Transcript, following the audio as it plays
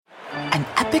An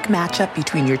epic matchup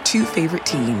between your two favorite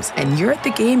teams, and you're at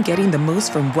the game getting the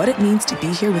most from what it means to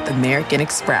be here with American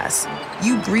Express.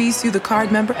 You breeze through the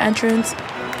card member entrance,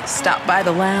 stop by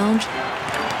the lounge.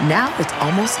 Now it's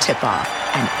almost tip-off,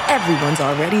 and everyone's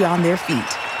already on their feet.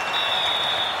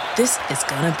 This is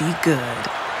gonna be good.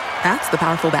 That's the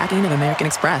powerful backing of American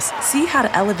Express. See how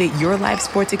to elevate your live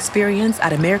sports experience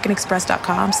at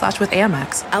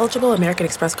americanexpress.com/withAmex. Eligible American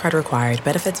Express card required.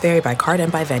 Benefits vary by card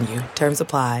and by venue. Terms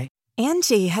apply.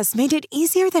 Angie has made it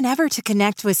easier than ever to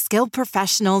connect with skilled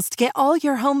professionals to get all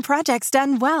your home projects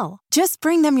done well. Just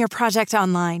bring them your project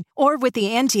online or with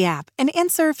the Angie app and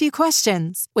answer a few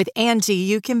questions. With Angie,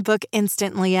 you can book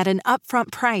instantly at an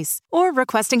upfront price or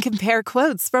request and compare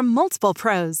quotes from multiple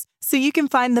pros so you can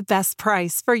find the best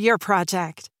price for your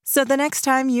project. So the next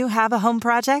time you have a home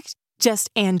project, just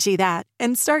Angie that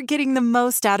and start getting the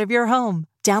most out of your home.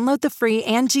 Download the free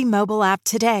Angie mobile app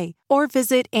today or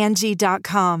visit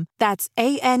Angie.com. That's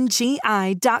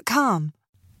ANGI.com.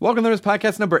 Welcome to this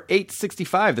podcast number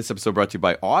 865. This episode brought to you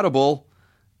by Audible.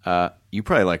 You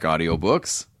probably like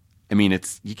audiobooks. I mean,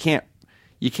 you can't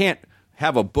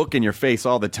have a book in your face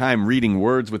all the time reading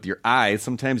words with your eyes.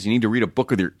 Sometimes you need to read a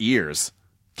book with your ears,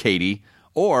 Katie.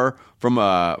 Or from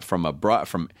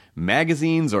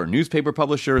magazines or newspaper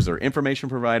publishers or information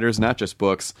providers, not just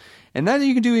books. And that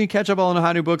you can do, you can catch up on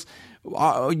how new books.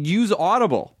 Use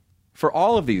Audible for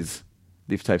all of these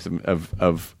types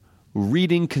of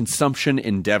reading consumption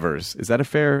endeavors. Is that a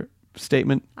fair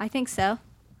statement? I think so.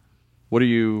 What are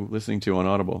you listening to on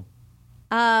Audible?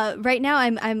 Right now,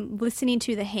 I'm listening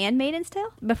to The Handmaid's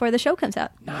Tale before the show comes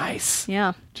out. Nice.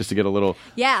 Yeah. Just to get a little.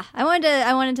 Yeah, I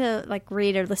wanted to like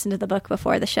read or listen to the book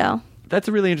before the show. That's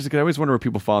really interesting because I always wonder where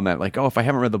people fall on that. Like, oh, if I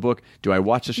haven't read the book, do I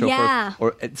watch the show first?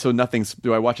 Or so nothing's.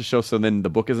 Do I watch a show so then the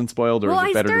book isn't spoiled? Or well,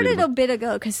 is it better to read I started a bit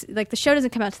ago because like the show doesn't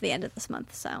come out to the end of this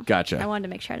month, so gotcha. I wanted to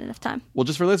make sure I had enough time. Well,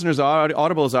 just for listeners,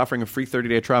 Audible is offering a free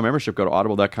 30-day trial membership. Go to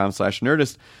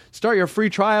audible.com/Nerdist. Start your free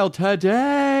trial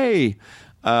today.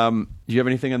 Do you have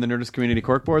anything on the Nerdist Community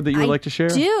Corkboard that you would like to share?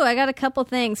 I do. I got a couple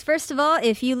things. First of all,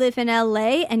 if you live in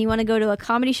LA and you want to go to a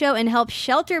comedy show and help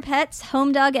Shelter Pets,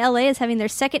 Home Dog LA is having their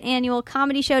second annual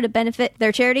comedy show to benefit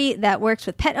their charity that works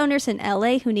with pet owners in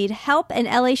LA who need help in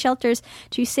LA shelters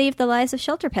to save the lives of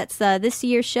shelter pets. This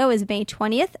year's show is May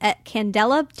 20th at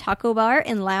Candela Taco Bar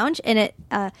and Lounge, and it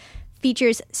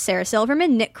features Sarah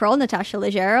Silverman, Nick Kroll, Natasha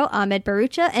Leggero, Ahmed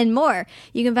Barucha, and more.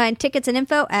 You can find tickets and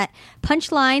info at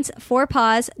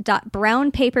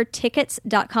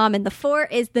punchlines4paws.brownpapertickets.com, and the 4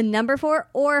 is the number 4,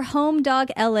 or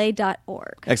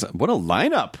homedogla.org. Excellent. What a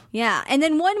lineup. Yeah. And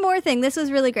then one more thing. This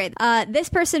was really great. This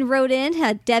person wrote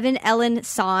in, Devin Ellen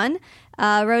Son,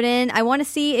 wrote in, I want to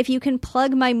see if you can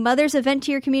plug my mother's event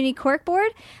to your community corkboard.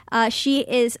 She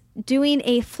is doing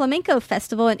a flamenco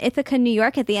festival in Ithaca, New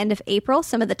York at the end of April.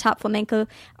 Some of the top flamenco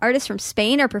artists from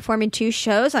Spain are performing 2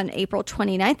 shows on April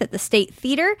 29th at the State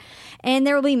Theater. And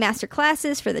there will be master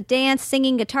classes for the dance,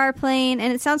 singing, guitar playing,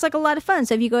 and it sounds like a lot of fun.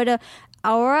 So if you go to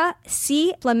Ahora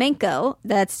Si Flamenco,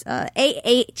 that's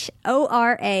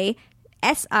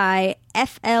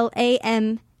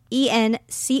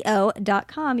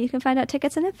AHORASIFLAMENCO.com. You can find out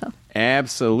tickets and info.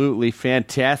 Afabsolutely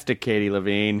fantastic, Katie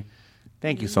Levine.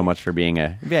 Thank you so much for being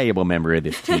a valuable member of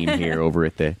this team here over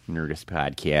at the Nerdist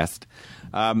Podcast.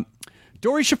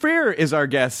 Dori Shafrir is our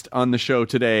guest on the show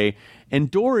today,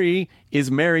 and Dori is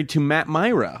married to Matt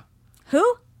Myra.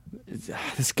 Who?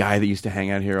 This guy that used to hang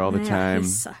out here all the time. He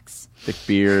sucks. Thick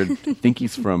beard. I think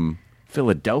he's from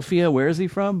Philadelphia. Where is he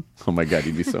from? Oh my God,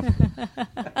 he'd be so.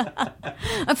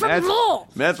 I'm from Lowell.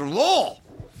 Matt's from Lowell.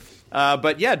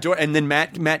 But yeah, and then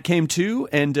Matt came too,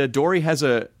 and Dori has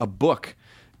a book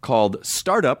called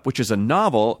Startup, which is a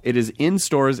novel. It is in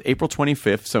stores April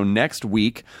 25th, so next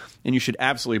week, and you should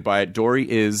absolutely buy it. Dori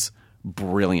is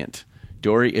brilliant.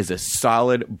 Dori is a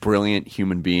solid, brilliant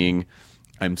human being.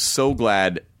 I'm so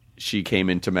glad she came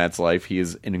into Matt's life. He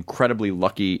is an incredibly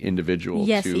lucky individual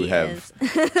to have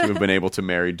been able to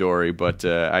marry Dori, but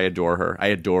I adore her. I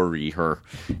adore her,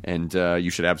 and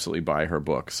you should absolutely buy her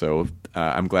book. So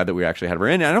I'm glad that we actually had her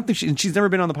in. I don't think she's never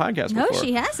been on the podcast before. No,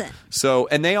 she hasn't. So,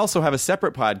 and they also have a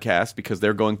separate podcast because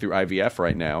they're going through IVF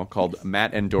right now called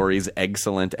Matt and Dori's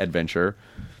Excellent Adventure.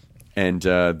 And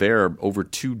they're over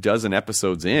 24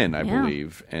 episodes in, I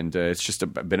believe. And it's just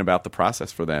been about the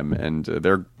process for them. And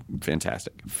they're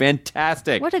fantastic.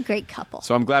 Fantastic. What a great couple.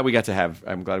 So I'm glad we got to have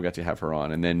her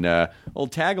on. And then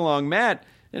old tag along Matt,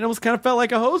 it almost kind of felt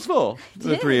like a hostful.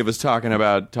 The three of us talking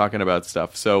about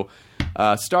stuff. So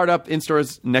Startup in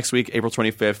stores next week, April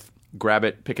 25th. Grab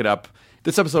it, pick it up.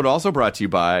 This episode also brought to you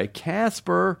by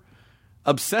Casper,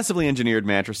 obsessively engineered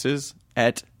mattresses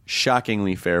at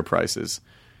shockingly fair prices.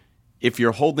 if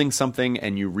you're holding something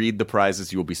and you read the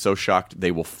prizes, you will be so shocked they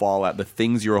will fall out. The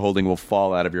things you're holding will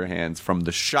fall out of your hands from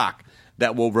the shock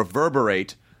that will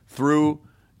reverberate through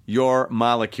your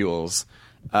molecules.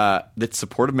 That's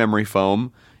supportive memory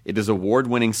foam. It is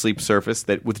award-winning sleep surface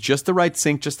that with just the right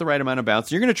sink, just the right amount of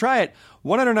bounce, you're going to try it.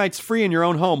 100 nights free in your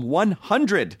own home.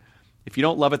 100. If you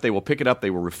don't love it, they will pick it up. They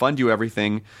will refund you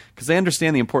everything because they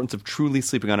understand the importance of truly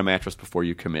sleeping on a mattress before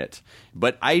you commit.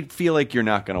 But I feel like you're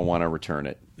not going to want to return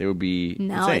it. It would be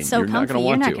insane. It's so you're comfy. Not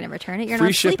You're not going going to return it. You're free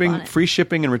not sleep shipping, on it. free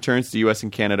shipping and returns to the U.S.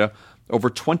 and Canada. Over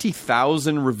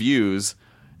 20,000 reviews,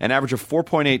 an average of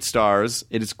 4.8 stars.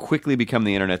 It has quickly become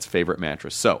the internet's favorite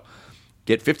mattress. So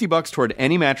get $50 toward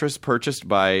any mattress purchased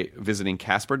by visiting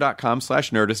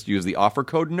Casper.com/Nerdist. Use the offer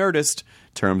code Nerdist.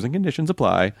 Terms and conditions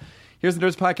apply. Here's the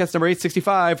Nerdist Podcast number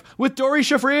 865 with Dory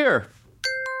Shafrir.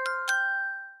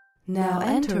 Now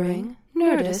entering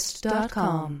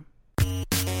Nerdist.com.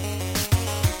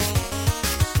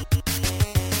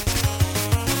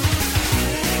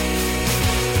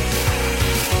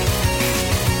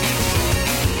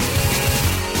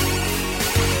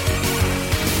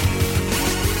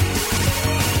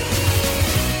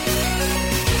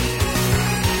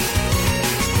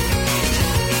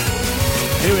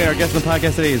 Anyway, our guest on the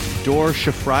podcast today is Dor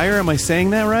Shafrir. Am I saying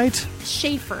that right?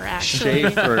 Schaefer, actually.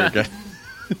 Schaefer.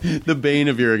 The bane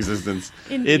of your existence.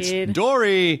 Indeed. It's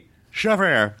Dory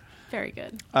Shafrir. Very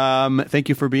good. Thank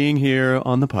you for being here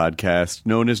on the podcast,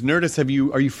 known as Nerdist.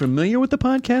 Are you familiar with the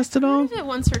podcast at all? I did it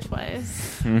once or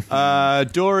twice.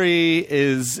 Dory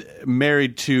is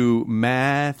married to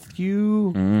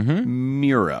Matthew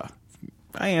Mira.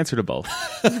 I answer to both.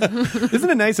 Isn't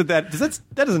it nice that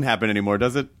doesn't happen anymore,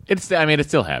 does it? It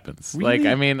still happens. Really?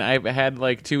 I've had 2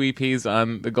 EPs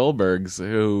on the Goldbergs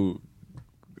who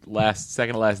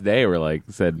second to last day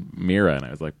said Mira, and I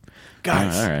was like,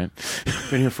 Guys, all right.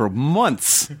 Been here for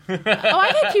months. I've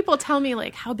had people tell me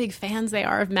how big fans they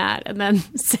are of Matt, and then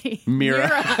say Mira.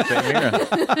 Say Mira.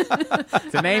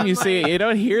 It's a name you see. You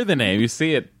don't hear the name. You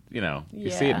see it.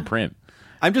 You see it in print.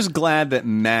 I'm just glad that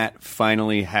Matt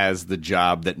finally has the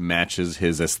job that matches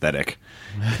his aesthetic.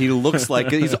 He looks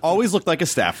like he's always looked like a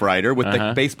staff writer with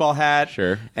the baseball hat,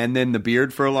 Sure. and then the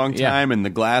beard for a long time and the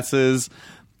glasses.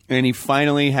 And he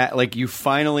finally you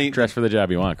finally Dress for the job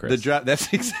you want, Chris. the job.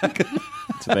 That's exactly.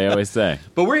 That's what they always say.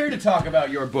 But we're here to talk about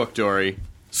your book, Dory,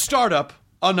 Startup,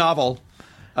 a novel,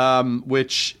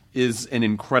 which is an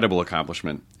incredible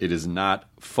accomplishment. It is not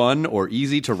fun or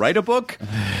easy to write a book.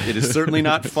 It is certainly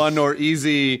not fun or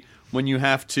easy when you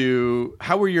have to.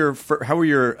 How were your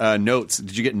notes?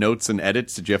 Did you get notes and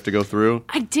edits? Did you have to go through?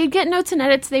 I did get notes and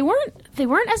edits. They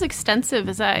weren't as extensive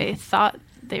as I thought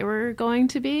they were going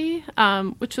to be,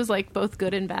 which was both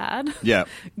good and bad. Yeah.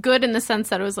 Good in the sense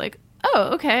that it was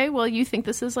oh, okay, well, you think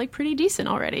this is pretty decent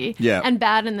already. Yeah. And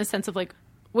bad in the sense of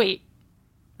wait,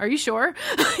 are you sure?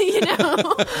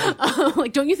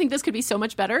 Don't you think this could be so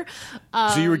much better?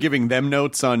 So you were giving them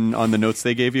notes on the notes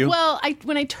they gave you? Well,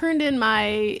 when I turned in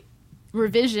my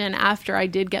revision after I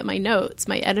did get my notes,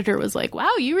 my editor was like,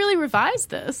 wow, you really revised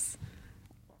this.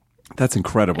 That's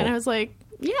incredible. And I was like,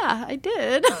 yeah, I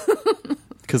did.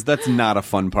 Because that's not a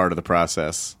fun part of the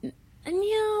process. And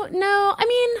no,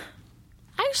 I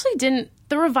actually didn't.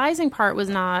 The revising part was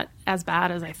not as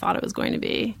bad as I thought it was going to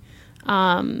be.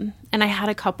 And I had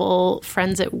a couple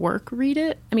friends at work read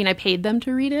it. I paid them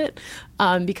to read it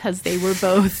because they were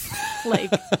both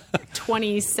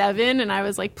 27. And I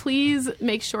was like, please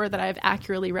make sure that I've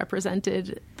accurately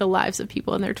represented the lives of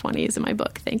people in their 20s in my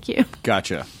book. Thank you.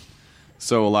 Gotcha.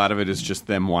 So a lot of it is just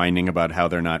them whining about how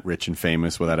they're not rich and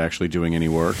famous without actually doing any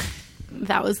work.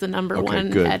 That was the number one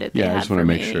good. edit they I had just want to for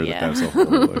make me. sure Yeah. that's a whole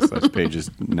list. That's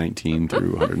pages 19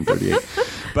 through 138.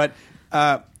 But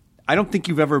I don't think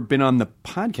you've ever been on the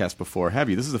podcast before, have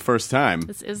you? This is the first time.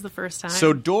 This is the first time.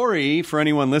 So Dory, for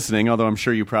anyone listening, although I'm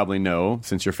sure you probably know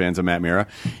since you're fans of Matt Mira,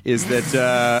 is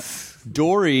that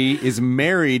Dory is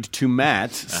married to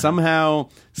Matt. Somehow,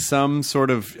 some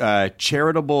sort of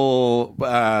charitable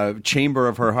chamber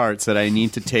of her heart said, I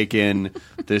need to take in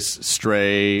this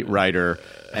stray writer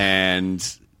and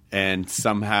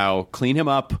somehow clean him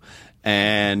up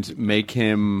and make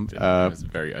him It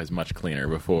was much cleaner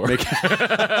before. But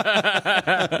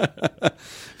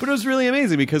it was really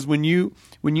amazing because when you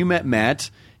met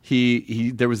Matt,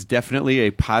 he there was definitely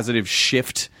a positive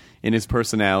shift in his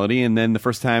personality, and then the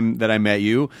first time that I met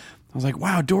you, I was like,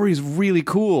 "Wow, Dory's really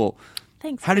cool."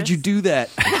 Thanks. How did you do that?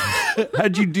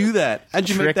 How'd you do that? How'd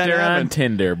you make Tricked that her happen? on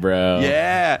Tinder, bro.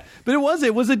 Yeah, but it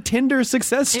was a Tinder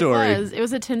success story. It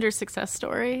was a Tinder success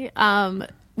story,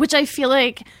 which I feel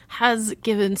like has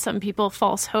given some people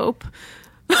false hope.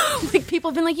 like people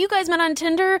have been like, you guys met on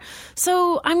Tinder,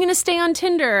 so I'm going to stay on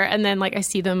Tinder. And then like I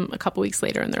see them a couple weeks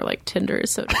later and they're like, Tinder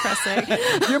is so depressing.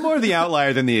 You're more the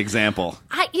outlier than the example.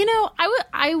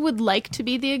 I would like to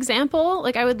be the example.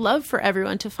 Like I would love for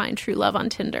everyone to find true love on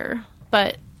Tinder,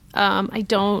 but I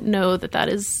don't know that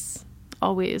is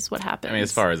always what happens. I mean,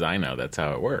 as far as I know, that's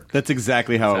how it works. That's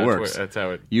exactly how it works. That's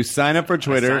how it. You sign up for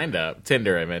Twitter. I signed up.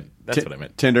 Tinder, I meant. That's what I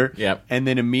meant. Tinder. Yep. And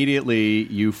then immediately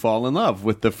you fall in love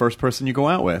with the first person you go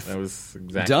out with. That was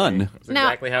exactly done. That was Now,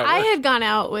 exactly how it I worked. had gone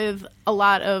out with a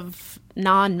lot of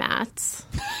non-Matts.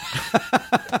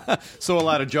 So a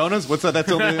lot of Jonahs? What's that? That's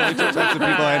only two types of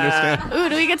people I understand. Ooh,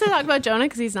 do we get to talk about Jonah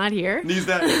because he's not here? He's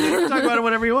that. You can talk about it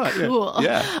whenever you want. Yeah. Cool.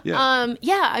 Yeah.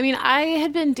 Yeah, I mean, I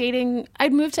had been dating.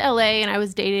 I'd moved to LA and I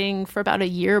was dating for about a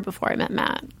year before I met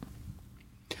Matt.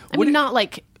 I mean, not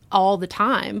like all the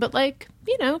time, but like,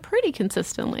 pretty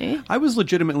consistently. I was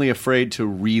legitimately afraid to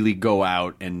really go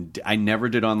out, and I never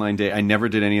did online date. I never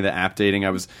did any of the app dating.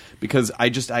 Because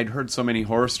I'd heard so many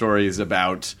horror stories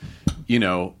about,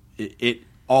 it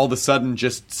all of a sudden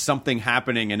just something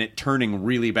happening and it turning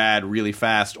really bad really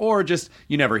fast, or just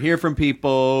you never hear from people,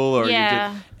 or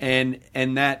and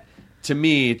that to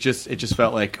me it just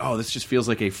felt like, oh, this just feels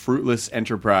like a fruitless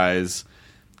enterprise.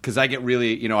 Because I get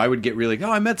really, I would get really,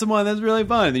 I met someone that's really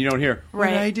fun, and then you don't hear, what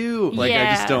did I do? Like,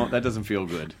 I just don't, that doesn't feel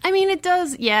good. I mean, it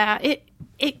does, yeah.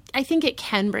 I think it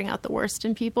can bring out the worst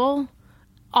in people.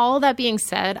 All that being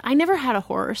said, I never had a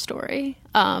horror story,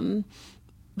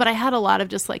 but I had a lot of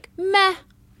just like, meh.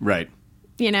 Right.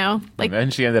 Like, And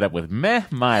then she ended up with Meh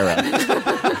Myra.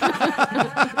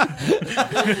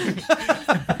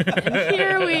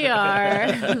 Here we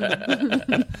are.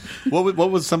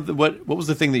 What was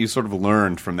the thing that you sort of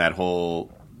learned from that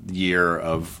whole year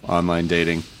of online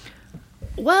dating?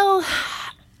 Well,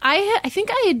 I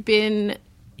think I had been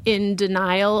in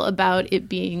denial about it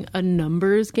being a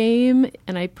numbers game,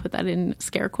 and I put that in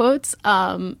scare quotes.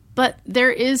 But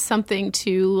there is something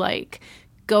to like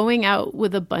going out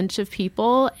with a bunch of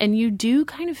people, and you do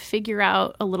kind of figure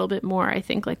out a little bit more, I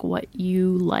think, like what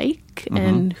you like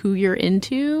and who you're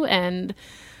into. And,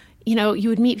 you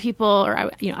would meet people, or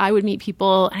I would meet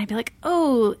people, and I'd be like,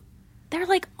 oh, they're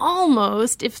like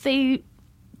almost, if they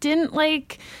didn't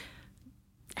like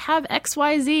have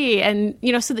XYZ,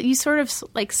 and, so that you sort of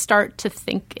like start to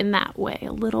think in that way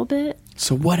a little bit.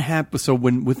 So what happened? So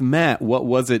with Matt, what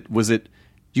was it? Was it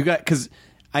you got, because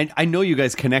I know you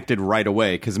guys connected right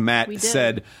away, because Matt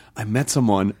said, I met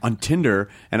someone on Tinder,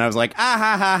 and I was like, ah,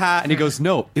 ha, ha, ha. And he goes,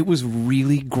 no, it was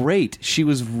really great. She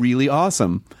was really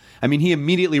awesome. I mean, he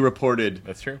immediately reported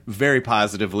That's true. very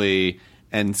positively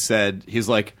and said, he's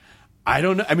like, I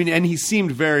don't know. I mean, and he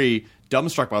seemed very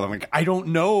dumbstruck by them. Like, I don't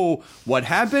know what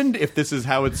happened, if this is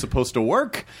how it's supposed to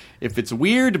work, if it's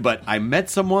weird, but I met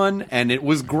someone, and it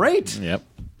was great. Yep.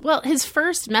 Well, his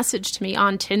first message to me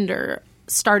on Tinder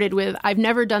started with, I've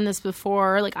never done this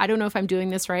before. Like, I don't know if I'm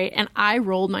doing this right. And I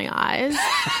rolled my eyes.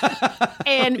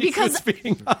 And because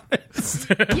being honest.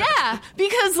 yeah,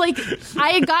 because like I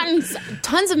had gotten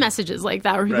tons of messages like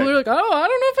that where people were like, oh, I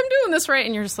don't know if I'm doing this right.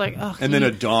 And you're just like, oh. And then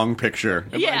a dong picture.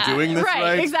 Am I doing this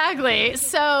right? Exactly.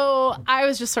 So I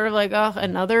was just sort of like, oh,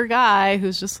 another guy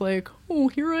who's just like, oh,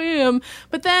 here I am.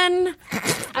 But then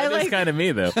That's kind of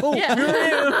me, though. Oh, yeah. here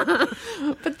I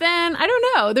am. But then, I don't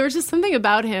know, there was just something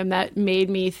about him that made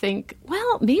me think,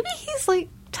 well, maybe he's like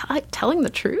telling the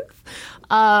truth.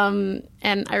 And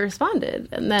I responded.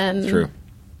 And then True.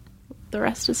 the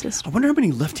rest is history. I wonder how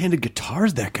many left-handed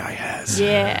guitars that guy has.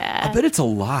 Yeah. I bet it's a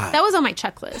lot. That was on my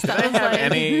checklist. That was Have like,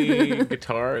 any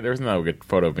guitar? There's no good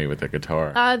photo of me with a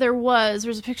guitar.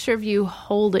 there's a picture of you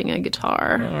holding a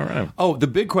guitar. All right. Oh, the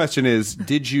big question is,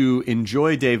 did you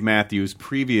enjoy Dave Matthews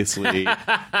previously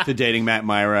to dating Matt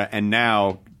Myra, and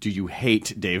now do you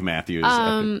hate Dave Matthews?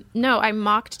 No, I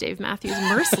mocked Dave Matthews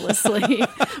mercilessly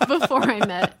before I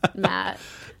met Matt.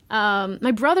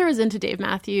 My brother is into Dave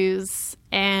Matthews,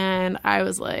 and I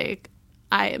was like,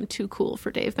 I am too cool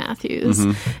for Dave Matthews.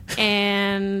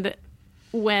 And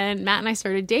when Matt and I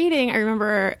started dating, I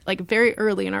remember like very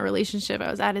early in our relationship, I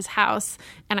was at his house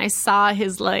and I saw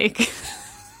his like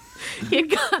he had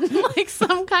gotten like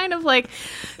some kind of like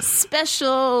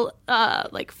special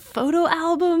like photo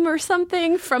album or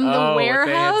something from the warehouse.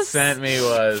 What they had sent me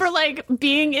was for like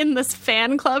being in this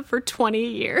fan club for 20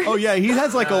 years. Oh yeah, he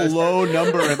has like a low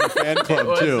number in the fan club it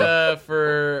was, too.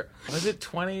 Was it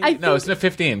 20? I No, think- it's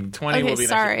 15. 20 Okay, will be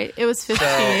sorry. It was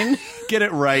 15. Get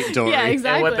it right, Dory. Yeah,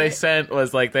 exactly. And what they sent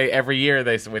was like every year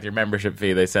with your membership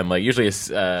fee they send like usually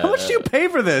How much do you pay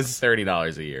for this?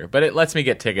 $30 a year, but it lets me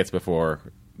get tickets before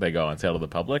they go on sale to the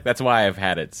public. That's why I've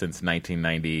had it since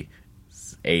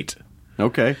 1998.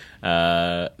 Okay.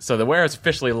 So the warehouse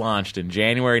officially launched in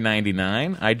January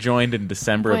 99. I joined in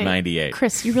December of Wait, 98.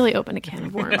 Chris, you really opened a can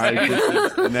of worms.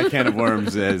 And that can of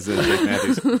worms is Jake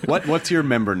Matthews. What's your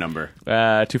member number?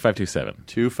 2527.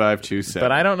 2527.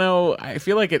 But I don't know. I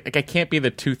feel like I can't be the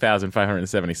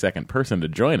 2,572nd person to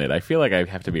join it. I feel like I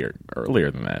have to be earlier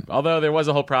than that. Although there was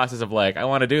a whole process of like, I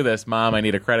want to do this, Mom. I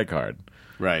need a credit card.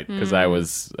 Right. Because I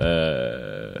was,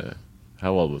 how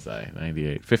old was I?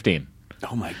 98. 15.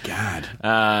 Oh, my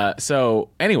God. So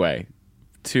anyway,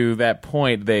 to that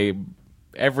point, they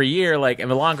every year, like, and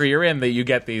the longer you're in, that you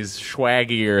get these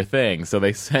swaggier things. So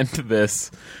they sent this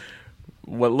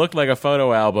what looked like a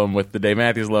photo album with the Dave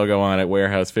Matthews logo on it,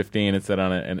 Warehouse 15. It said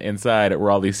on it, and inside it were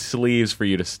all these sleeves for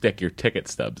you to stick your ticket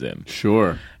stubs in.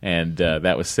 Sure. And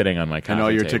that was sitting on my coffee And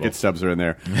all your table. ticket stubs are in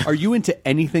there. Are you into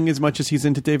anything as much as he's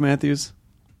into Dave Matthews?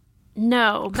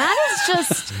 No,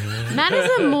 Matt is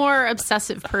a more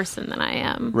obsessive person than I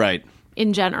am. Right.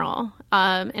 In general.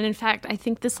 And in fact, I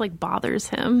think this like bothers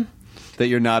him. That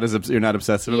you're not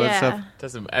obsessive about stuff?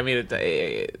 Doesn't. I mean,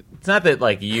 it's not that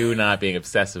like you not being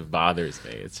obsessive bothers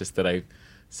me. It's just that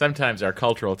sometimes our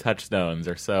cultural touchstones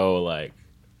are so like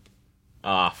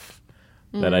off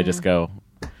that I just go,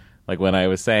 like when I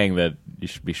was saying that you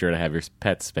should be sure to have your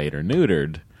pets spayed or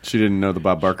neutered. She didn't know the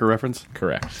Bob Barker reference?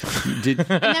 Correct. Did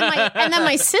And then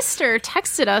my sister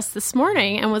texted us this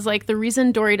morning and was like, the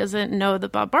reason Dory doesn't know the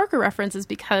Bob Barker reference is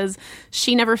because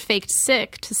she never faked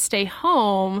sick to stay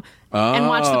home and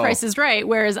watch The Price is Right,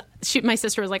 whereas my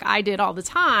sister was like, I did all the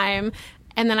time.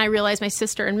 And then I realized my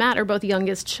sister and Matt are both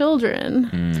youngest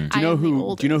children. Do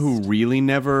you know who really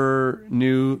never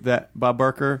knew that Bob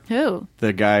Barker? Who?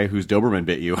 The guy whose Doberman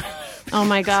bit you. Oh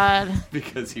my God.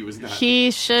 Because he was not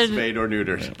He should. spayed or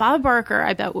neutered. Bob Barker,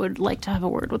 I bet, would like to have a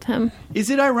word with him. Is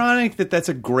it ironic that that's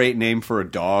a great name for a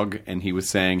dog and he was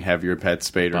saying have your pet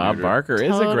spayed or neutered? Bob Barker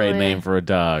is a great Totally. name for a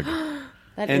dog.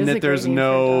 And that there's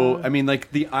no, I mean,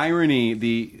 like the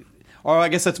irony, or I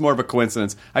guess that's more of a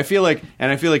coincidence. I feel like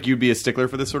you'd be a stickler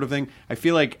for this sort of thing. I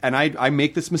feel like, and I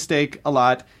make this mistake a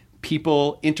lot,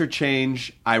 people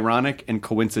interchange ironic and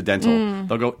coincidental.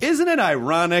 They'll go, isn't it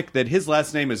ironic that his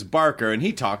last name is Barker and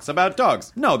he talks about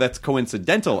dogs? No, that's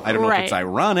coincidental. I don't know if it's Right.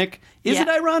 ironic. Is Yeah. it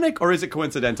ironic or is it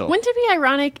coincidental? Wouldn't it be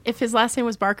ironic if his last name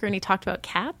was Barker and he talked about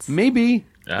cats? Maybe.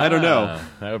 I don't know.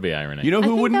 That would be ironic. You know who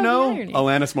think wouldn't that would know? be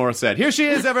irony. Alanis Morissette. Here she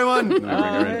is, everyone.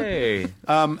 Hey.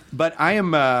 But I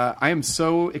am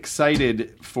so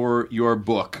excited for your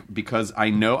book because I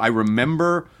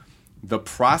remember the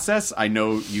process. I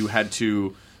know you had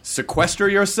to sequester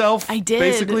yourself. I did.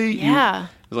 Basically, Yeah. It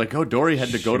was like, oh, Dory had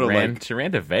to go to She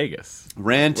ran to Vegas.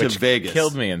 which Vegas.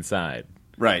 Killed me inside.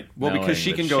 Right. Well, because knowing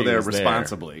she that can go there was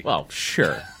responsibly. Well,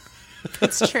 sure.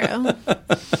 It's true.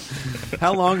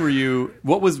 How long were you?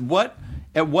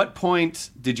 At what point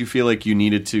did you feel like you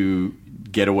needed to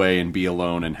get away and be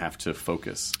alone and have to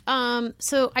focus?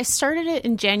 So I started it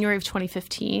in January of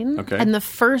 2015. Okay. And the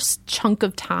first chunk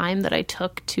of time that I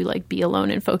took to like be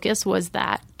alone and focus was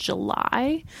that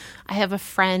July. I have a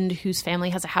friend whose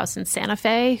family has a house in Santa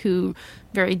Fe who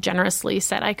very generously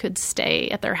said I could stay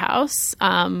at their house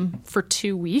for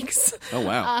 2 weeks. Oh,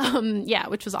 wow. Yeah,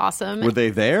 which was awesome. Were they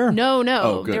there? No.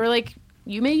 Oh, good. They were like,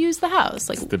 you may use the house.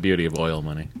 Like, The beauty of oil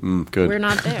money. Good. we're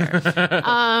not there.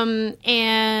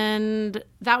 And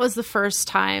that was the first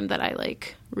time that I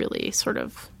like really sort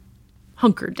of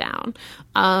hunkered down.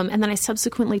 And then I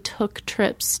subsequently took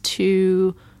trips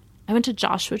I went to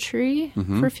Joshua Tree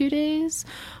for a few days,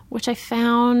 which I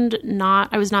found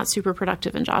I was not super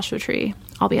productive in Joshua Tree,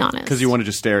 I'll be honest. Because you want to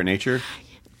just stare at nature?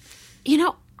 You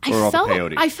know, Or all the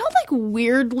peyote? I felt like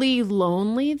weirdly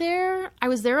lonely there. I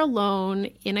was there alone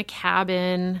in a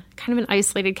cabin, kind of an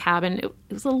isolated cabin. It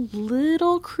was a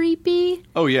little creepy.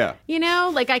 Oh, yeah. You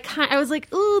know, like I was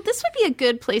like, ooh, this would be a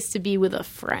good place to be with a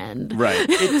friend. Right.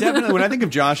 It definitely. When I think of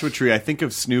Joshua Tree, I think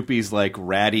of Snoopy's like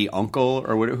ratty uncle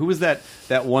or who was that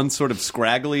one sort of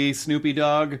scraggly Snoopy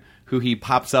dog who he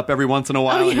pops up every once in a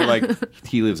while and you're like,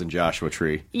 he lives in Joshua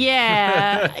Tree.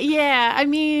 Yeah, yeah. I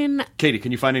mean, Katie,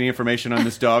 can you find any information on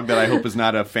this dog that I hope is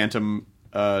not a phantom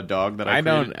dog that I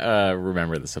don't created?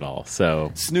 remember this at all.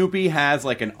 So Snoopy has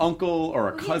like an uncle or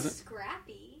a cousin.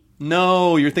 Scrappy.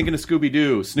 No, you're thinking of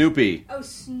Scooby-Doo. Snoopy. Oh,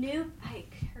 Snoop. I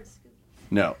heard Snoopy.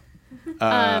 No.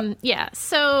 yeah.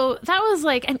 So that was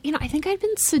like, and I think I'd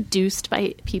been seduced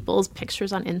by people's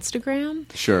pictures on Instagram.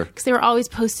 Sure. Because they were always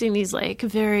posting these like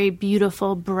very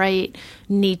beautiful, bright,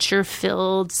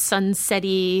 nature-filled,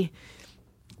 sunsetty,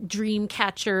 dream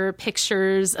catcher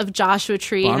pictures of Joshua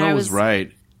Tree. Bono and I was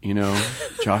right.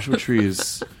 Joshua Tree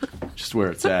is just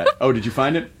where it's at. Oh, did you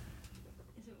find it?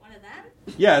 Is it one of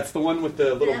them? Yeah, it's the one with the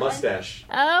little That one? mustache.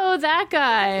 Oh, that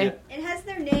guy. Yeah. It has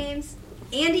their names: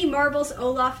 Andy, Marbles,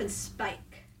 Olaf, and Spike.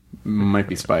 Might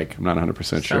be Spike. I'm not 100%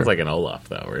 sure. Sounds like an Olaf,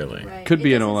 though, really. Right. Could It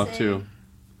be an doesn't Olaf, say- too.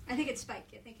 I think it's Spike.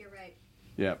 I think you're right.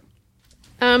 Yeah.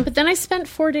 But then I spent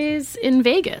 4 days in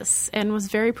Vegas and was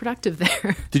very productive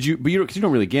there. Did you? But you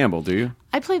don't really gamble, do you?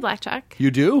 I play blackjack.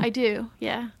 You do? I do,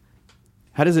 yeah.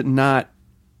 How does it not?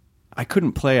 I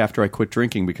couldn't play after I quit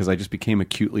drinking because I just became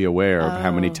acutely aware of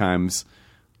how many times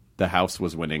the house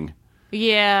was winning,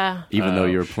 Yeah, even though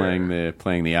you were sure.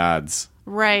 playing the odds.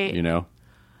 right. You know.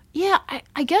 Yeah,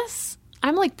 I guess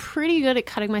I'm like pretty good at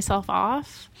cutting myself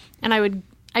off, and I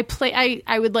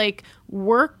would like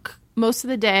work most of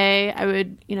the day. I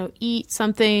would eat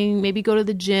something, maybe go to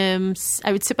the gym.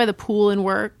 I would sit by the pool and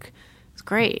work. It's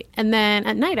great, and then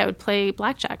at night I would play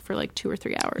blackjack for like 2 or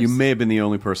 3 hours. You may have been the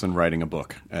only person writing a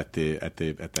book at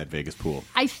that Vegas pool.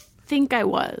 I think I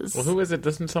was. Well, who is it?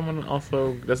 Doesn't someone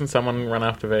run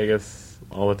off to Vegas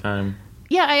all the time?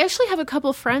 Yeah, I actually have a couple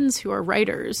of friends who are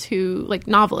writers, who like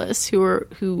novelists,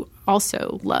 who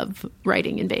also love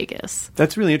writing in Vegas.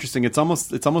 That's really interesting. It's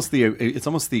almost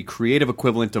the creative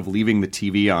equivalent of leaving the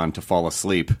TV on to fall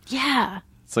asleep. Yeah,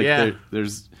 It's like Yeah.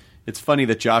 there's. It's funny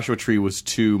that Joshua Tree was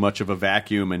too much of a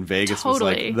vacuum, and Vegas was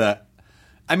Totally. like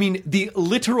the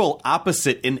literal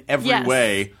opposite in every Yes.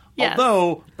 way. Yes.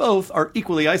 Although both are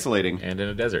equally isolating, And in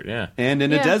a desert, yeah. and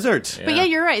in a Yeah. desert. But yeah,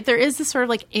 you're right. There is this sort of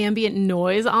like ambient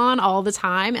noise on all the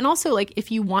time, and also like if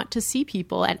you want to see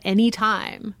people at any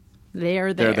time,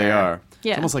 they're there. There they are.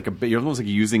 Yeah. It's almost like you're almost like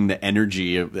using the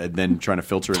energy of, and then trying to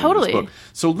filter it Totally. into this book.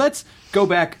 So let's go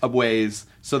back a ways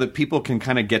so that people can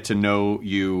kind of get to know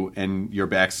you and your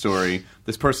backstory.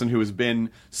 This person who has been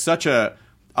such a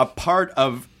part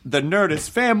of the Nerdist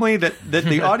family that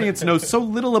the audience knows so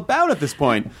little about at this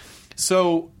point.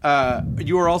 So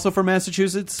you are also from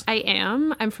Massachusetts? I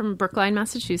am. I'm from Brookline,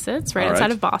 Massachusetts, right All outside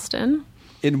right. of Boston.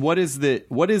 And what's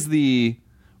the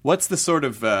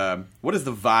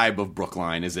vibe of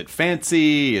Brookline? Is it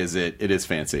fancy? It is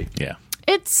fancy. Yeah.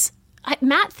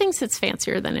 Matt thinks it's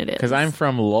fancier than it is. Because I'm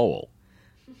from Lowell.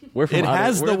 We're from It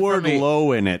has the word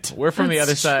low in it. We're from the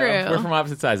other That's side. true. We're from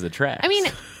opposite sides of the tracks. I mean,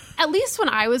 at least when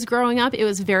I was growing up, it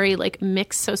was very like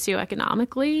mixed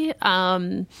socioeconomically.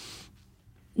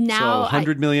 Now, So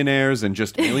 100 millionaires and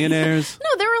just millionaires?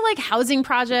 no, there were like housing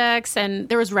projects, and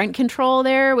there was rent control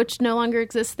there, which no longer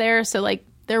exists there. So like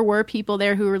there were people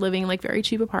there who were living in like very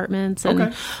cheap apartments, and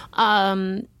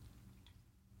Okay.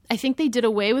 I think they did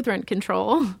away with rent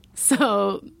control,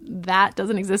 so that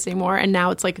doesn't exist anymore. And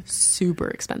now it's like super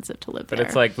expensive to live But there.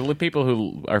 it's like the people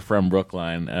who are from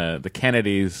Brookline, the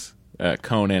Kennedys,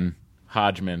 Conan,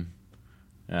 Hodgman.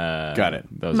 Got it.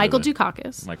 Those Michael are the-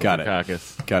 Dukakis. Michael Got it.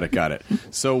 Dukakis. Got it.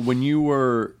 So when you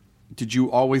were, did you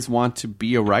always want to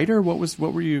be a writer? What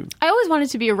were you? I always wanted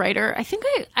to be a writer. I think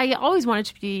I always wanted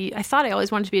to be. I thought I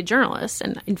always wanted to be a journalist,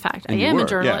 and in fact, I And you am were, a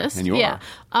journalist. yeah, and you yeah.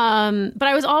 But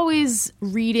I was always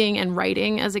reading and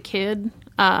writing as a kid.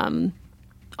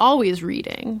 Always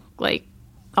reading, like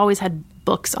always had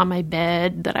books on my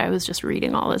bed that I was just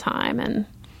reading all the time. And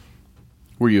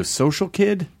Were you a social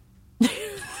kid?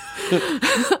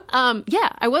 yeah,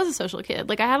 I was a social kid.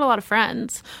 Like I had a lot of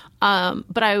friends,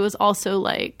 but I was also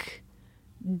like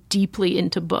deeply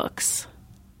into books.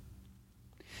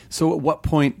 So at what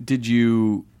point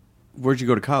where'd you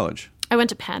go to college? I went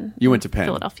to Penn. You went to Penn.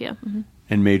 Philadelphia. Mhm.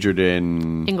 And majored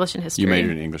in English and history. You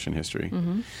majored in English and history.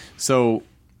 So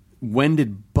when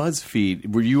did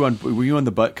BuzzFeed? Were you on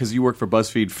the because you worked for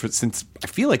BuzzFeed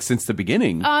since the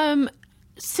beginning?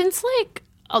 Since like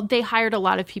they hired a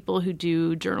lot of people who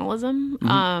do journalism.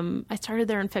 I started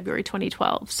there in February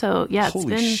 2012. So yeah,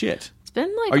 Holy shit! It's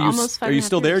been like Are you- almost 5 are you and a half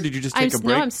still there? years. Did you just take a No,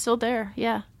 break? I'm still there.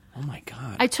 Yeah, Oh my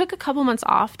god! I took a couple months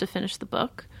off to finish the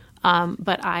book,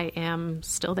 but I am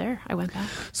still there. I went back.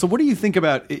 So what do you think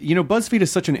about, BuzzFeed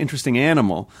is such an interesting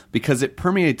animal because it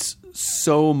permeates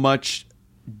so much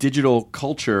digital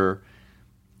culture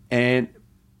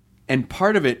and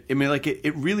part of it, I mean, like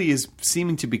it really is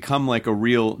seeming to become like a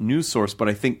real news source, but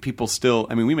I think people still,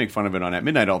 I mean, we make fun of it on At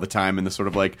Midnight all the time in the sort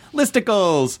of like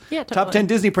listicles, Yeah, top totally. 10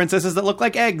 Disney princesses that look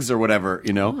like eggs or whatever,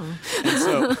 And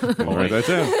so, I'll write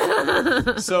that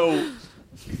down. So,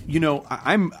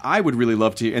 I would really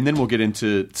love to, and then we'll get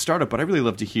into startup, but I really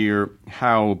love to hear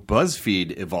how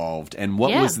BuzzFeed evolved and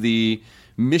what Yeah. was the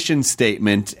mission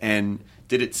statement, and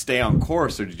did it stay on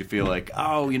course, or did you feel like,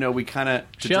 we kind of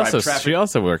She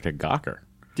also worked at Gawker.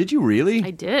 Did you really?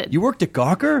 I did. You worked at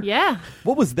Gawker? Yeah.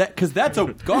 What was that? Because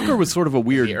Gawker was sort of a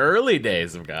weird The early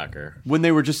days of Gawker. when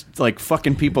they were just like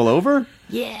fucking people over.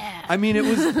 Yeah. I mean, it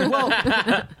was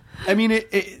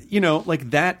like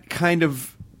that kind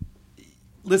of.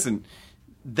 Listen,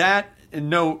 that.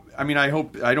 No, I mean, I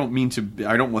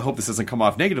don't hope this doesn't come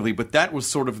off negatively, but that was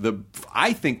sort of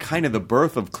I think, kind of the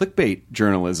birth of clickbait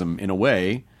journalism in a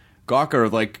way.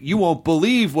 Gawker, like, you won't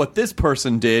believe what this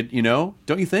person did,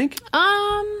 don't you think?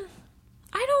 I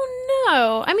don't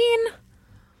know. I mean,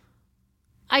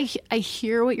 I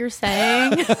hear what you're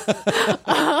saying,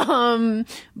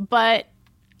 but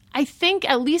I think,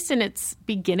 at least in its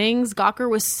beginnings, Gawker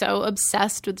was so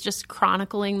obsessed with just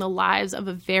chronicling the lives of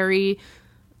a very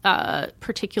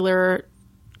particular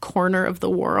corner of the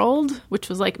world, which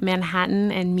was like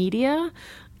Manhattan and media.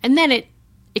 And then it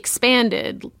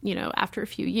expanded, after a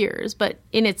few years. But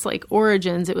in its like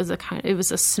origins, it was a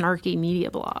snarky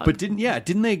media blog. But did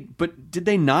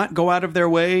they not go out of their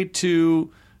way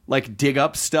to like dig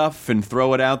up stuff and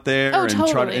throw it out there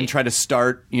totally. try to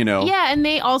start, Yeah, and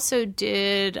they also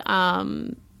did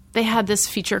they had this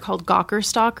feature called Gawker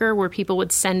Stalker where people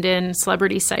would send in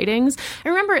celebrity sightings. I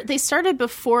remember they started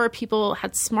before people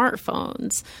had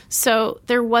smartphones. So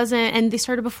there wasn't, and they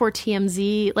started before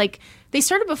TMZ. Like, they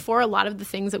started before a lot of the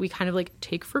things that we kind of like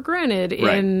take for granted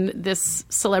in this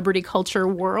celebrity culture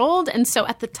world. And so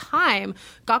at the time,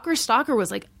 Gawker Stalker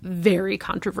was like very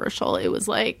controversial. It was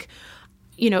like,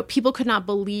 people could not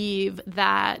believe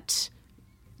that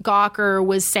Gawker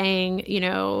was saying,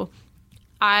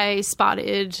 I'm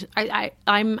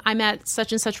at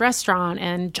such and such restaurant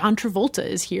and John Travolta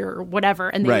is here or whatever.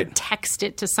 And they would text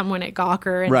it to someone at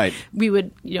Gawker and we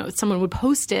would, someone would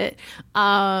post it.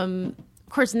 Of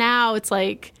course, now it's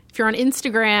like, if you're on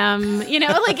Instagram,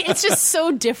 like it's just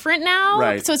so different now.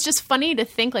 Right. So it's just funny to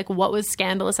think like what was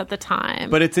scandalous at the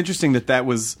time. But it's interesting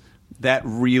that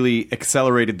really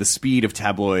accelerated the speed of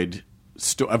tabloid,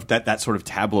 of that sort of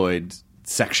tabloid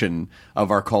section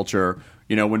of our culture.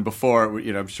 When before,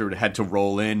 I'm sure it had to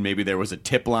roll in. Maybe there was a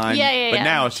tip line. But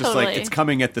now it's just like it's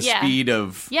coming at the speed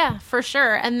of... Yeah, for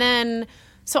sure. And then,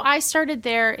 so I started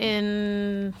there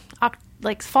in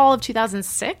fall of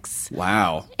 2006.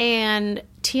 Wow. And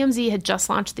TMZ had just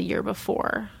launched the year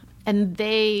before. And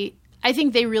I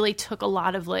think they really took a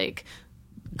lot of like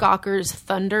Gawker's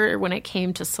thunder when it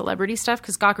came to celebrity stuff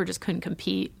because Gawker just couldn't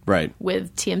compete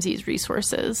with TMZ's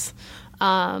resources.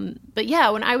 But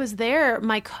yeah, when I was there,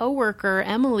 my coworker,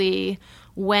 Emily,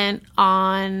 went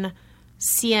on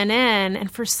CNN,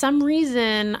 and for some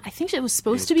reason, I think it was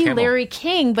supposed to be Kimmel. Larry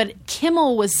King, but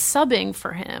Kimmel was subbing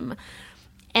for him.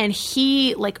 And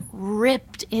he, like,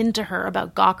 ripped into her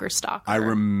about Gawker Stalker. I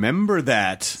remember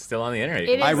that. Still on the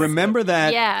internet. I remember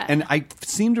that. Yeah. And I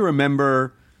seem to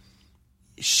remember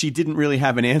she didn't really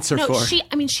have an answer for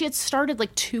it. She had started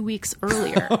like 2 weeks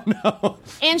earlier. Oh, no.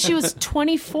 And she was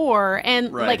 24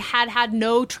 and like had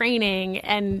no training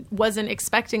and wasn't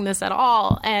expecting this at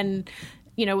all. And,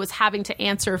 was having to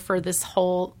answer for this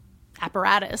whole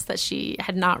apparatus that she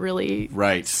had not really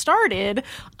started.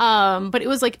 But it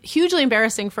was like hugely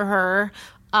embarrassing for her.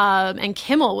 And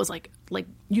Kimmel was like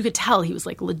you could tell he was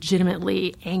like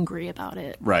legitimately angry about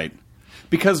it. Right.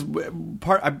 Because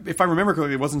if I remember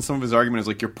correctly, it wasn't some of his argument is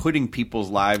like you're putting people's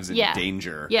lives in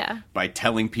danger by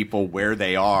telling people where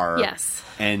they are. Yes.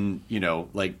 And,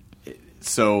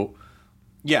 so,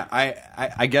 yeah,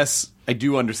 I guess I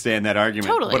do understand that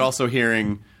argument. Totally. But also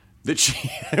hearing that she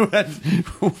had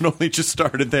only just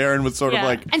started there and was sort of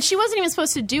like... And she wasn't even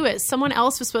supposed to do it. Someone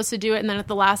else was supposed to do it, and then at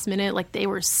the last minute, like, they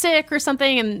were sick or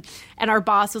something, and our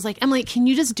boss was like, Emily, can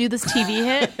you just do this TV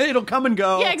hit? It'll come and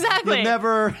go. Yeah, exactly. You'll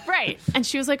never... Right. And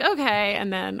she was like, okay.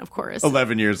 And then, of course...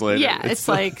 11 years later. Yeah, it's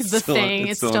like the thing.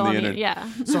 It's still on the internet. Yeah.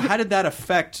 So how did that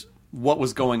affect... what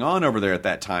was going on over there at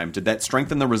that time? Did that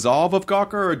strengthen the resolve of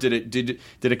Gawker, or did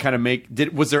it kind of make...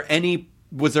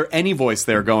 Was there any voice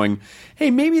there going,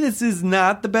 hey, maybe this is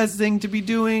not the best thing to be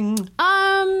doing?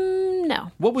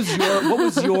 No. What was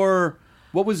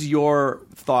your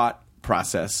thought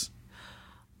process?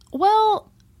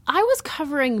 Well, I was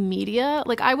covering media.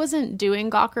 Like, I wasn't doing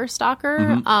Gawker Stalker.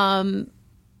 Mm-hmm.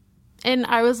 And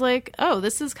I was like, oh,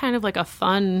 this is kind of like a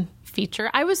fun feature.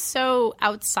 I was so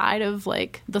outside of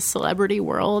like the celebrity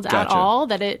world at all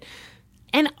that it...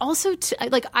 And also,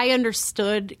 I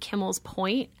understood Kimmel's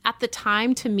point. At the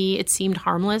time, to me, it seemed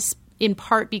harmless, in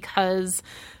part because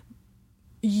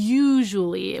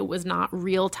usually it was not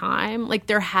real time. Like,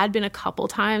 there had been a couple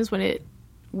times when it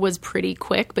was pretty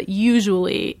quick, but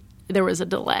usually there was a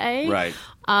delay. Right.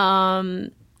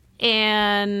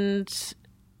 And,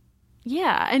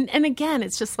 yeah. And again,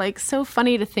 it's just, like, so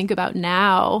funny to think about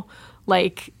now,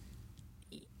 like...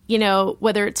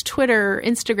 whether it's Twitter or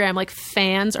Instagram, like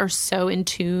fans are so in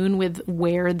tune with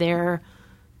where their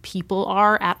people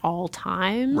are at all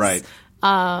times. Right.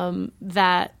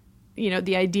 That,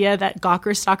 the idea that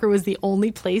Gawker Stalker was the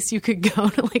only place you could go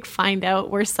to like find out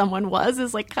where someone was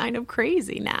is like kind of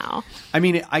crazy now. I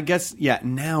mean, I guess,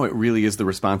 now it really is the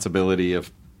responsibility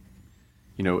of,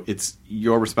 it's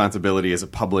your responsibility as a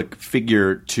public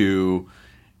figure to,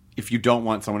 if you don't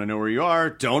want someone to know where you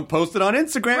are, don't post it on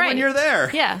Instagram when you're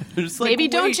there. Yeah. Just like, maybe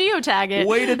don't geotag it.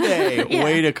 Wait a day. Yeah.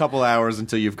 Wait a couple hours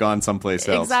until you've gone someplace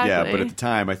else. Exactly. Yeah, but at the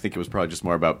time, I think it was probably just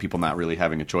more about people not really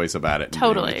having a choice about it. And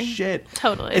Totally. being like, shit.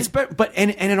 Totally. And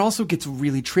it also gets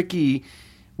really tricky.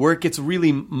 Where it gets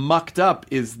really mucked up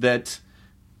is that,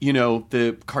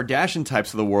 the Kardashian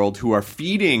types of the world who are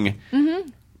feeding...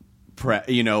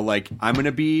 like I'm going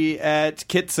to be at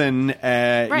Kitson,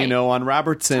 on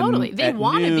Robertson. Totally, they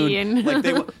want to be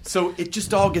in. So it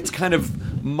just all gets kind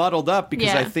of muddled up because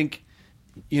I think,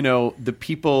 the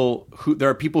people there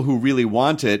are people who really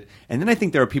want it, and then I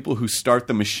think there are people who start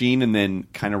the machine and then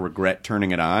kind of regret turning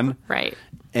it on. Right.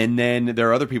 And then there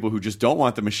are other people who just don't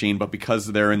want the machine, but because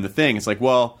they're in the thing, it's like,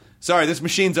 well, sorry, this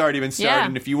machine's already been started,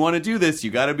 and if you want to do this, you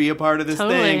got to be a part of this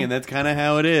thing, and that's kind of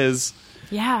how it is.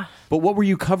 Yeah. But what were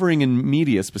you covering in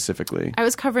media specifically? I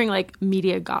was covering like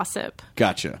media gossip.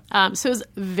 Gotcha. So it was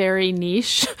very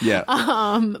niche. Yeah.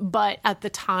 But at the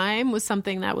time was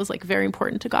something that was like very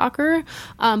important to Gawker.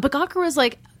 But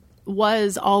Gawker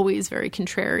was always very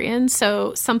contrarian.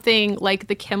 So something like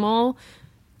the Kimmel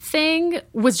thing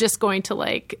was just going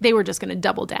to they were just going to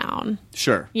double down.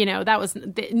 Sure. That was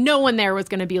no one there was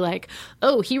going to be like,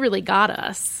 oh, he really got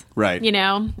us. Right.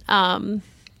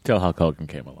 Till Hulk Hogan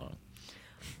came along.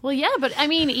 Well, yeah, but I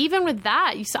mean, even with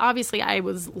that, obviously I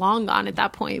was long gone at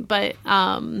that point. But,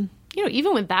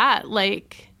 even with that,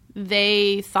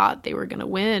 they thought they were going to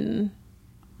win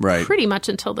pretty much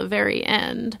until the very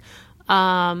end.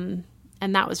 And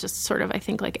that was just sort of, I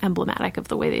think, emblematic of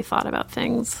the way they thought about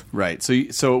things. Right.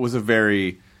 So it was a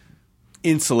very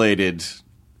insulated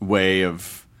way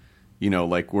of,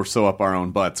 we're so up our own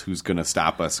butts, who's going to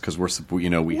stop us? Because we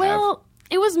have...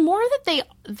 It was more that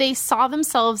they saw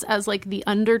themselves as the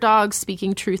underdogs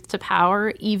speaking truth to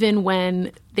power, even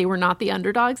when they were not the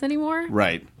underdogs anymore.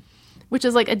 Right. Which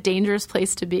is a dangerous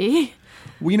place to be.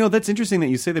 Well, that's interesting that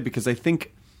you say that because I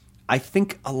think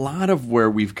a lot of where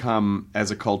we've come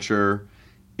as a culture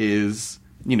is,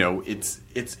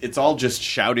 it's all just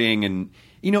shouting and,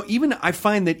 even I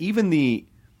find that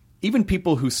even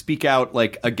people who speak out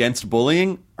against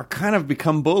bullying are kind of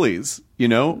become bullies.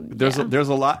 There's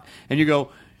a lot, and you go,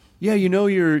 yeah,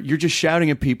 you're just shouting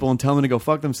at people and telling them to go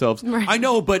fuck themselves. Right. I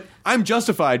know, but I'm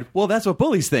justified. Well, that's what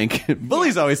bullies think.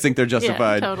 Bullies always think they're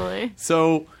justified. Yeah, totally.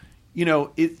 So,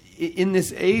 in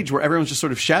this age where everyone's just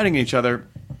sort of shouting at each other,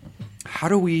 how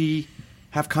do we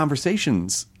have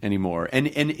conversations anymore? And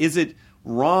is it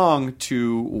wrong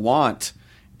to want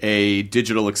a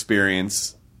digital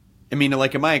experience? I mean,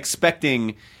 am I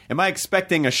expecting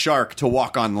a shark to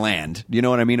walk on land? You know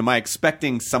what I mean? Am I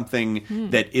expecting something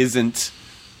that isn't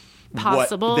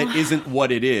possible? That isn't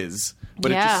what it is.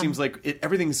 But it just seems like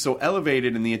everything's so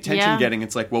elevated and the attention getting,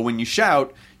 it's when you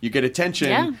shout, you get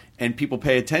attention and people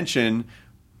pay attention.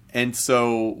 And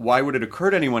so why would it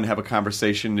occur to anyone to have a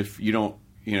conversation if you don't,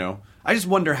 I just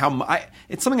wonder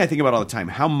it's something I think about all the time.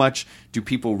 How much do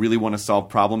people really want to solve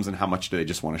problems and how much do they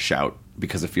just want to shout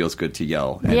because it feels good to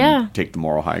yell and take the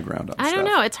moral high ground on stuff? I don't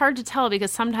know. It's hard to tell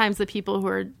because sometimes the people who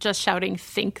are just shouting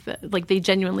think that, they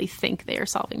genuinely think they are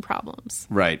solving problems.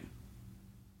 Right.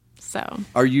 So.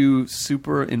 Are you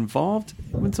super involved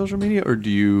with social media or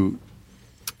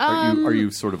are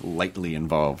you sort of lightly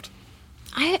involved?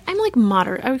 I'm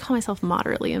moderate. I would call myself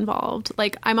moderately involved.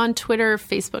 I'm on Twitter,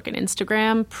 Facebook, and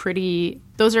Instagram.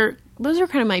 Those are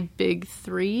kind of my big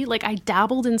three. I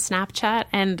dabbled in Snapchat,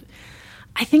 and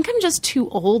I think I'm just too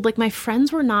old. My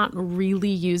friends were not really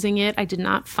using it. I did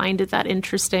not find it that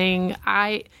interesting.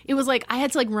 It was I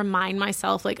had to remind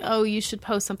myself oh, you should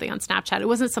post something on Snapchat. It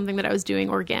wasn't something that I was doing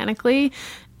organically,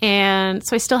 and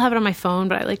so I still have it on my phone,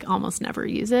 but I almost never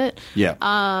use it. Yeah.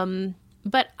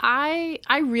 But I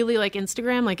really like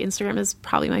Instagram. Instagram is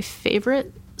probably my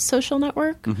favorite social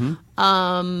network.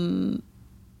 Mm-hmm.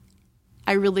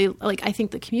 I really I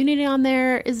think the community on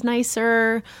there is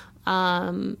nicer.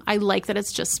 I like that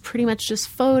it's just pretty much just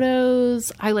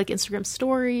photos. I like Instagram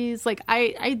stories.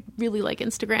 I really like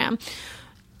Instagram.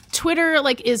 Twitter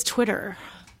is Twitter.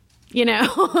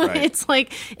 Right. It's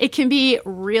it can be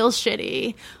real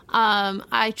shitty.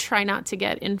 I try not to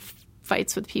get in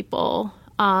fights with people.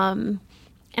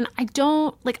 And I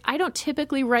don't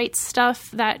typically write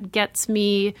stuff that gets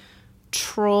me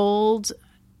trolled,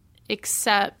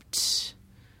 except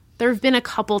there have been a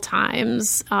couple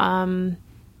times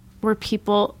where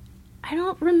people, I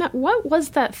don't remember, what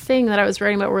was that thing that I was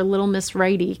writing about where Little Miss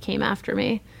Righty came after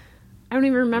me? I don't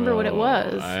even remember what it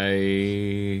was.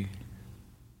 I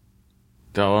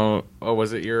don't. Oh,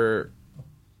 was it your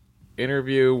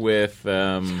interview with?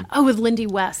 With Lindy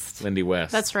West. Lindy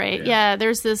West. That's right. Yeah,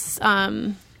 there's this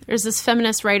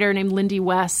feminist writer named Lindy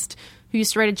West who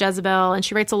used to write at Jezebel, and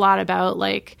she writes a lot about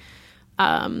like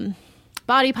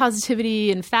body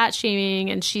positivity and fat shaming,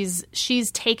 and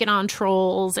she's taken on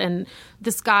trolls. And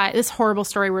this horrible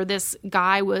story where this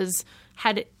guy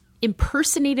had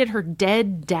impersonated her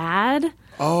dead dad.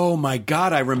 Oh my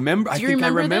God, I remember. I think I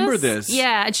remember this.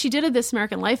 Yeah, and she did a This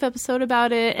American Life episode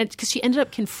about it, and because she ended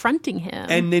up confronting him.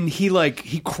 And then he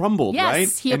crumbled, yes, right?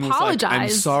 He and apologized. Was like, I'm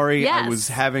sorry, yes. I was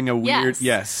having a weird.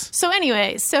 Yes. So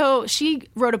anyway, she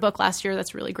wrote a book last year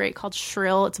that's really great called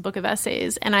Shrill. It's a book of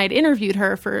essays, and I'd interviewed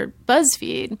her for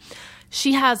BuzzFeed.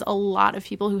 She has a lot of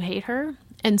people who hate her,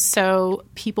 and so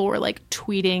people were like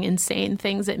tweeting insane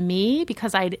things at me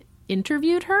because I'd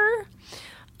interviewed her.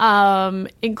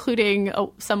 Including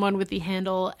someone with the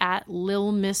handle at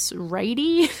Lil Miss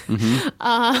Righty.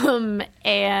 Mm-hmm.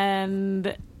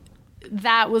 And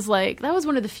that was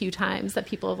one of the few times that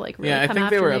people have like really come after me. I think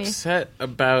they were upset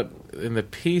about in the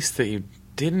piece that you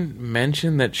didn't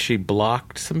mention that she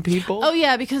blocked some people. Oh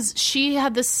yeah, because she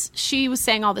was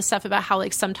saying all this stuff about how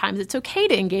like sometimes it's okay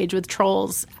to engage with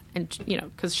trolls, and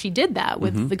because she did that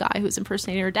with the guy who was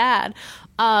impersonating her dad.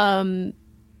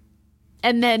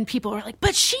 And then people were like,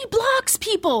 but she blocks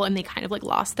people. And they kind of like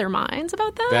lost their minds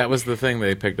about that. That was the thing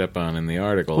they picked up on in the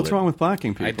article. What's wrong with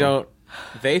blocking people?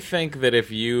 They think that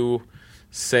if you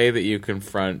say that you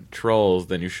confront trolls,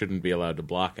 then you shouldn't be allowed to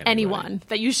block anyone.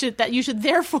 That you should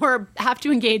therefore have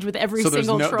to engage with every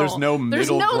single troll. There's no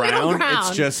middle ground.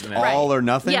 It's just all or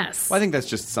nothing. Yes. Well, I think that's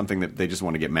just something that they just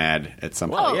want to get mad at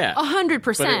some point. Oh, yeah.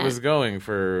 100%. But it was going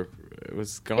for a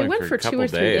couple 2 or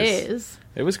 3 days.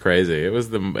 It was crazy. It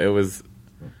was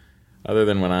other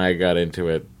than when I got into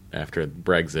it after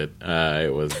Brexit,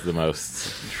 it was the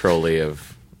most trolly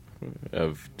of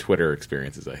Twitter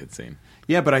experiences I had seen.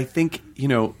 Yeah, but I think,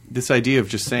 this idea of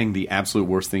just saying the absolute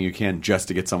worst thing you can just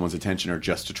to get someone's attention or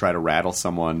just to try to rattle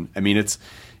someone. I mean, it's,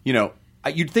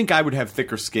 you'd think I would have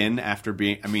thicker skin after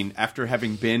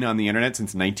having been on the internet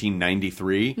since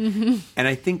 1993. Mm-hmm. And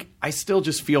I think I still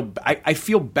just I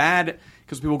feel bad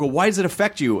because people go, why does it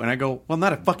affect you? And I go, well, I'm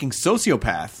not a fucking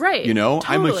sociopath. Right. Totally.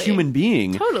 I'm a human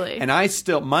being. Totally. And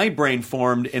my brain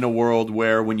formed in a world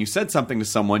where when you said something to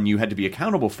someone, you had to be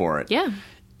accountable for it. Yeah.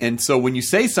 And so when you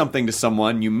say something to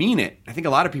someone, you mean it. I think a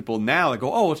lot of people now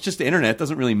go, oh, it's just the internet. It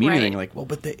doesn't really mean anything. Like, well,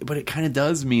 but it kind of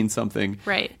does mean something.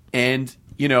 Right. And,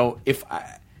 if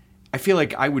I feel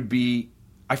like I would be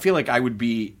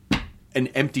an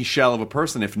empty shell of a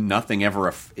person if nothing ever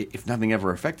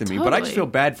affected me. Totally. But I just feel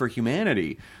bad for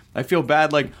humanity. I feel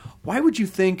bad. Like, why would you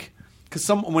think? Because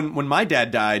when my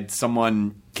dad died,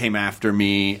 someone came after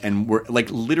me and were like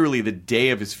literally the day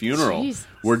of his funeral. Jesus.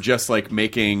 We're just like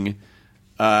making,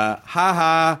 did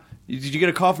you get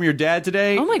a call from your dad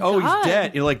today? Oh my God. Oh, he's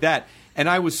dead. Like that. And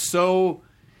I was so.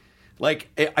 Like,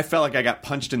 I felt like I got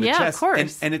punched in the chest. Yeah, of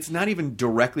course. And it's not even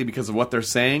directly because of what they're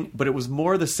saying, but it was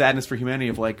more the sadness for humanity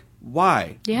of like,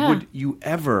 why would you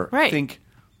ever think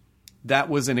that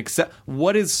was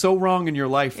what is so wrong in your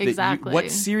life? Exactly. What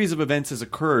series of events has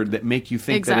occurred that make you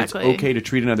think that it's okay to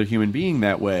treat another human being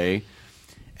that way?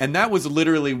 And that was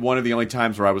literally one of the only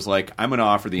times where I was like, I'm going to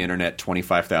offer the internet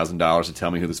 $25,000 to tell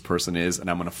me who this person is,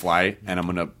 and I'm going to fly, and I'm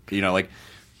going to,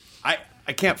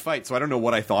 I can't fight, so I don't know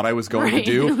what I thought I was going to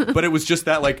do. But it was just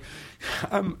that, like,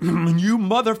 you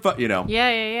motherfucker,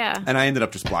 Yeah. And I ended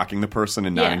up just blocking the person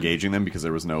and not engaging them because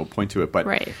there was no point to it.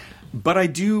 But I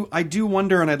do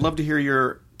wonder, and I'd love to hear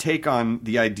your take on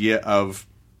the idea of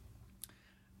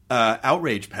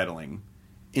outrage peddling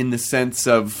in the sense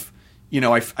of,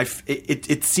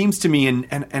 it seems to me, and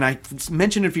I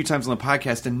mentioned it a few times on the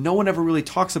podcast, and no one ever really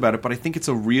talks about it, but I think it's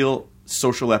a real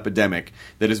social epidemic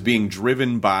that is being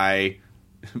driven by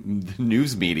the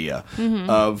news media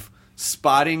of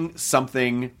spotting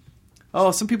something. Oh,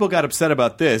 some people got upset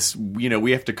about this.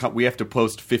 We have to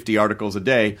post 50 articles a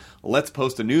day. Let's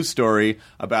post a news story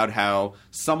about how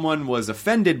someone was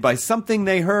offended by something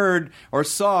they heard or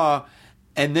saw,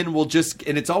 and then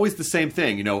and it's always the same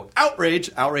thing.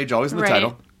 Outrage always in the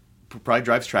title. Probably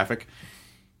drives traffic.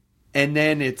 And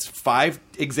then it's 5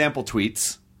 example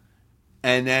tweets.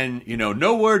 And then,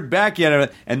 no word back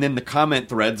yet. And then the comment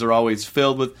threads are always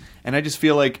filled with... And I just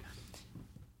feel like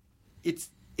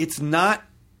it's not...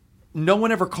 No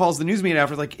one ever calls the news media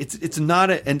after. Like, it's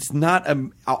not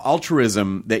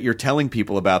altruism that you're telling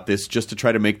people about this just to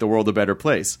try to make the world a better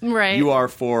place. Right. You are,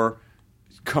 for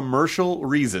commercial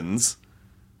reasons,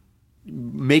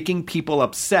 making people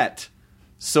upset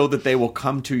so that they will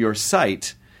come to your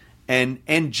site.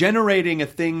 and generating a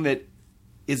thing that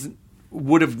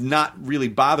would have not really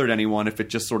bothered anyone if it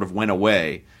just sort of went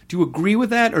away. Do you agree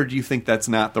with that, or do you think that's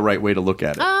not the right way to look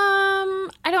at it?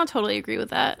 I don't totally agree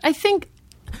with that. I think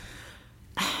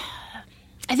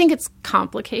it's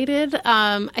complicated.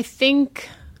 I think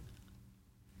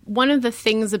one of the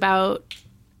things about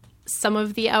some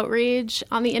of the outrage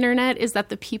on the internet is that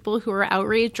the people who are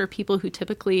outraged are people who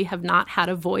typically have not had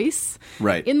a voice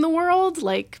in the world,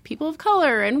 like people of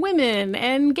color and women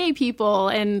and gay people.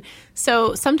 And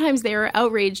so sometimes they are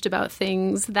outraged about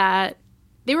things that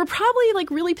they were probably like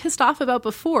really pissed off about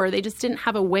before. They just didn't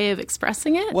have a way of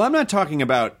expressing it. Well, I'm not talking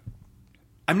about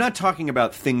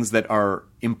things that are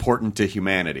important to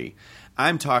humanity.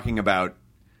 I'm talking about,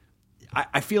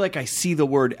 I feel like I see the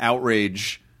word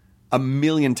outrage a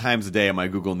million times a day on my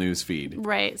Google News feed.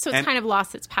 Right. So it's kind of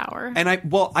lost its power. And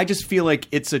I just feel like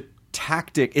it's a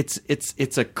tactic. It's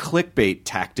a clickbait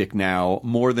tactic now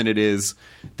more than it is.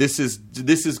 This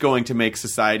is going to make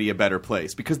society a better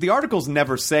place, because the articles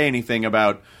never say anything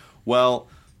about, well,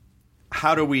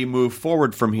 how do we move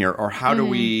forward from here, or how do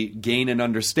we gain an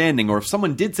understanding, or if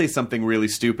someone did say something really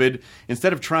stupid,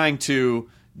 instead of trying to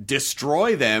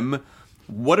destroy them,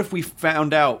 what if we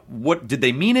found out, what did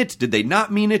they mean it? Did they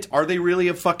not mean it? Are they really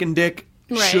a fucking dick?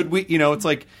 Right. Should we, it's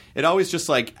like, it always just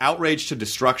like outrage to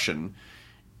destruction.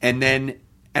 And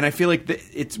I feel like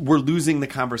we're losing the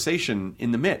conversation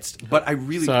in the midst. But I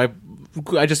really... So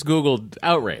I just Googled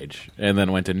outrage and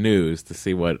then went to news to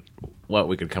see what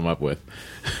we could come up with.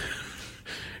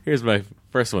 Here's my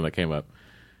first one that came up.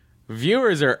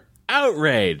 Viewers are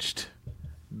outraged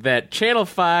that Channel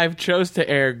 5 chose to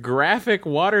air graphic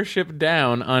Watership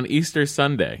Down on Easter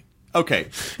Sunday. Okay,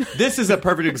 this is a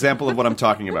perfect example of what I'm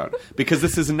talking about, because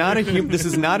this is not a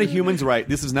human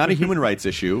rights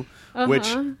issue,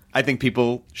 which I think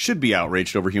people should be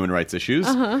outraged over human rights issues.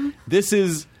 This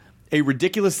is a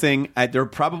ridiculous thing. There are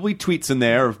probably tweets in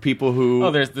there of people who...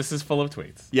 this is full of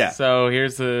tweets. Yeah. So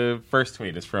here's the first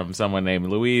tweet. It's from someone named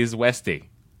Louise Westy.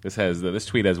 This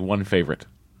tweet has one favorite.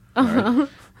 Right.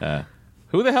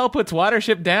 Who the hell puts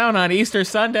Watership Down on Easter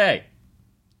Sunday?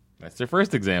 That's their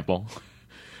first example.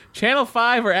 Channel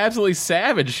 5 are absolutely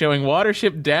savage showing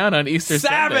Watership Down on Easter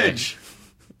Savage!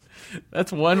 Sunday.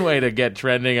 That's one way to get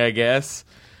trending, I guess.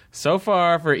 So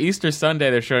far, for Easter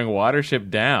Sunday, they're showing Watership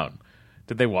Down.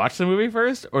 Did they watch the movie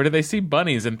first, or did they see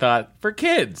bunnies and thought, for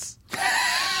kids?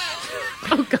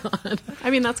 Oh, God. I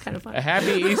mean, that's kind of fun. A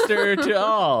happy Easter to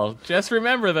all. Just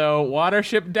remember, though,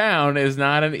 Watership Down is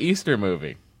not an Easter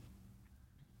movie.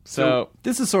 So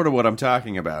this is sort of what I'm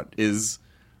talking about, is...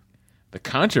 The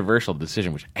controversial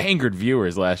decision, which angered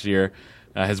viewers last year,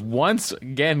 has once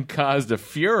again caused a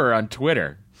furor on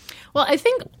Twitter. Well, I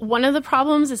think one of the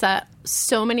problems is that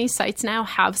so many sites now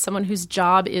have someone whose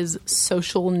job is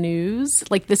social news.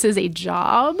 Like, this is a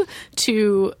job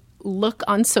to look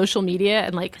on social media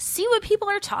and, like, see what people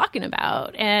are talking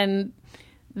about. And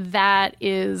that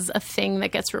is a thing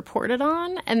that gets reported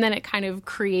on. And then it kind of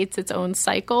creates its own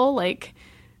cycle. Like,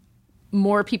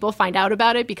 more people find out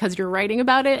about it because you're writing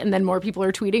about it, and then more people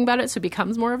are tweeting about it, so it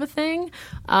becomes more of a thing.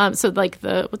 So, like,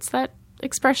 what's that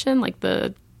expression? Like,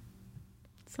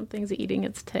 something's eating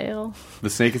its tail. The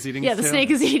snake is eating its tail? Yeah, the snake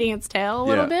is eating its tail a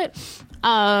little bit.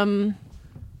 So,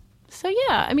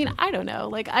 yeah, I mean, I don't know.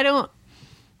 Like, I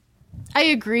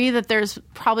agree that there's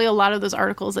probably a lot of those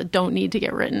articles that don't need to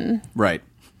get written. Right.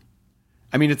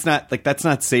 I mean, it's not, like, that's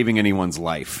not saving anyone's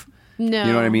life. No.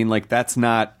 You know what I mean? Like, that's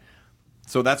not...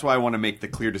 So that's why I want to make the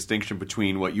clear distinction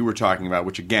between what you were talking about,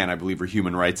 which, again, I believe are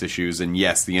human rights issues. And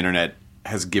yes, the internet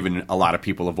has given a lot of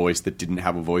people a voice that didn't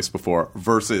have a voice before,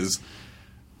 versus,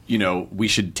 we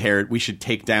should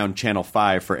take down Channel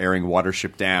 5 for airing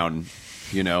Watership Down,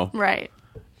 Right.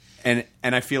 And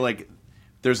I feel like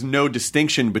there's no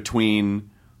distinction between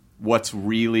what's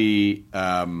really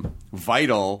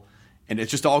vital, and it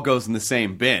just all goes in the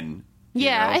same bin.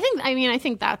 Yeah, I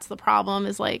think that's the problem,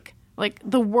 is like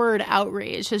the word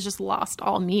outrage has just lost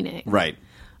all meaning. Right.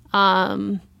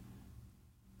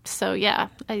 So, yeah,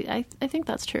 I think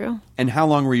that's true. And how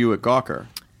long were you at Gawker?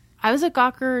 I was at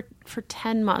Gawker for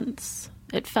 10 months.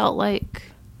 It felt like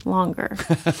longer.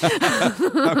 How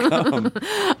come?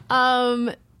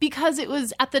 Because it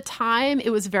was, at the time, it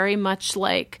was very much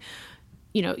like,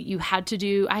 I had to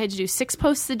do 6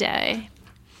 posts a day.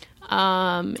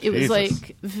 It was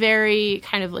like very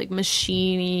kind of like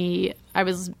machine-y.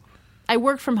 I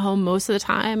worked from home most of the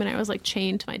time, and I was like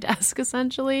chained to my desk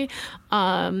essentially.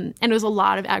 And it was a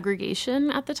lot of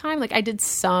aggregation at the time. Like, I did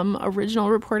some original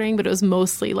reporting, but it was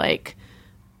mostly like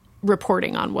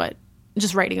reporting on what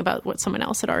just writing about what someone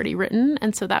else had already written,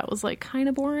 and so that was like kind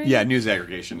of boring. Yeah, news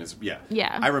aggregation is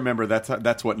Yeah. I remember that's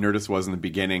what Nerdist was in the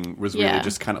beginning. Was really Yeah.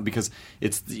 just kind of because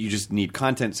you just need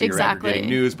content, so you're Exactly. aggregating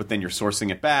news, but then you're sourcing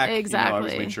it back. I Exactly.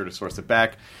 always made sure to source it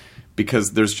back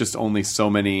because there's just only so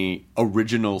many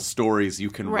original stories you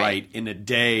can Right. write in a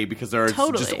day because there are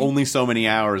Totally. just only so many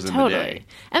hours in the day.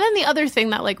 And then the other thing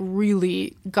that like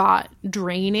really got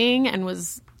draining and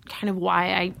was kind of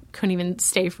why I couldn't even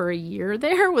stay for a year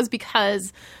there was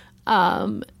because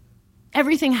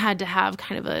everything had to have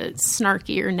kind of a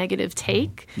snarky or negative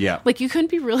take. Yeah. Like you couldn't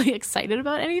be really excited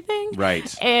about anything.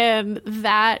 Right. And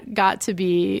that got to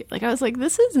be like, I was like,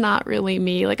 this is not really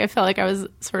me. Like I felt like I was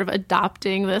sort of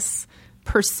adopting this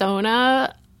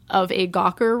persona of a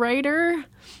Gawker writer.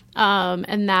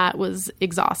 And that was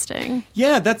exhausting.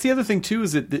 Yeah, that's the other thing too.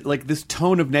 Is that like this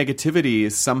tone of negativity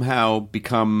has somehow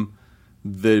become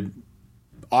the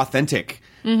authentic.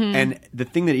 Mm-hmm. And the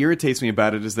thing that irritates me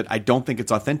about it is that I don't think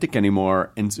it's authentic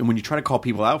anymore. And when you try to call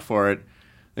people out for it,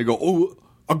 they go, "Oh,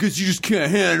 I guess you just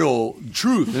can't handle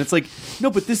truth." And it's like, no,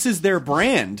 but this is their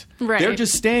brand. Right. They're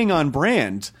just staying on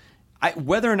brand.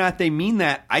 Whether or not they mean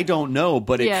that, I don't know.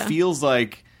 But it Yeah. feels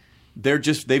like they've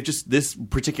just this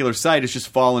particular site has just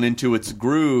fallen into its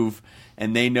groove.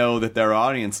 And they know that their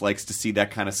audience likes to see that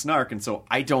kind of snark. And so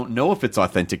I don't know if it's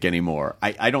authentic anymore.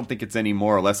 I don't think it's any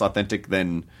more or less authentic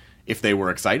than if they were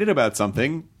excited about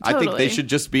something. I think they Totally. should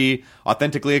just be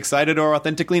authentically excited or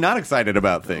authentically not excited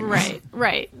about things.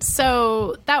 Right.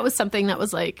 So that was something that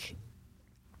was like,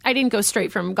 I didn't go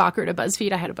straight from Gawker to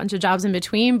BuzzFeed. I had a bunch of jobs in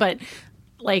between. But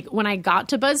like when I got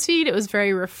to BuzzFeed, it was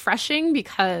very refreshing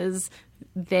because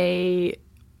they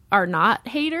are not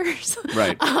haters.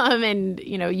 Right. And,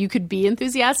 you know, you could be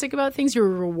enthusiastic about things. You were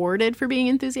rewarded for being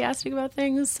enthusiastic about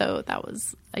things. So that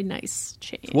was a nice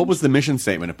change. What was the mission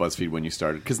statement at BuzzFeed when you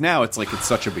started? Because now it's like it's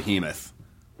such a behemoth.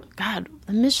 God,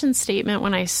 the mission statement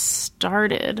when I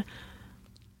started,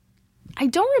 I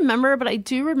don't remember, but I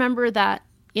do remember that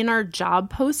in our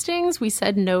job postings, we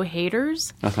said no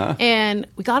haters. And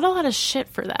we got a lot of shit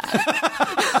for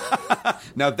that.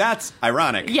 Now that's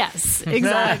ironic. Yes,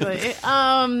 exactly.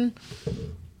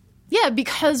 Yeah,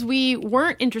 because we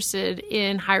weren't interested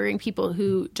in hiring people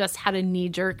who just had a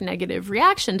knee-jerk negative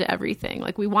reaction to everything.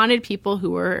 Like we wanted people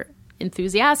who were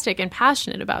enthusiastic and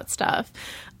passionate about stuff.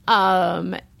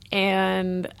 And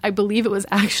I believe it was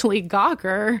actually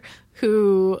Gawker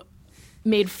who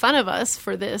made fun of us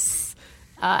for this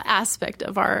aspect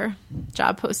of our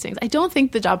job postings. I don't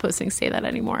think the job postings say that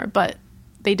anymore, but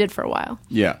they did for a while.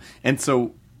 Yeah. And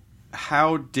so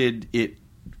how did it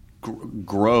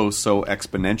grow so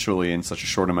exponentially in such a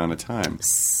short amount of time?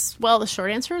 Well, the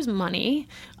short answer is money.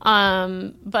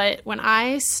 But when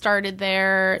I started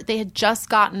there, they had just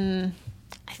gotten,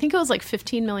 I think it was like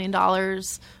 $15 million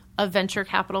of venture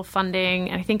capital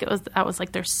funding. And I think that was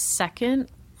like their second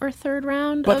or third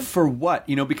round. But for what?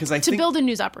 You know, because I think... To build a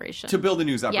news operation. To build a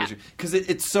news operation. Because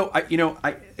it's so...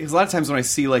 because a lot of times when I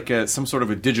see like some sort of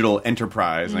a digital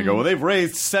enterprise and I go, well, they've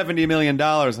raised $70 million. And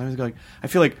I was going, I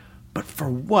feel like, but for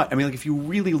what? I mean, like if you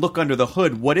really look under the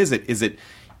hood, what is it? Is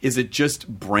it just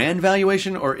brand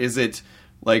valuation or is it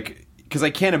like... Because I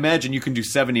can't imagine you can do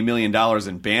 $70 million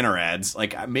in banner ads.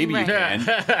 Like maybe you can,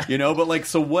 but like,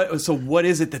 so what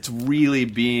is it that's really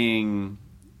being...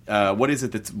 what is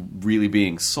it that's really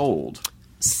being sold?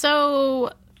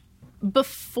 So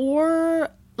before,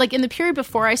 like in the period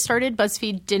before I started,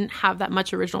 BuzzFeed didn't have that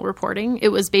much original reporting. It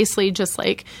was basically just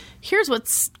like, here's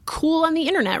what's cool on the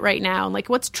internet right now, and like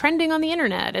what's trending on the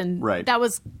internet. And that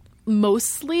was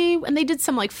mostly, and they did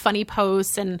some like funny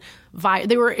posts and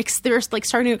they were like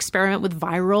starting to experiment with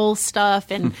viral stuff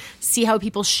and see how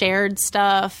people shared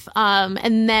stuff.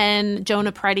 And then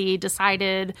Jonah Peretti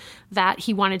decided that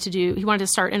he wanted to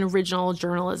start an original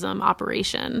journalism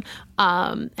operation.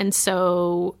 And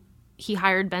so he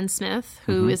hired Ben Smith,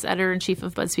 who is editor-in-chief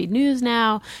of BuzzFeed News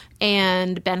now,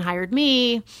 and Ben hired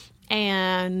me.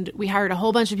 And we hired a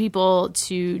whole bunch of people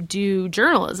to do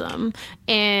journalism.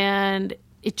 And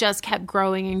it just kept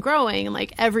growing and growing. And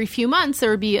like every few months there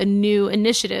would be a new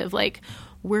initiative. Like,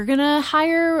 we're going to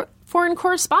hire foreign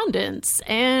correspondents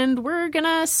and we're going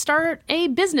to start a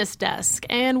business desk.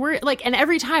 And and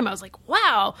every time I was like,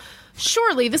 wow,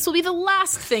 surely this will be the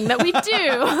last thing that we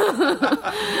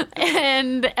do.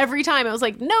 And every time I was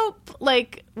like, nope,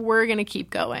 like we're going to keep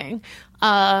going.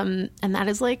 And that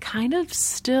is like kind of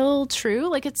still true.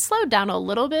 Like it's slowed down a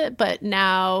little bit, but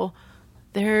now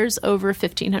there's over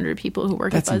 1,500 people who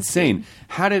work at BuzzFeed. That's insane.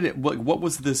 How did it, what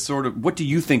was this sort of, what do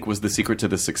you think was the secret to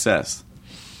the success?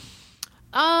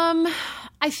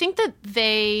 I think that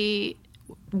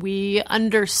we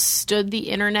understood the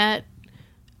internet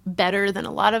better than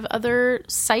a lot of other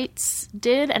sites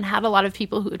did, and had a lot of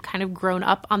people who had kind of grown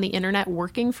up on the internet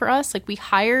working for us. Like, we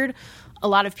hired a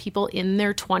lot of people in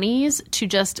their 20s to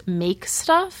just make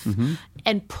stuff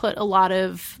and put a lot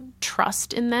of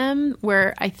trust in them,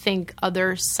 where I think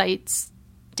other sites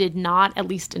did not, at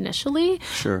least initially.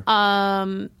 Sure.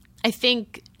 I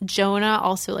think Jonah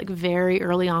also, like, very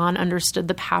early on understood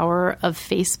the power of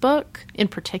Facebook in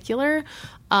particular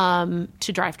to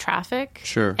drive traffic.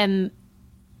 Sure.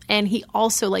 And he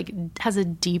also, like, has a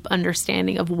deep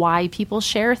understanding of why people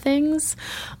share things,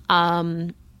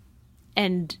 and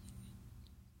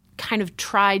kind of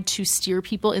tried to steer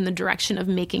people in the direction of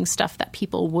making stuff that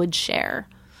people would share.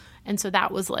 And so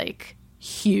that was, like,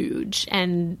 huge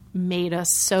and made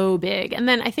us so big. And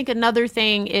then I think another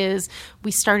thing is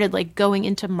we started, like, going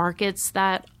into markets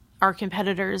that our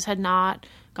competitors had not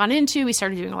gone into. We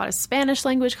started doing a lot of Spanish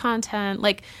language content.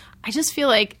 Like, I just feel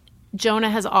like Jonah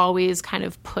has always kind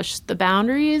of pushed the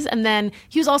boundaries. And then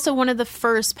he was also one of the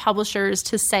first publishers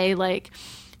to say, like,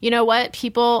 you know what?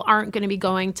 People aren't going to be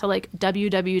going to, like,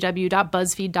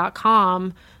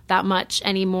 www.buzzfeed.com that much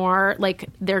anymore. Like,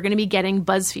 they're going to be getting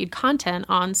BuzzFeed content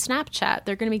on Snapchat.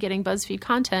 They're going to be getting BuzzFeed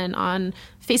content on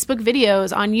Facebook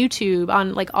videos, on YouTube,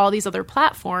 on, like, all these other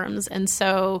platforms. And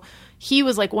so he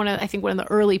was, like, one of the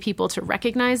early people to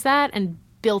recognize that and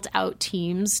built out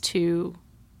teams to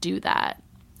do that.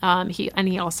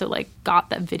 He also, like,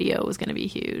 got that video was going to be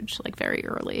huge, like, very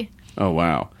early. Oh,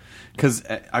 wow. Because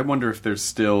I wonder if there's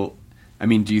still, I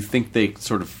mean, do you think they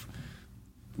sort of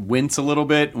wince a little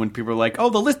bit when people are like, oh,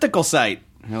 the listicle site?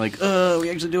 And they're like, oh, we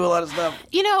actually do a lot of stuff.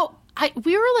 You know,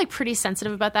 we were, like, pretty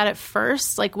sensitive about that at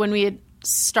first. Like, when we had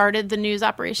started the news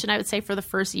operation, I would say for the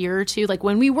first year or two, like,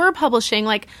 when we were publishing,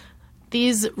 like,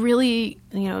 these really,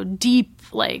 you know, deep,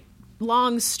 like,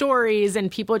 long stories,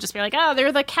 and people would just be like, oh,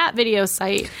 they're the cat video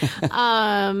site.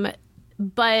 But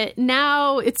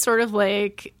now it's sort of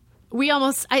like, we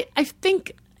almost, I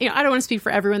think, you know, I don't want to speak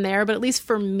for everyone there, but at least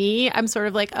for me, I'm sort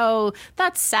of like, oh,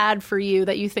 that's sad for you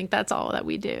that you think that's all that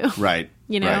we do. Right.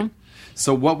 You know? Right.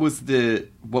 So what was the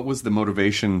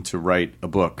motivation to write a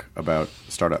book about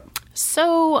startup?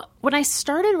 So when I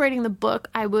started writing the book,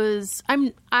 I'm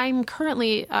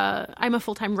currently, I'm a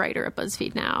full-time writer at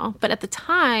BuzzFeed now, but at the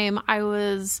time I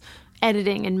was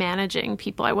editing and managing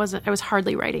people. I was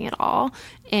hardly writing at all,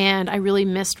 and I really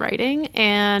missed writing.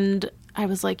 And I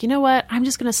was like, you know what? I'm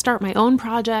just going to start my own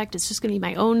project. It's just going to be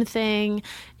my own thing.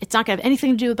 It's not going to have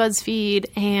anything to do with BuzzFeed.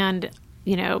 And,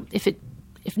 you know, if it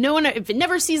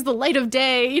never sees the light of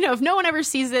day, you know, if no one ever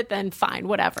sees it, then fine,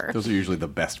 whatever. Those are usually the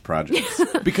best projects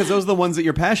because those are the ones that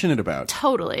you're passionate about.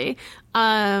 Totally.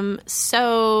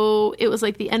 So it was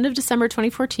like the end of December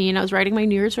 2014. I was writing my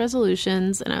New Year's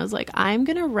resolutions, and I was like, I'm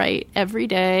going to write every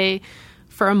day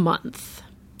for a month,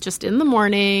 just in the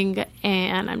morning,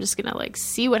 and I'm just going to, like,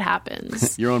 see what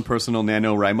happens. Your own personal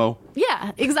NaNoWriMo?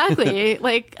 Yeah, exactly.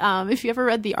 Like, if you ever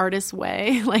read The Artist's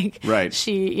Way, like, right.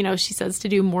 She says to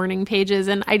do morning pages,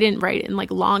 and I didn't write it in,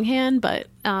 like, longhand, but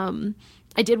I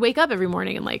did wake up every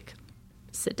morning and, like,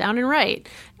 sit down and write.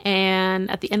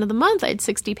 And at the end of the month, I had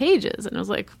 60 pages, and I was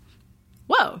like,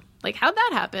 whoa, like, how'd that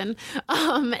happen?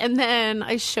 And then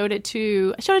I showed it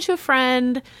to a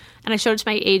friend, and I showed it to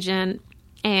my agent.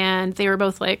 And they were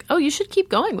both like, oh, you should keep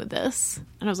going with this.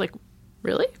 And I was like,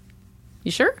 really? You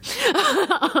sure?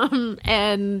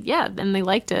 And yeah, then they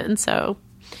liked it. And so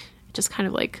it just kind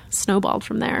of, like, snowballed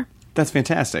from there. That's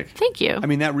fantastic. Thank you. I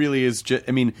mean, that really is just,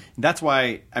 I mean, that's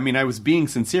why, I mean, I was being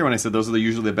sincere when I said those are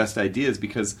usually the best ideas,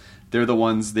 because they're the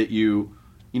ones that you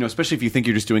know, especially if you think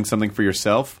you're just doing something for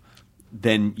yourself,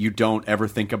 then you don't ever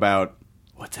think about,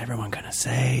 what's everyone going to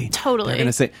say? Totally. They're going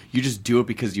to say, you just do it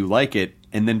because you like it.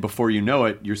 And then before you know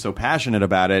it, you're so passionate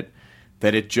about it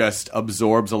that it just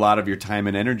absorbs a lot of your time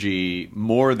and energy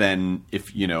more than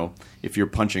if you're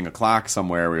punching a clock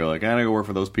somewhere where you're like, I got to go work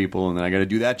for those people and then I got to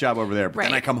do that job over there. But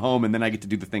then I come home and then I get to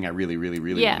do the thing I really, really,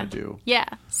 really want to do. Yeah.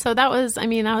 So that was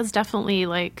definitely,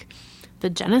 like, the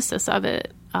genesis of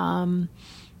it.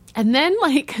 And then,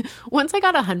 like, once I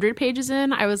got 100 pages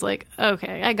in, I was like,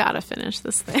 okay, I gotta finish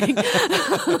this thing.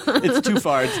 It's too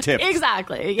far. It's tipped.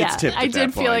 Exactly. Yeah. It's tipped I at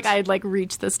did that feel point. like I'd, like,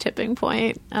 reached this tipping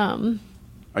point.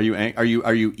 Are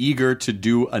you eager to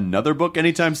do another book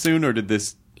anytime soon, or did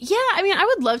this? Yeah, I mean, I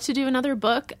would love to do another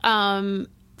book.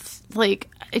 Like,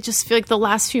 I just feel like the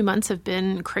last few months have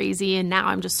been crazy, and now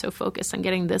I'm just so focused on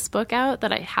getting this book out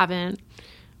that I haven't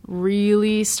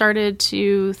really started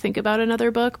to think about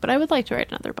another book, but I would like to write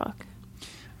another book.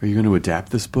 Are you going to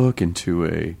adapt this book into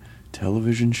a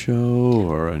television show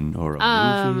or a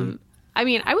movie? I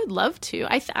mean, I would love to.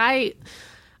 I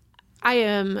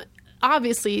am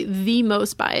obviously the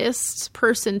most biased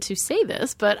person to say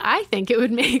this, but I think it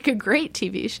would make a great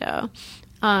TV show.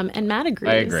 And Matt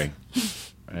agrees.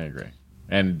 I agree.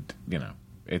 And, you know,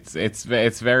 it's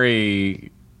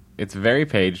very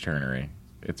page turnery.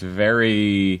 It's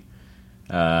very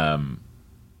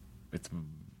it's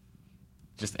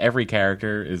just every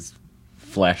character is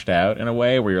fleshed out in a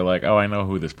way where you're like, oh, I know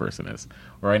who this person is,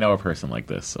 or I know a person like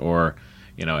this, or,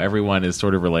 you know, everyone is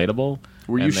sort of relatable.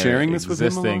 Were you sharing this with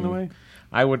him along the way?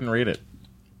 I wouldn't read it.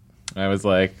 I was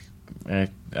like,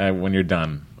 when you're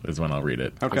done is when I'll read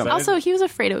it. Okay. Also, he was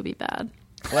afraid it would be bad.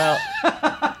 Well,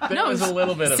 there was a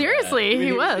little bit of seriously, that.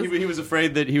 he was. He was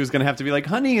afraid that he was going to have to be like,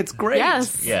 honey, it's great.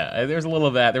 Yes. Yeah, there's a little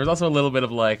of that. There was also a little bit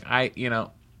of like,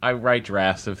 I write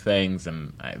drafts of things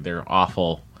and they're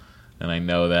awful, and I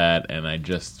know that, and I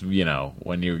just, you know,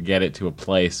 when you get it to a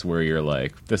place where you're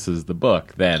like, this is the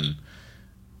book, then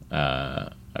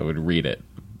I would read it.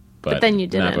 But then you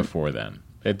didn't. Not before then.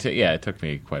 It took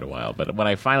me quite a while. But when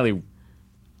I finally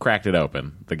cracked it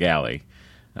open, the galley,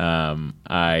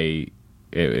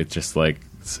 it's just like,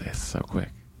 it's so quick.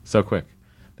 So quick.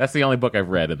 That's the only book I've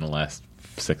read in the last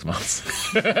 6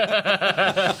 months.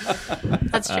 That's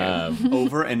true.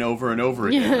 Over and over and over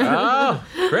again. Oh,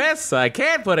 Chris, I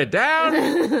can't put it down.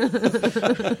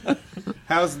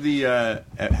 How's the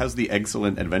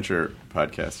Excellent Adventure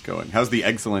podcast going? How's the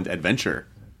Excellent Adventure?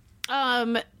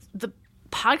 The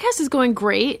podcast is going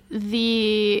great. We've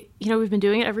been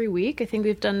doing it every week. I think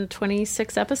we've done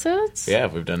 26 episodes. Yeah,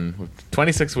 we've done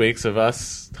 26 weeks of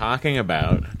us talking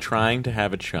about trying to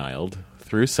have a child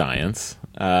through science,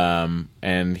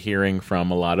 and hearing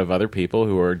from a lot of other people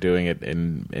who are doing it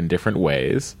in different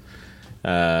ways.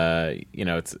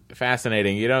 It's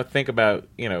fascinating. You don't think about,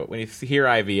 when you hear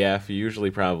IVF, you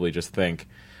usually probably just think,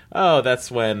 oh, that's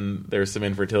when there's some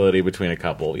infertility between a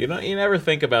couple. You never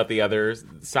think about the other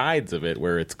sides of it,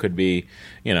 where it could be,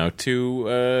 two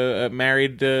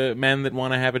married men that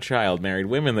want to have a child, married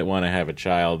women that want to have a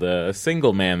child, a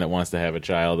single man that wants to have a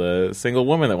child, a single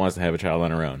woman that wants to have a child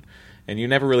on her own. And you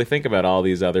never really think about all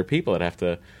these other people that have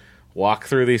to walk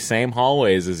through these same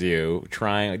hallways as you,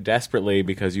 trying desperately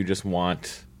because you just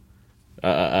want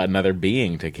another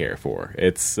being to care for.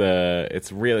 It's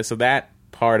really, so that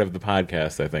part of the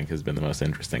podcast, I think, has been the most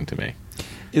interesting to me.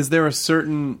 Is there a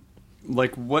certain,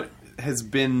 what has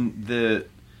been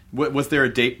was there a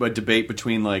debate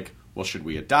between well, should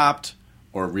we adopt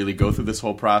or really go through this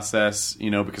whole process?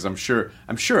 Because I'm sure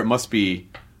it must be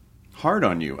hard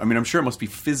on you. I mean, I'm sure it must be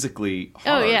physically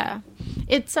hard. Oh yeah,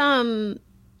 it's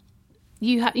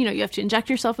you have to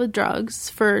inject yourself with drugs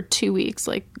for 2 weeks,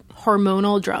 like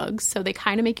hormonal drugs, so they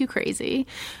kind of make you crazy.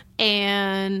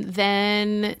 And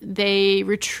then they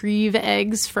retrieve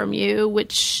eggs from you,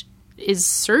 which is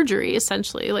surgery,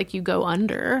 essentially. Like, you go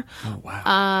under. Oh, wow.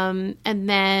 And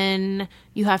then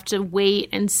you have to wait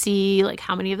and see,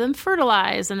 how many of them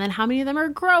fertilize and then how many of them are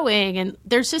growing. And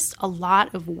there's just a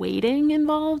lot of waiting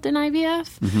involved in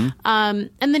IVF. Mm-hmm.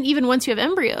 And then even once you have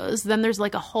embryos, then there's,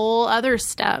 a whole other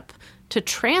step to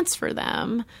transfer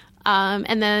them.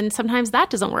 And then sometimes that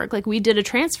doesn't work. We did a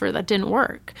transfer that didn't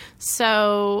work.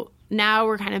 So now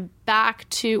we're kind of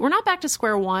we're not back to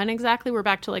square one exactly. We're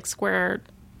back to square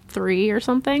 3 or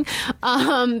something.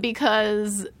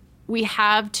 Because we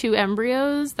have 2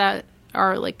 embryos that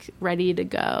are ready to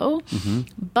go. Mm-hmm.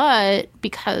 But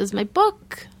because my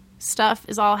book stuff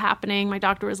is all happening, my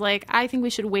doctor was like, I think we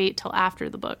should wait till after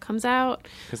the book comes out.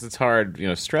 Because it's hard,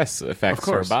 stress affects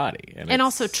our body. And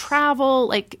also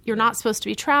travel, you're not supposed to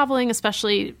be traveling,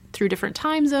 especially through different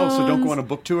time zones. Oh, so don't go on a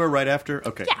book tour right after?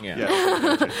 Okay.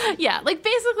 Yeah. Yeah,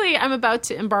 basically I'm about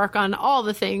to embark on all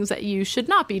the things that you should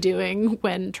not be doing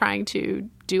when trying to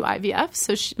do IVF.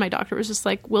 So my doctor was just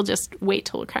like, we'll just wait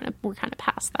till we're kind of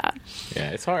past that.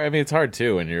 Yeah, it's hard. I mean, it's hard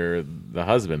too when you're the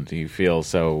husband. You feel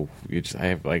so,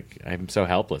 I'm so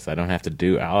helpless. I don't have to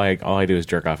do, all I do is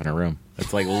jerk off in a room.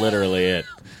 That's literally it.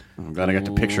 I'm glad I got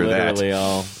to picture literally that.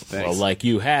 All. Thanks. Well,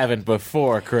 you haven't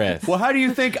before, Chris. Well, how do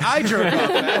you think I jerk off,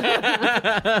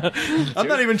 man? I'm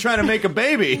not even trying to make a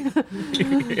baby.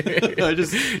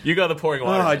 You go the pouring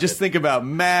water. I just think about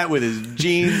Matt with his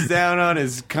jeans down on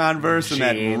his Converse and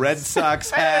that Red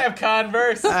Sox I don't hat. have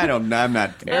Converse. I'm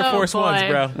not. Air Force boy. Ones,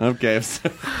 bro. Okay. This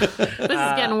is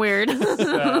getting weird.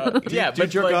 Yeah, Do you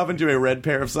jerk off into a red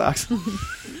pair of socks?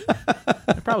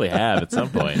 I probably have at some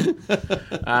point.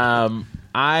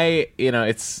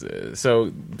 It's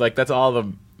so that's all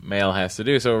the male has to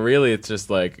do. So really, it's just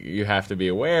you have to be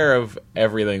aware of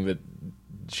everything that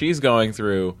she's going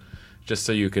through, just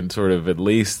so you can sort of at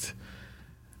least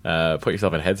put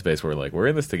yourself in a headspace where like we're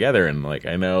in this together, and like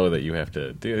I know that you have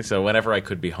to do this. So whenever I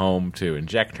could be home to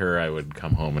inject her, I would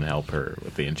come home and help her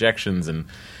with the injections, and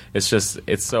it's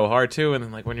so hard too. And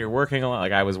then like when you're working a lot,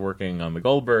 like I was working on the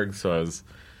Goldberg, so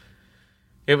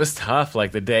it was tough.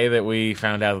 Like the day that we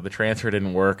found out that the transfer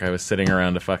didn't work, I was sitting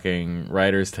around a fucking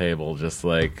writer's table, just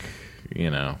like, you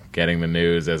know, getting the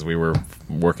news as we were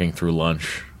working through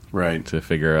lunch, Right. to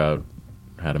figure out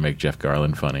how to make Jeff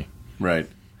Garland funny. Right.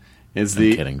 I'm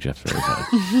kidding, Jeff's very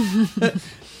funny.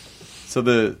 So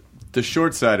the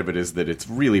short side of it is that it's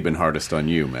really been hardest on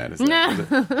you, Matt. Is it?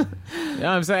 No,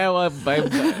 I'm saying, well,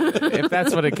 if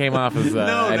that's what it came off as,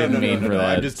 I didn't mean for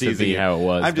that I'm just to teasing be you. how it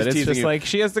was. I'm just but it's teasing just you. like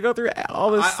she has to go through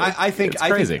all this. I think it's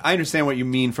crazy. I understand what you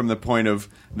mean from the point of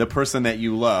the person that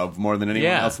you love more than anyone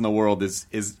Yeah. else in the world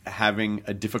is having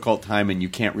a difficult time and you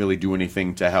can't really do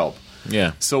anything to help.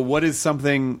 Yeah. So what is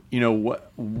something, you know,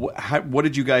 what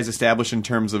did you guys establish in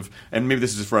terms of, and maybe this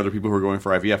is just for other people who are going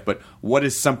for IVF, but what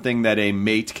is something that a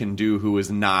mate can do who is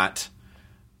not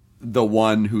the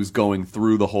one who's going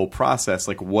through the whole process?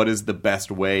 Like, what is the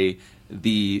best way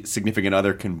the significant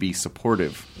other can be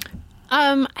supportive?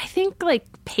 I think like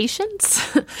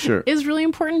patience Sure. is really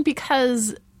important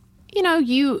because, you know,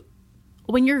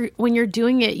 when you're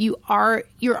doing it,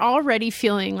 you're already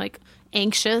feeling like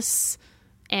anxious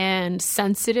and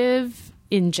sensitive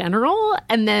in general,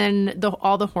 and then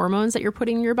all the hormones that you're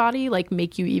putting in your body like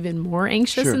make you even more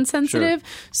anxious Sure, and sensitive.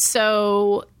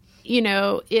 So, you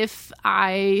know, if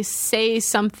I say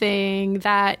something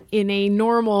that in a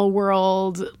normal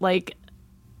world, like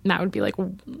Matt would be like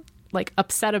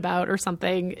upset about or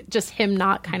something, just him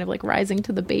not kind of like rising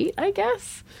to the bait, I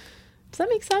guess. Does that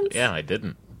make sense? Yeah, I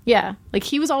didn't. Yeah. Like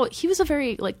he was a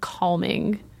very like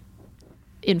calming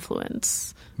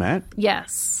influence. Matt?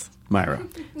 Yes. Myra.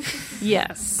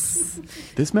 Yes.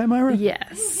 This Matt Myra?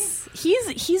 Yes.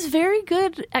 He's very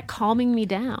good at calming me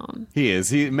down. He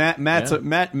is. Matt's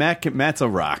a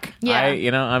rock. Yeah.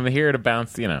 I'm here to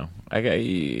bounce. You know,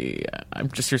 I'm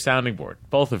just your sounding board,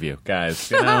 both of you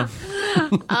guys. You know,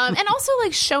 And also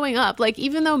like showing up. Like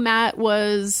even though Matt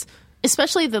was,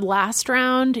 especially the last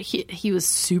round, he was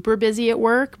super busy at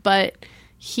work, but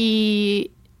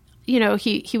he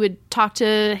would talk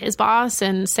to his boss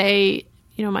and say,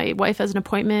 you know, my wife has an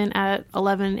appointment at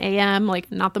 11 a.m.,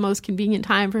 like not the most convenient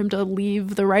time for him to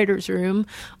leave the writer's room.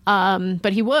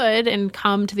 But he would and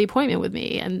come to the appointment with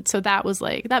me. And so that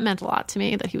meant a lot to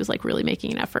me that he was like really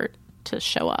making an effort to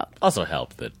show up. also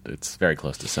helped that it's very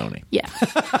close to Sony. Yeah.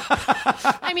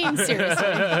 I mean, seriously.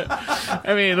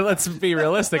 I mean, let's be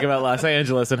realistic about Los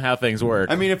Angeles and how things work.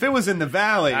 I mean, if it was in the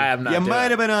Valley, I'm not you doing might it.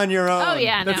 have been on your own. Oh,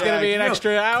 yeah, That's no. going to be an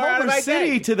extra hour out of Culver my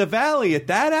City day. to the Valley at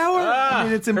that hour? I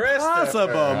mean, it's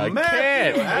impossible. I Matthew,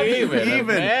 can't how do you even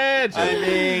imagine. I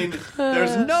mean,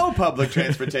 there's no public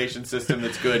transportation system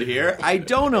that's good here. I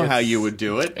don't know how you would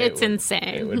do it. It's insane.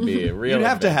 It would be a real You'd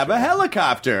have to have a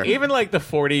helicopter. Even like the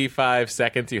 45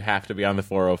 seconds you have to be on the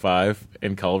 405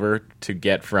 in Culver to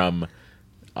get from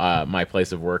my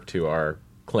place of work to our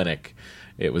clinic,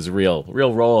 it was real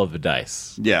roll of the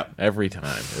dice. Yeah. Every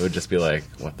time. It would just be like,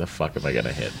 what the fuck am I going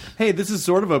to hit? Hey, this is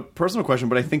sort of a personal question,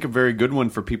 but I think a very good one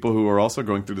for people who are also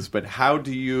going through this. But how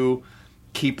do you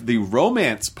keep the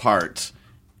romance part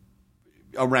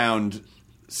around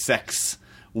sex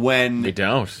when... We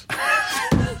don't.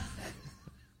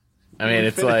 I mean,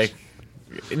 it's like...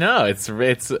 No, it's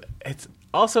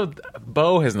also,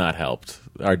 Bo has not helped,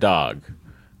 our dog,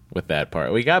 with that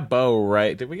part. We got Bo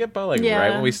right. Did we get Bo Yeah.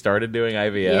 right when we started doing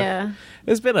IVF? Yeah.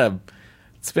 It's been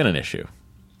an issue.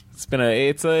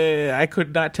 I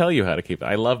could not tell you how to keep it.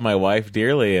 I love my wife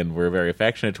dearly and we're very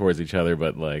affectionate towards each other,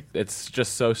 but like it's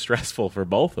just so stressful for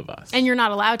both of us. And you're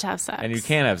not allowed to have sex. And you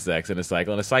can't have sex in a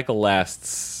cycle, and a cycle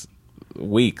lasts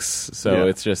weeks. So Yeah.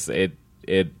 it's just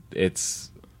it's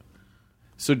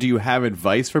So do you have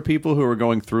advice for people who are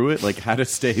going through it, like how to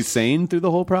stay sane through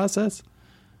the whole process?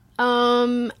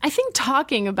 I think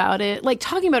talking about it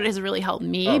has really helped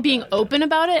me. Being open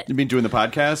about it. You mean doing the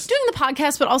podcast? Doing the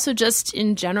podcast, but also just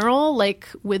in general, like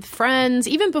with friends.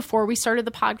 Even before we started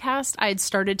the podcast, I had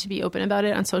started to be open about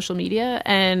it on social media,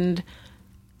 and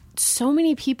so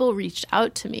many people reached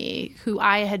out to me who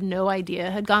I had no idea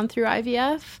had gone through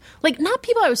IVF. Like, not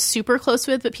people I was super close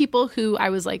with, but people who I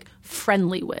was like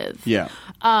friendly with. Yeah.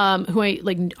 Who I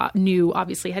like knew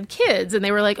obviously had kids, and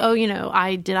they were like, "Oh, you know,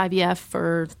 I did IVF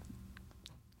for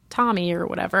Tommy or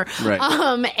whatever." Right.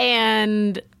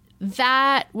 And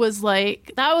that was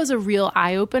a real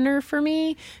eye opener for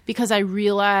me, because I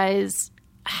realized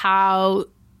how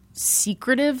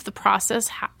secretive the process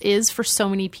is for so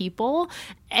many people.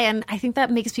 And I think that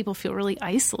makes people feel really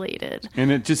isolated.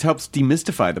 And it just helps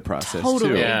demystify the process,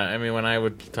 Totally. too. Yeah, I mean, when I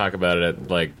would talk about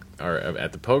it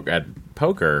at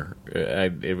poker,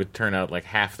 it would turn out like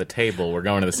half the table were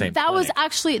going to the same. That was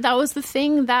the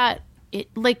thing that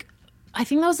I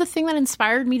think that was the thing that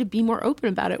inspired me to be more open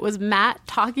about it, was Matt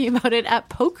talking about it at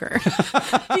poker.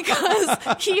 Because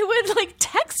he would like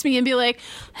text me and be like,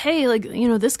 hey, like, you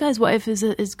know, this guy's wife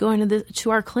is going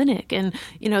to our clinic, and,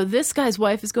 you know, this guy's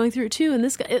wife is going through it too, and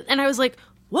this guy, and I was like,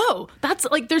 whoa, that's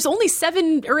like, there's only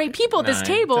 7 or 8 people at this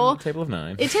table. It's a table of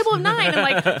 9. A table of 9, and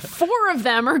like 4 of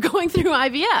them are going through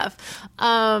IVF.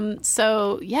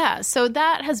 So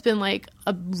that has been like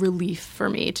a relief for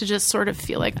me to just sort of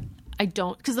feel like I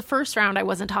don't, because the first round I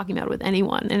wasn't talking about it with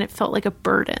anyone, and it felt like a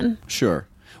burden. Sure.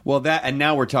 Well, and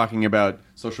now we're talking about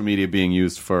social media being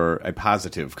used for a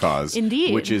positive cause.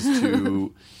 Indeed. Which is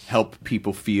to help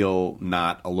people feel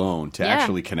not alone, to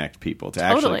actually connect people, to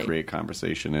actually create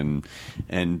conversation.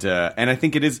 And I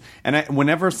think it is,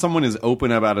 whenever someone is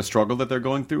open about a struggle that they're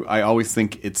going through, I always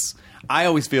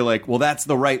feel like, well, that's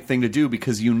the right thing to do,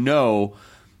 because you know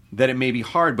that it may be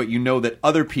hard, but you know that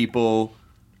other people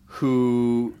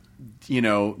who, you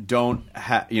know, don't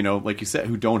have, you know, like you said,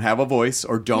 who don't have a voice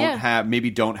or don't have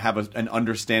an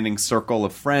understanding circle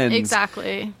of friends.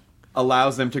 Exactly.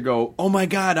 Allows them to go, oh my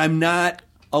God, I'm not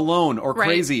alone or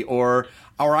crazy, or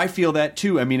I feel that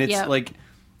too. I mean, it's like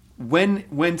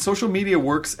when social media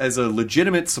works as a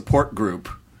legitimate support group,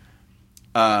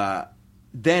 then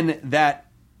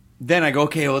I go,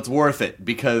 okay, well, it's worth it,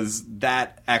 because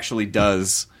that actually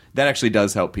does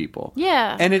help people.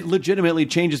 Yeah. And it legitimately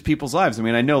changes people's lives. I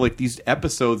mean, I know, like, these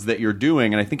episodes that you're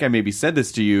doing, and I think I maybe said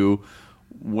this to you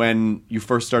when you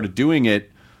first started doing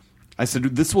it. I said,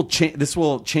 this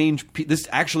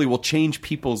actually will change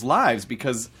people's lives,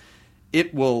 because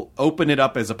it will open it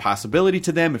up as a possibility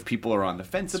to them if people are on the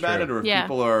fence about it, or if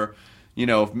people are, you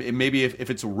know, if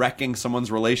it's wrecking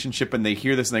someone's relationship and they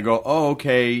hear this and they go, oh,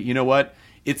 okay, you know what?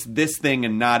 It's this thing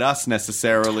and not us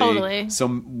necessarily. Totally.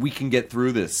 So we can get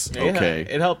through this. Okay.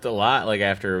 It helped a lot, like,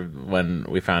 after when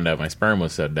we found out my sperm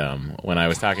was so dumb, when I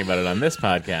was talking about it on this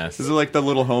podcast. Is it like the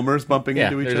little homers bumping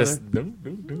into each other?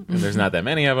 And there's not that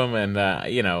many of them.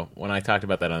 And, you know, when I talked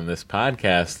about that on this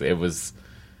podcast, it was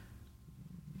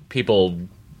people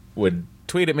would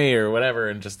tweet at me or whatever,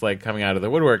 and just like coming out of the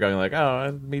woodwork going like,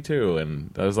 oh, me too. And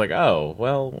I was like, oh,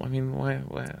 well, I mean, why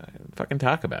fucking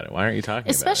talk about it? Why aren't you talking about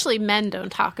it? Especially men don't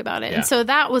talk about it. Yeah. And so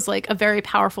that was like a very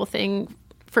powerful thing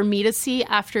for me to see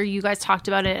after you guys talked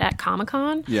about it at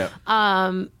Comic-Con. Yeah.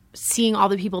 Seeing all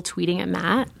the people tweeting at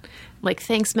Matt, like,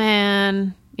 thanks,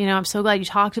 man. You know, I'm so glad you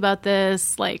talked about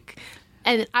this. Like,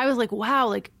 and I was like, wow,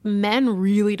 like, men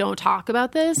really don't talk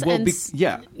about this. Well, and,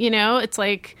 you know, it's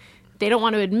like, they don't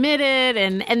want to admit it,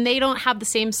 and they don't have the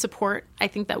same support, I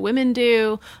think, that women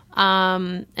do.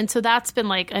 And so that's been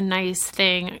like a nice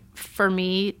thing for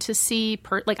me to see.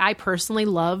 I personally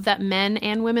love that men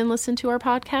and women listen to our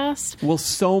podcast. Well,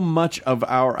 so much of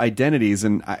our identities,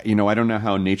 and I don't know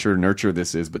how nature nurture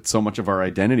this is, but so much of our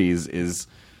identities is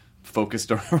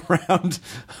focused around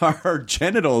our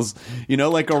genitals, you know,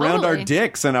 like around our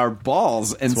dicks and our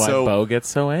balls. And that's why Bo gets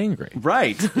so angry.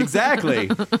 Right,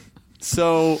 exactly.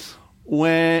 So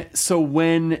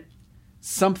when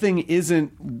something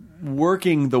isn't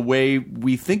working the way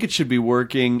we think it should be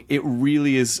working, it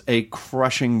really is a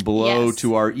crushing blow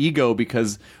to our ego,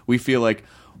 because we feel like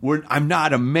I'm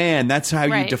not a man. That's how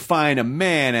you define a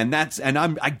man, and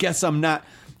I guess I'm not.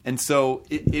 And so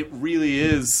it really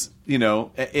is, you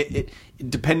know, it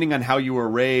depending on how you were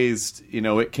raised, you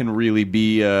know, it can really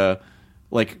be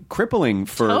like crippling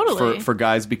for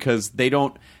guys, because they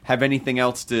don't have anything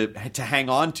else to hang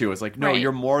on to. It's like, no,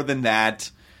 you're more than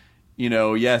that. You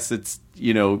know, yes, it's,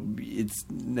 you know, it's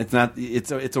not,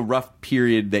 it's a rough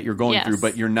period that you're going through,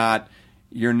 but you're not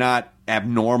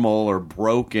abnormal or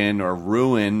broken or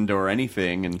ruined or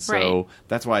anything. And so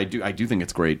that's why I do think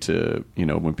it's great to, you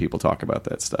know, when people talk about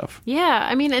that stuff. Yeah.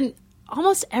 I mean, and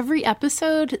almost every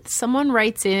episode someone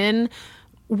writes in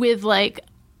with like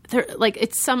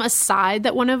it's some aside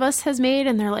that one of us has made,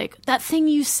 and they're like, that thing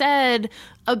you said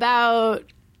about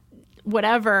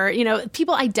whatever, you know,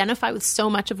 people identify with so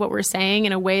much of what we're saying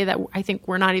in a way that I think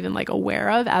we're not even like aware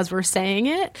of as we're saying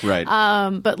it. Right.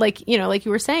 But like, you know, like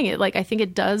you were saying it, like, I think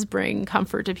it does bring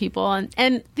comfort to people.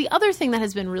 And the other thing that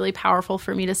has been really powerful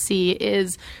for me to see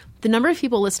is the number of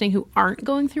people listening who aren't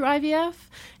going through IVF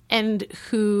and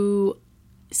who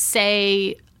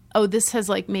say, oh, this has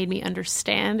like made me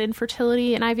understand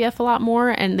infertility and IVF a lot more.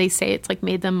 And they say it's like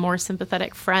made them more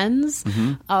sympathetic friends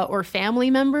or family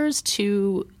members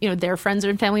to, their friends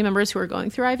and family members who are going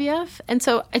through IVF. And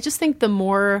so I just think the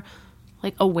more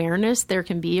like awareness there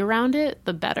can be around it,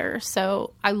 the better.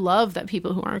 So I love that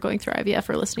people who aren't going through IVF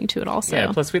are listening to it also.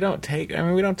 Yeah, plus we don't take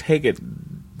it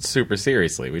super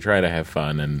seriously. We try to have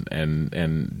fun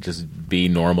and just be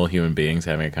normal human beings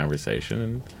having a conversation.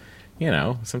 And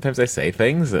sometimes I say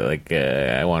things like,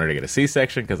 I want her to get a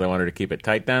C-section because I want her to keep it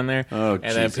tight down there. Oh,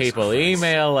 and then people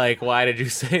email like, why did you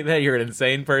say that? You're an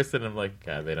insane person. I'm like,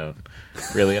 God, they don't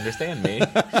really understand me.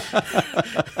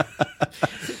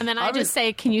 And then I just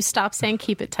say, can you stop saying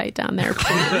keep it tight down there,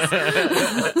 please?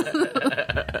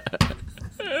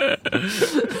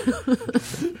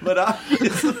 But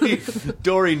obviously,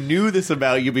 Dory knew this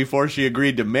about you before she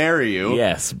agreed to marry you.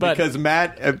 Yes, but because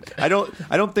Matt, I don't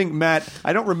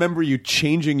remember you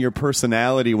changing your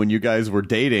personality when you guys were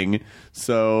dating.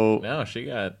 So no, she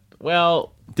got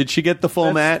well. Did she get the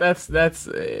full Matt? That's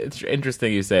it's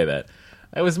interesting you say that.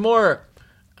 I was more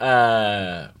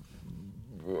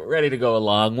ready to go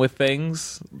along with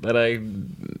things, but I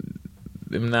am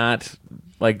not.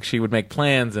 Like, she would make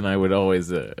plans, and I would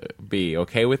always be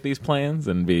okay with these plans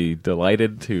and be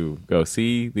delighted to go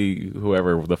see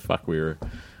wherever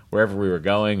we were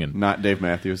going, and not Dave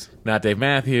Matthews.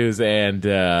 And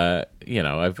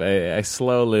I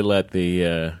slowly let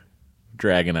the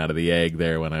dragon out of the egg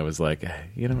there when I was like, I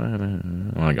don't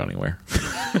want to go anywhere.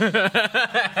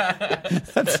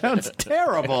 That sounds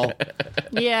terrible.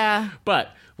 Yeah,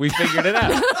 but we figured it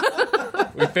out.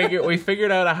 We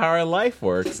figured out how our life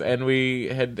works, and we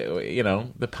had,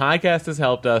 the podcast has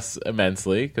helped us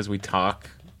immensely because we talk.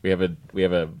 We have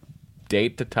a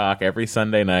date to talk every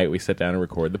Sunday night. We sit down and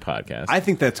record the podcast. I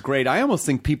think that's great. I almost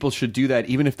think people should do that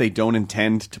even if they don't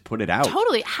intend to put it out.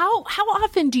 Totally. How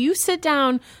often do you sit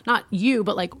down, not you,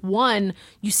 but like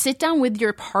you sit down with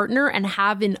your partner and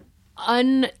have an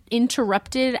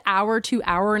uninterrupted hour to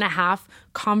hour and a half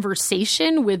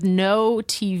conversation with no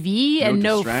TV and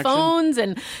no phones,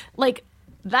 and like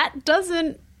that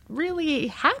doesn't really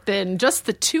happen. Just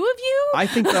the two of you. I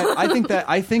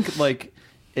think like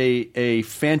a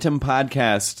phantom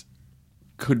podcast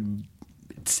could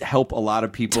help a lot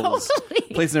of people's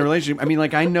place in their relationship. I mean,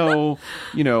 like I know,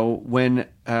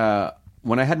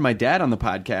 when I had my dad on the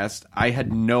podcast, I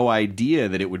had no idea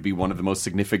that it would be one of the most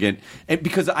significant,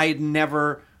 because I had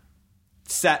never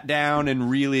sat down and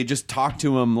really just talked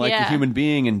to him like a human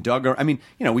being and dug. I mean,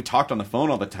 we talked on the phone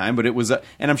all the time, but it was,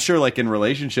 and I'm sure like in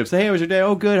relationships, hey, how was your day?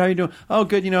 Oh, good. How you doing? Oh,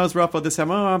 good. It was rough. This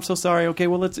time. Oh, I'm so sorry. Okay,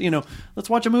 well, let's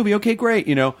watch a movie. Okay, great.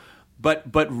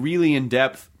 But really in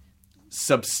depth,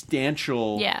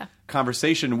 substantial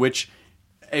conversation, which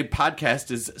a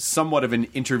podcast is somewhat of an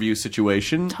interview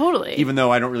situation. Totally. Even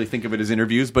though I don't really think of it as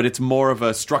interviews, but it's more of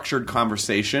a structured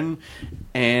conversation.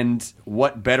 And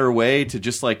what better way to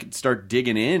just like start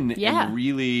digging in and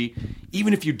really,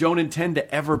 even if you don't intend to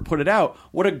ever put it out,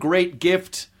 what a great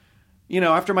gift.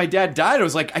 After my dad died, I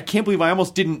was like, I can't believe I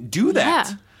almost didn't do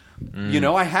that.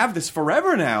 Yeah. I have this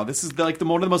forever now. This is one of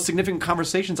the most significant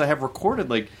conversations I have recorded.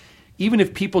 Like, even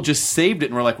if people just saved it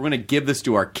and were like, we're going to give this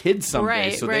to our kids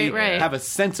someday, they have a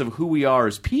sense of who we are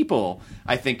as people,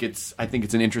 I think it's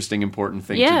an interesting, important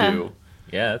thing to do.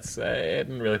 Yeah, I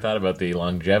hadn't really thought about the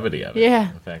longevity of it.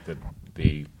 Yeah. The fact that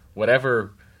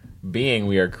whatever being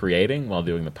we are creating while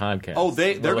doing the podcast. Oh,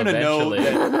 they're going to know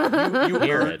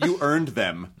that you earned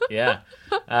them. Yeah.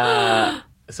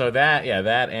 So that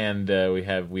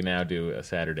and we now do a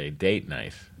Saturday date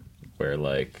night where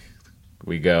like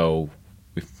we go.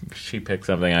 She picks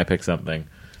something, I pick something,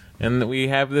 and we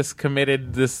have this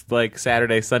like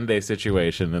Saturday Sunday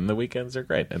situation, and the weekends are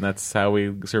great, and that's how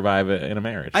we survive in a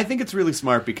marriage. I think it's really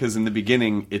smart because in the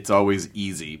beginning it's always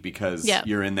easy because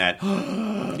you're in that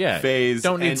phase.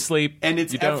 Don't need sleep, and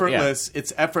it's effortless. Yeah.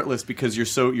 It's effortless because you're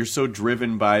so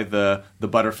driven by the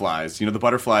butterflies. The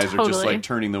butterflies are just like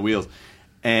turning the wheels,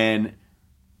 and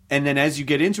then as you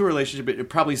get into a relationship, it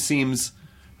probably seems.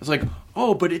 It's like,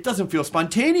 oh, but it doesn't feel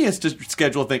spontaneous to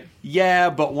schedule a thing. Yeah,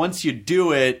 but once you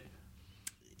do it,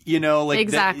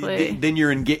 exactly. Then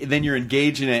you're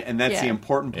engaged in it, and that's the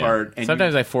important part. And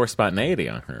sometimes I force spontaneity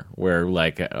on her, where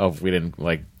like, we didn't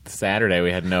like Saturday.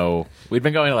 We'd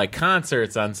been going to like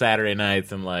concerts on Saturday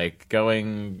nights and like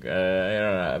going,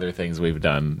 other things we've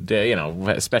done,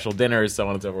 special dinners, so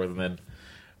on and so forth, and then.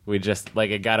 We just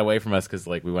like it got away from us because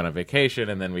like we went on vacation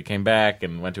and then we came back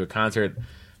and went to a concert.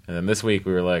 And then this week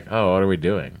we were like, oh, what are we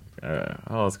doing?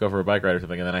 Let's go for a bike ride or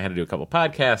something. And then I had to do a couple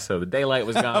podcasts, so the daylight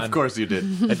was gone. Of course you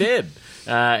did. I did.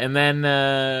 And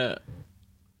then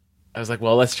I was like,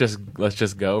 well, let's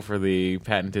just go for the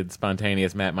patented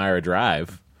spontaneous Matt Myra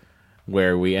drive,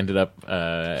 where we ended up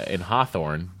in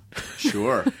Hawthorne.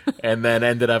 Sure. And then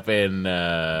ended up in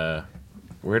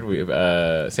where'd we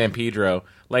San Pedro.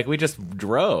 Like, we just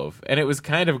drove, and it was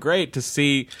kind of great to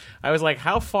see. I was like,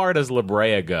 how far does La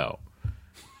Brea go?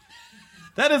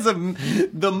 That is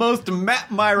the most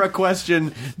Matt Myra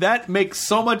question. That makes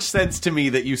so much sense to me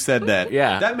that you said that.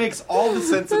 Yeah. That makes all the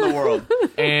sense in the world.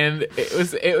 And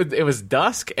it was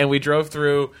dusk, and we drove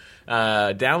through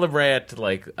down La Brea to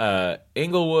like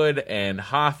Inglewood and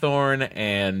Hawthorne,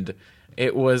 and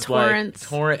it was Torrance. like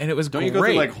Torrance, and it was Don't great. you go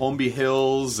through like Holmby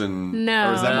Hills and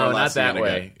No. or is that more No, La not that Cienega?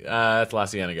 way. That's La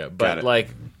Cienega. Got But it. like,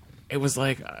 it was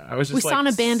like I was just We like, saw an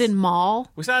abandoned mall.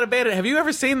 We saw an abandoned. Have you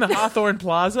ever seen the Hawthorne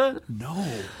Plaza? No.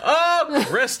 Oh,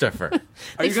 Christopher.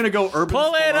 Are you going to go urban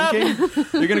Pull it up.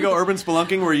 spelunking? You're going to go urban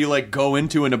spelunking where you like go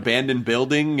into an abandoned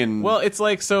building and Well, it's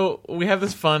like, so we have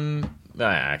this fun.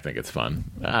 I think it's fun.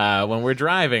 When we're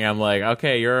driving, I'm like,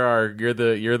 okay, you're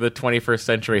the 21st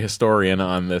century historian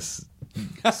on this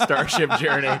starship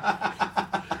journey.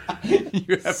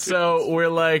 So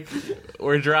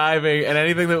we're driving, and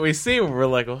anything that we see, we're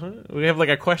like, well, we have like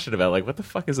a question about, like, what the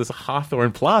fuck is this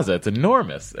Hawthorne Plaza? It's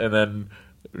enormous. And then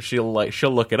she'll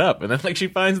look it up, and then like she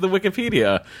finds the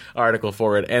Wikipedia article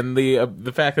for it, and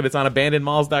the fact that it's on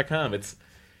abandonedmalls.com. It's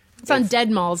on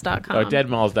deadmalls.com. Oh,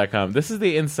 deadmalls.com. This is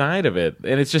the inside of it,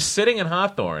 and it's just sitting in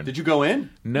Hawthorne. Did you go in?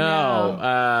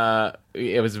 No.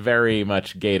 It was very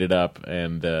much gated up,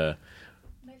 and My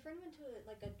friend went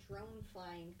to a drone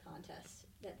flying contest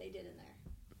that they did in there.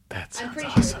 that sounds I'm pretty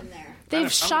awesome. sure it's in there.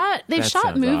 They've shot That shot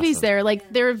sounds movies awesome. there.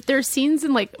 Like there's scenes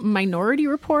in like Minority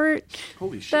Report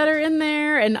Holy shit. that are in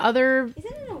there, and other. Isn't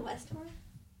it in Westworld?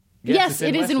 Yes, it's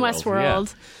it is in yeah.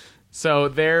 Westworld. So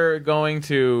they're going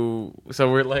to.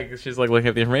 So we're like, she's like looking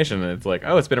at the information, and it's like,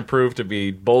 oh, it's been approved to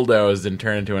be bulldozed and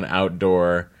turned into an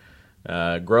outdoor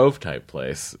grove type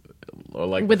place, or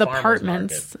like With the farmer's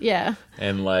apartments. market. Yeah.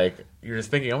 And like, you're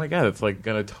just thinking, oh my god, it's like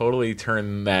gonna totally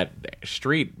turn that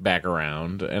street back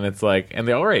around, and it's like, and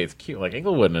already it's cute. Like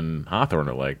Inglewood and Hawthorne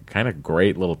are like kind of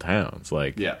great little towns.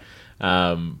 Like, Yeah.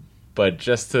 But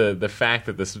just to the fact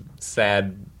that this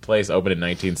sad place opened in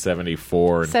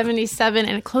 1974. 77,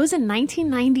 and it closed in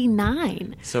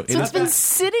 1999. So it's been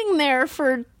sitting there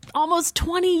for almost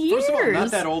 20 years. First of all,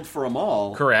 not that old for a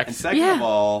mall. Correct. And second Yeah. of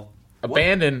all,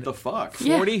 Abandoned. What the fuck?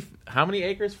 Yeah. 40, how many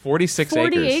acres? 46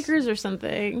 40 acres or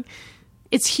something.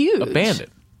 It's huge.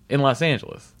 Abandoned in Los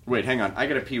Angeles. Wait, hang on. I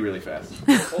gotta pee really fast.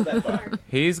 Hold that thought.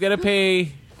 He's gonna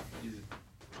pay.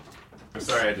 I'm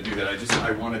sorry I had to do that.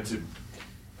 I wanted to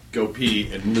go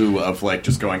pee in lieu of like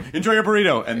just going, enjoy your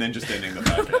burrito, and then just ending the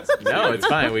podcast. No, it's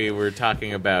fine. We were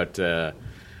talking about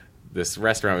this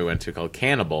restaurant we went to called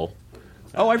Cannibal.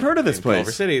 Oh, I've heard of this in Culver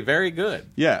place. City. Very good.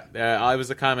 Yeah. I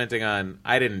was commenting on,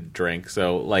 I didn't drink,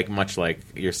 so like much like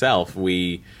yourself,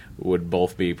 we would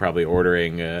both be probably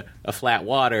ordering a flat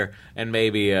water, and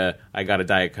maybe I got a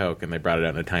Diet Coke, and they brought it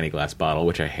out in a tiny glass bottle,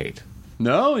 which I hate.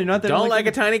 No, you're not that. Don't like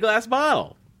a tiny glass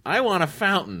bottle. I want a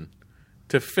fountain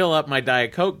to fill up my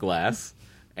Diet Coke glass,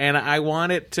 and I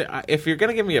want it to. If you're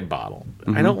gonna give me a bottle,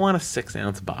 I don't want a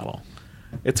 6-ounce bottle.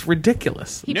 It's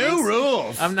ridiculous. No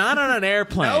rules. I'm not on an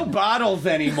airplane. No bottles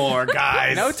anymore,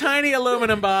 guys. No tiny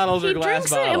aluminum bottles He or glass drinks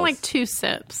bottles. it in like 2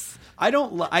 sips. I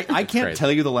don't. I can't crazy.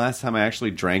 tell you the last time I actually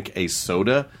drank a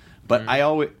soda, but I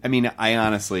always. I mean, I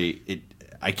honestly,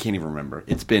 I can't even remember.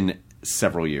 It's been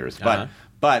several years, but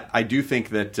I do think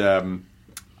that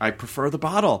I prefer the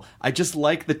bottle. I just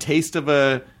like the taste of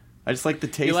a. I just like the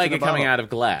taste. You like of it the coming bottle. out of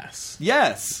glass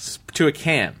Yes. to a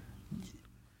can.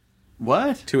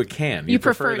 What? To a can. You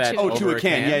prefer that to- Oh, to over a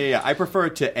can. Yeah. I prefer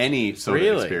it to any soda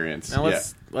Really? experience. Now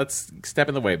let's step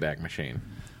in the Wayback Machine.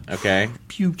 Okay.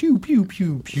 Pew pew pew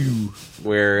pew pew.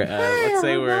 Where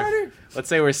let's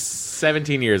say we're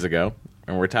 17 years ago,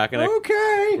 and we're talking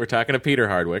to Peter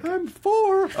Hardwick. I'm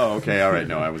 4. Oh, okay. All right.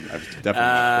 No, I was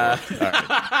definitely 4. All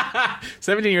right.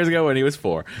 17 years ago when he was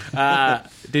 4.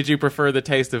 Did you prefer the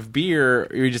taste of beer,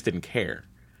 or you just didn't care?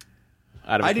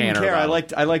 Out of a I can didn't or a care. I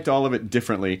bottle? liked all of it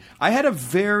differently. I had a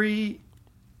very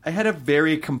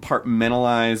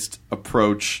compartmentalized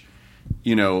approach.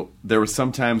 You know, there were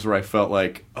some times where I felt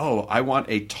like, oh, I want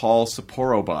a tall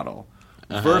Sapporo bottle,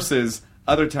 versus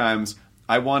other times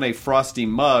I want a frosty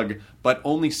mug, but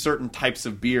only certain types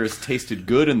of beers tasted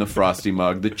good in the frosty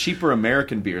mug. The cheaper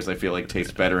American beers, I feel like,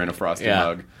 taste better in a frosty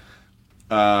mug.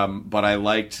 But I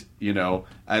liked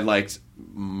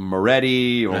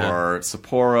Moretti or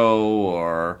Sapporo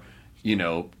or,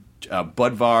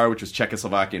 Budvar, which was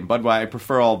Czechoslovakian Budvar. I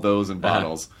prefer all those in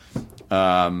bottles.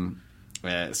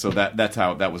 So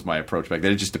that was my approach back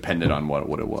then. It just depended on what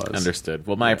it was. Understood.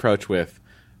 Well, my approach with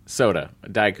soda,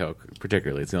 Diet Coke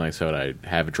particularly, it's the only soda I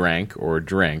have drank or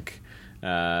drink.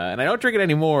 And I don't drink it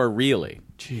anymore, really.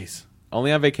 Jeez.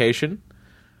 Only on vacation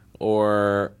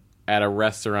or at a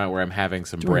restaurant where I'm having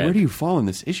some Dory, bread. where do you fall on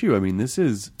this issue? I mean, this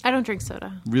is I don't drink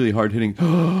soda. really hard-hitting.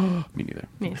 Me neither.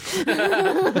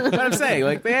 But I'm saying,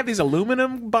 like, they have these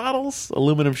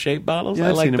aluminum-shaped bottles. Yeah, I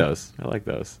I've like seen 'em. those. I like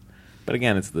those. But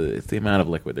again, it's the amount of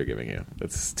liquid they're giving you.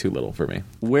 That's too little for me.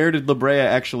 Where did La Brea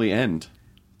actually end?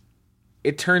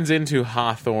 It turns into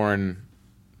Hawthorne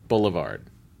Boulevard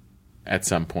at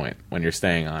some point when you're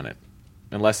staying on it,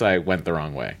 unless I went the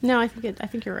wrong way. No, I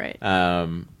think you're right.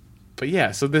 But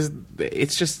yeah, so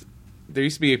it's just there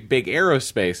used to be a big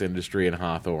aerospace industry in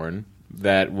Hawthorne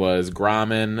that was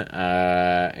Grumman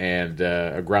and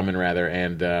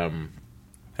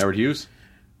Howard Hughes?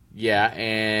 yeah,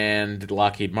 and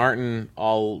Lockheed Martin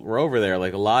all were over there.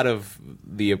 Like a lot of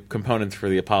the components for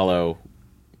the Apollo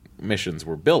missions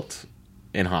were built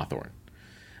in Hawthorne.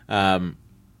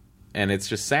 And it's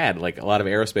just sad. Like a lot of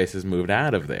aerospace has moved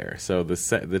out of there. So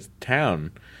the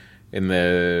town in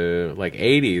the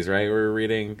 80s, right? We were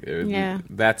reading. Yeah.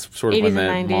 That's sort of when 80s that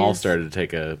and mall 90s. started to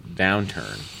take a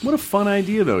downturn. What a fun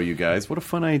idea, though, you guys. What a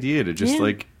fun idea to just,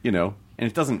 Yeah. and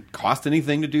it doesn't cost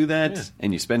anything to do that, Yeah.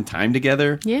 and you spend time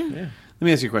together. yeah. Yeah. Let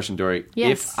me ask you a question, Dory.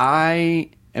 Yes. If I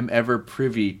am ever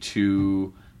privy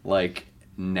to,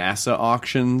 NASA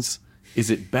auctions, is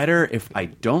it better if I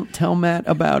don't tell Matt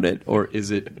about it, or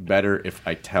is it better if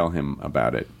I tell him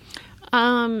about it?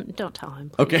 Don't tell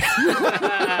him. Okay.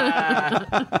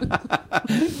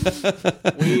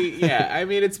 I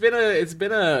mean, it's been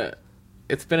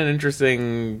an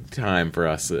interesting time for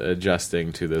us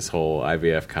adjusting to this whole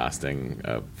IVF costing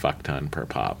a fuck ton per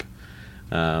pop.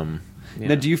 Now,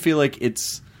 do you feel like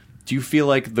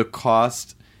the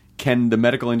cost? Can the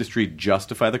medical industry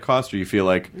justify the cost, or you feel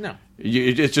like No.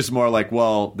 It's just more like,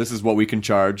 well, this is what we can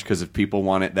charge because if people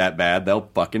want it that bad, they'll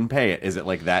fucking pay it. Is it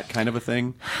like that kind of a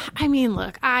thing? I mean,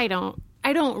 look, I don't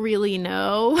really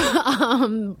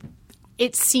know.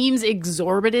 It seems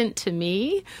exorbitant to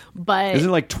me, but Is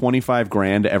it like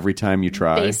 $25,000 every time you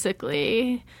try?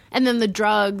 basically, and then the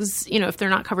drugs, if they're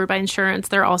not covered by insurance,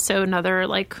 they're also another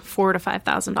 $4,000 to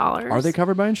 $5,000. Are they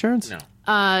covered by insurance? No,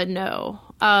 No.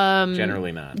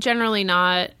 generally not. Generally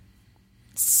not.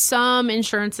 Some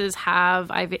insurances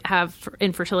have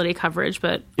infertility coverage,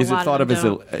 but Is a it lot thought of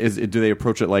them as don't. do they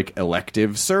approach it like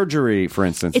elective surgery, for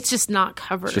instance? It's just not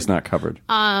covered. It's just not covered.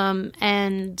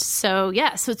 And so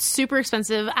so it's super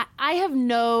expensive. I have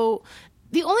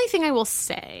the only thing I will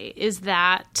say is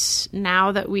that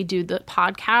now that we do the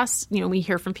podcast, we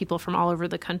hear from people from all over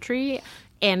the country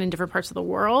and in different parts of the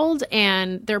world,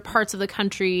 and there are parts of the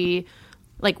country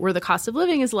where the cost of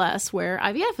living is less, where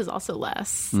IVF is also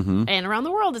less. Mm-hmm. And around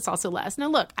the world, it's also less. Now,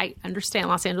 look, I understand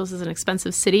Los Angeles is an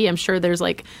expensive city. I'm sure there's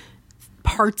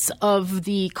parts of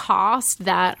the cost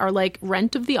that are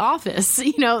rent of the office,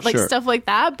 Sure. stuff like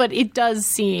that. But it does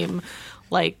seem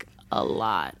like a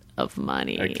lot of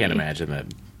money. I can't imagine that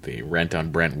the rent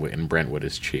on Brentwood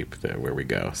is cheap where we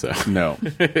go. So No.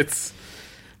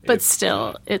 But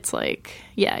still, it's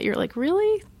you're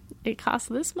really? It costs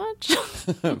this much?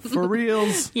 For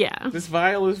reals? Yeah. this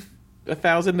vial is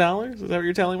 $1,000. Is that what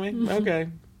you're telling me? Okay,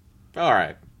 all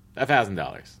right,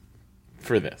 $1,000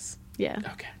 for this. Yeah.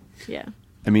 Okay. Yeah.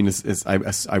 I mean,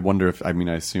 I wonder if, I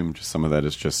assume just some of that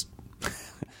is just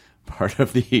part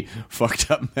of the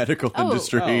fucked up medical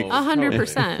industry.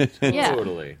 100%. Yeah.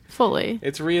 Totally. Fully.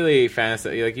 It's really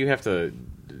fascinating. You have to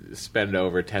spend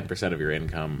over 10% of your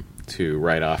income to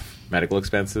write off medical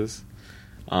expenses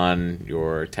on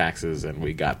your taxes, and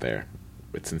we got there.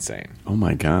 It's insane. Oh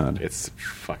my God. It's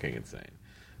fucking insane.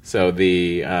 So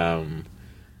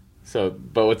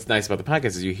but what's nice about the podcast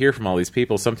is you hear from all these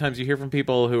people. Sometimes you hear from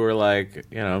people who are like,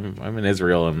 I'm in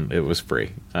Israel and it was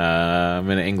free. I'm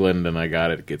in England and I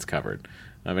got it. It's covered.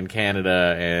 I'm in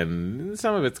Canada and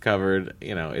some of it's covered.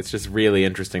 It's just really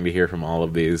interesting to hear from all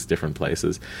of these different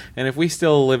places. And if we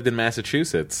still lived in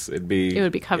Massachusetts, it would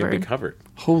be covered.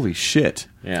 Holy shit.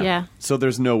 Yeah. So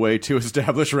there's no way to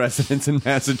establish residence in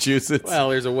Massachusetts? Well,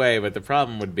 there's a way, but the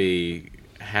problem would be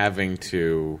having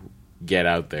to get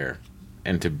out there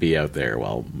and to be out there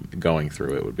while going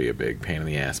through it would be a big pain in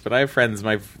the ass. But I have friends,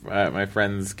 my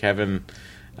friends Kevin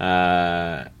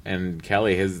and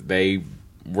Kelly, they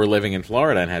were living in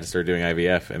Florida and had to start doing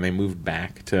IVF, and they moved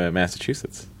back to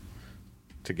Massachusetts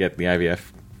to get the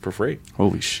IVF for free.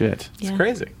 Holy shit. It's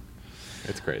crazy.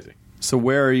 It's crazy. So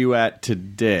where are you at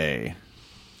today?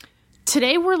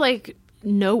 Today we're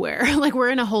nowhere. Like, we're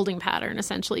in a holding pattern,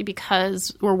 essentially,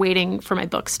 because we're waiting for my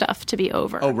book stuff to be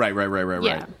over. Oh, right.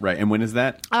 Yeah. Right. And when is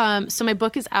that? So my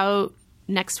book is out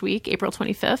next week, April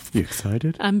 25th. You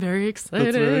excited? I'm very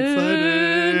excited. That's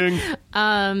very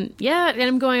exciting. Yeah, and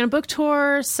I'm going on a book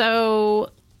tour,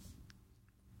 so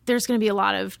there's going to be a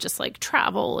lot of just like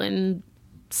travel and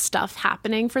stuff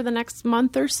happening for the next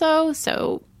month or so.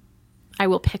 So I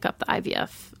will pick up the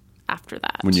IVF after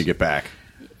that. When you get back.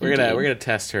 We're gonna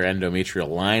test her endometrial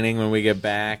lining when we get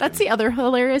back. That's the other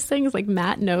hilarious thing is like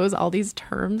Matt knows all these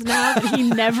terms now that he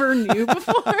never knew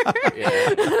before.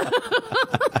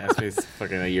 Asked me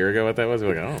fucking a year ago what that was.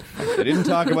 We're like, oh, fuck. They didn't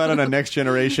talk about it on Next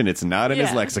Generation. It's not in his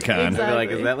Yeah, lexicon. exactly. They're like,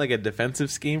 is that like a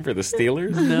defensive scheme for the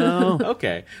Steelers? No.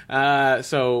 Okay.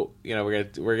 So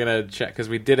we're gonna check because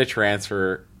we did a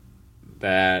transfer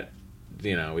that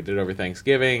we did over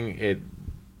Thanksgiving. It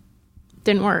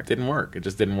Didn't work. didn't work. It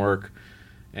just didn't work.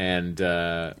 And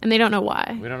And they don't know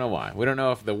why. we don't know why. We don't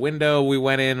know if the window we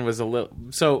went in was a little.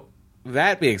 So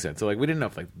that being said, we didn't know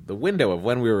if like the window of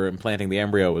when we were implanting the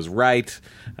embryo was right,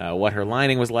 what her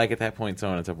lining was like at that point, so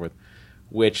on and so forth,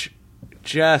 which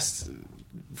just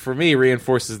for me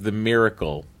reinforces the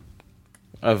miracle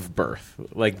of birth,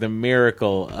 like the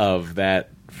miracle of that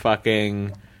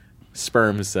fucking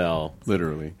sperm cell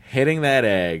Literally. hitting that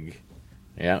egg,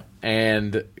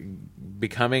 and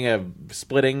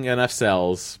splitting enough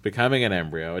cells, becoming an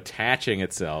embryo, attaching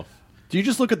itself. Do you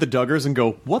just look at the Duggars and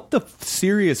go, what the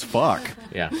serious fuck?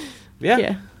 Yeah.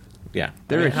 Yeah.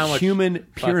 They're how a much human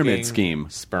pyramid fucking scheme.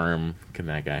 sperm can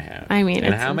that guy have? I mean,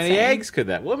 and it's how many insane. eggs could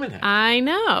that woman have? I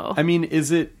know. I mean,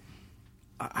 is it...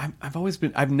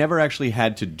 I've never actually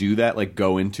had to do that, like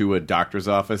go into a doctor's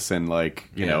office and like,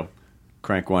 you know,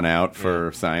 crank one out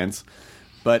for science.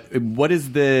 But what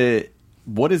is the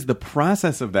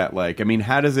process of that like? I mean,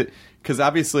 how does it... Because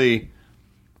obviously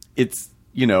it's,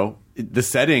 the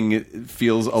setting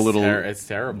feels a little it's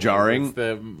terrible. jarring. It's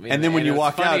and then when you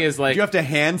what's walk funny out, is, like, do you have to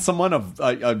hand someone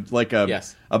a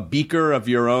Yes. beaker of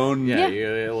your own a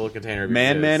little container of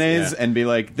mayonnaise yeah. and be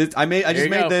like, "This I you just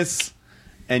made go. this,"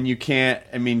 and you can't.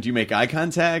 I mean, do you make eye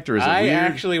contact or is it I weird?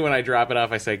 actually, when I drop it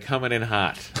off, I say, coming in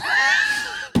hot.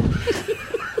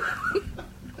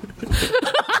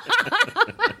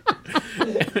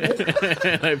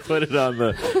 And I put it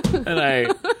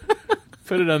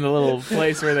on the little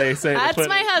place where they say That's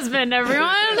my husband, everyone.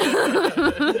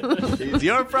 It's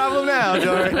your problem now,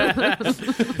 Dory.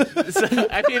 So,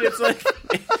 I mean, it's like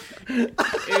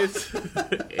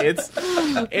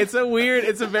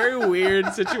it's a very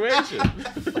weird situation.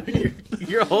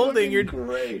 You're holding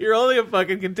a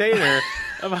fucking container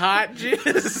of hot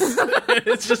jizz.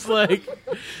 It's just like,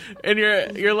 and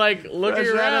you're like looking Fresh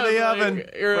around out of the like, oven.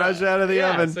 you're- Fresh out of the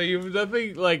yeah, oven. So you've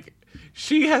nothing like.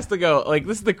 She has to go. Like,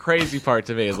 this is the crazy part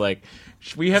to me. Is like,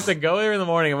 we have to go there in the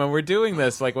morning, and when we're doing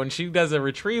this, like when she does a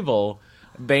retrieval,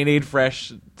 they need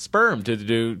fresh sperm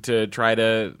to try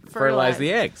to fertilize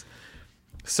the eggs.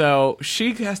 So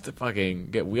she has to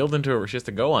fucking get wheeled into her. She has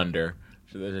to go under.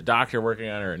 There's a doctor working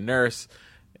on her, a nurse.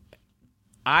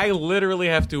 I literally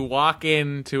have to walk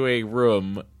into a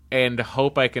room and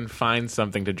hope I can find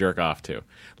something to jerk off to.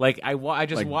 Like I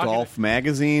just Like walk Golf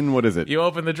Magazine? What is it? You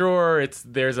open the drawer.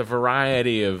 There's a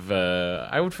variety of.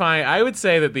 I would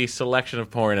say that the selection of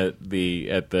porn at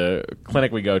the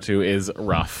clinic we go to is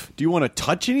rough. Do you want to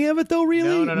touch any of it though?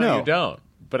 Really? No, you don't.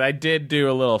 But I did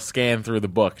do a little scan through the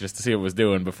book just to see what it was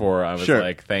doing before I was Sure.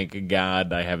 like, thank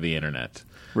God I have the internet.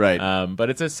 Right. But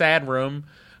it's a sad room.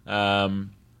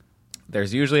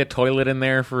 There's usually a toilet in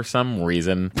there for some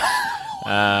reason.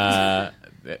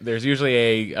 There's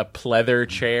usually a pleather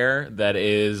chair that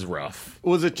is rough.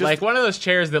 Was it just Like one of those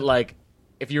chairs that, like,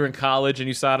 if you were in college and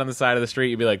you saw it on the side of the street,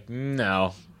 you'd be like,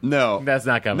 no. No, That's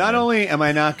not coming Not in. only am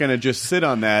I not going to just sit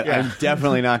on that, Yeah. I'm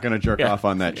definitely not going to jerk Yeah. off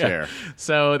on that Yeah. chair.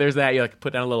 So there's that. You like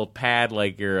put down a little pad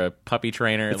like you're a puppy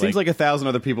trainer. It seems like 1,000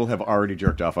 other people have already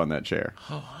jerked off on that chair.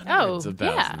 hundreds of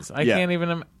yeah. thousands. I Yeah. can't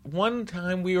even. One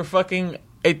time we were fucking.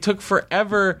 It took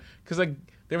forever because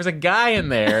there was a guy in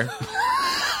there.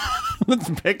 Let's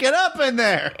pick it up in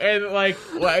there. And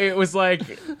it was like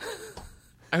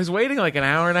I was waiting like an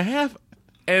hour and a half,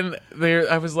 and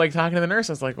I was like talking to the nurse.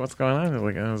 I was like, "What's going on?"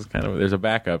 Like, there's a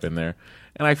backup in there,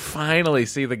 and I finally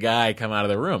see the guy come out of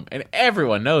the room, and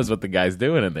everyone knows what the guy's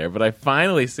doing in there. But I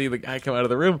finally see the guy come out of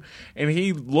the room, and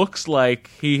he looks like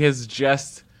he has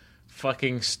just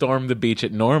fucking stormed the beach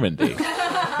at Normandy.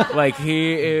 Like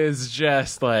he is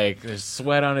just like there's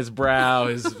sweat on his brow.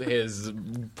 His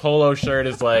polo shirt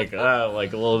is like a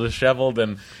little disheveled,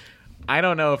 and I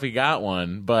don't know if he got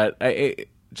one, but I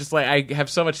have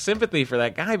so much sympathy for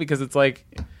that guy because it's like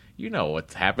you know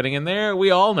what's happening in there.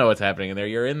 We all know what's happening in there.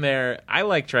 You're in there. I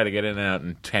like try to get in and out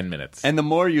in 10 minutes. And the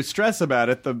more you stress about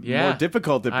it, the more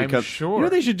difficult it I'm becomes. sure. You know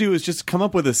what they should do is just come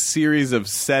up with a series of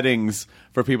settings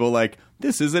for people like,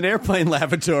 this is an airplane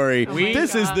lavatory.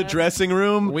 This is the dressing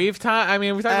room. We've talked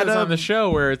about this on the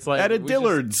show where it's like... At a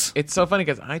Dillard's. It's so funny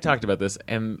because I talked about this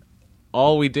and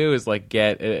all we do is like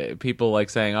get people like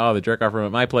saying, oh, the jerk-off room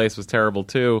at my place was terrible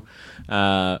too.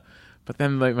 But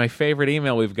then my favorite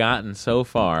email we've gotten so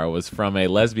far was from a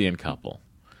lesbian couple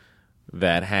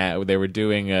that they were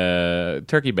doing a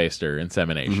turkey baster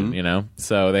insemination, you know?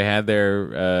 So they had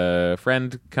their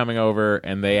friend coming over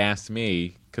and they asked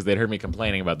me, because they'd heard me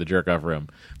complaining about the jerk-off room,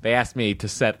 they asked me to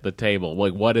set the table.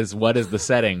 Like, what is the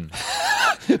setting?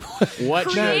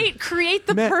 Create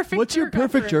the Matt, perfect what's your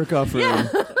perfect jerk-off room?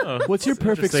 What's your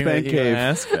perfect spank cave?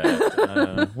 Ask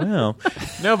that. Well,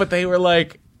 no, but they were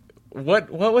like, what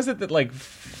was it that like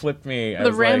flipped me?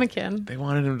 The ramekin. Like, they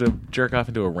wanted him to jerk off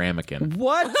into a ramekin.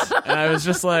 What? And I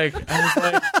was like,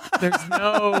 there's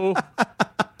no...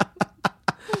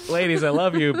 Ladies, I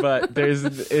love you, but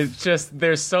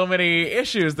there's so many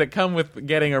issues that come with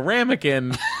getting a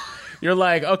ramekin. You're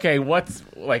like, okay, was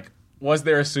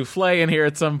there a souffle in here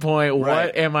at some point?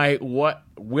 Right. What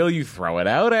will you throw it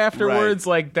out afterwards?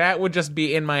 Right. Like that would just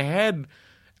be in my head.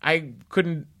 I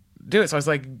couldn't do it. So I was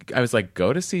like,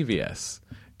 go to CVS,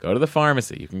 go to the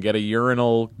pharmacy. You can get a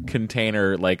urinal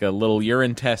container, like a little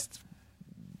urine test.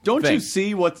 Don't you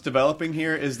see what's developing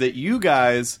here is that you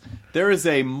guys, there is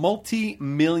a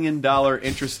multi-million-dollar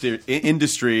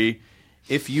industry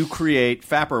if you create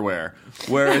Fapperware,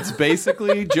 where it's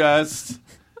basically just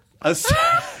a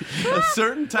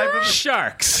certain type of...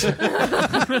 Sharks. I'm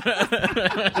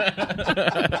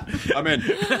in.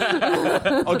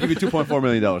 I'll give you $2.4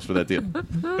 million for that deal.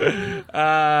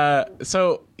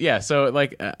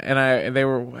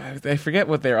 I forget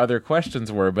what their other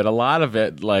questions were, but a lot of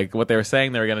it, like what they were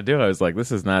saying they were going to do, I was like,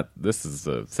 this is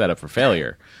a setup for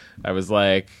failure. I was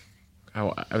like,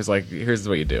 here's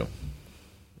what you do.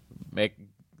 Let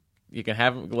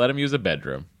him use a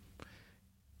bedroom.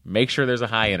 Make sure there's a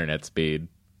high internet speed.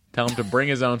 Tell him to bring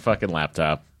his own fucking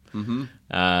laptop. Mm-hmm.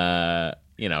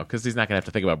 Because he's not going to have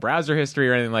to think about browser history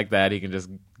or anything like that. He can just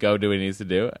go do what he needs to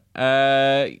do.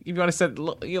 You want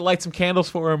to light some candles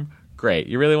for him? Great.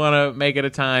 You really want to make it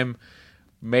a time?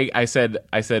 I said,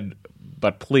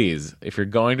 but please, if you're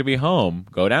going to be home,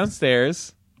 go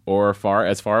downstairs or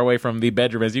as far away from the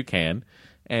bedroom as you can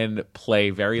and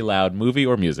play very loud movie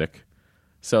or music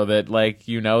so that, like,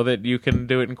 you know that you can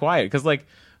do it in quiet. Because, like,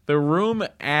 the room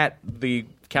at the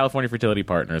California Fertility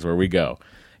Partners where we go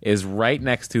is right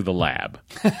next to the lab.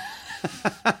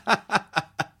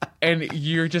 And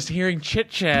you're just hearing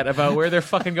chit-chat about where they're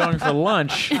fucking going for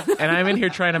lunch. And I'm in here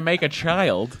trying to make a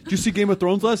child. Did you see Game of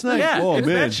Thrones last night? Yeah, oh, it's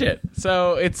man. that shit.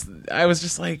 So I was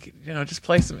just like, just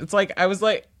play some. It's like, I was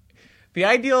like, the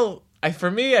ideal, for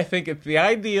me, I think it's the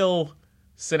ideal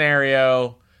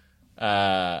scenario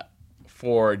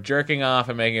for jerking off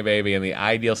and making a baby and the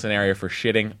ideal scenario for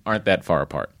shitting aren't that far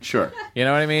apart. Sure. You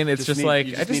know what I mean? It's I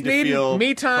just need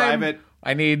me time. Private.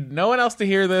 I need no one else to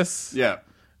hear this. Yeah.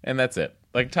 And that's it.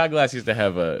 Like Todd Glass used to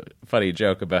have a funny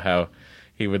joke about how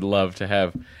he would love to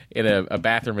have a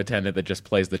bathroom attendant that just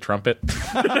plays the trumpet.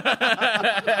 Just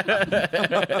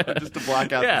to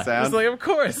block out the sound. It's like, of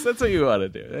course, that's what you want to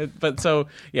do. But so,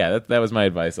 yeah, that was my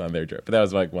advice on their jerk. But that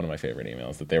was like one of my favorite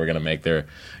emails, that they were going to make their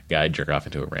guy jerk off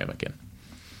into a ramekin.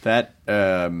 That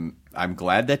I'm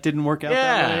glad that didn't work out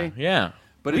that way. Yeah.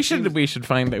 But we should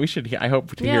find that. I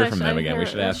hope to hear from them again. We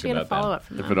should ask about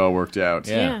that. If it all worked out.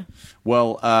 Yeah.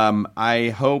 Well, I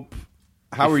hope.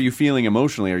 How are you feeling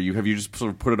emotionally? Have you just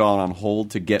sort of put it all on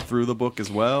hold to get through the book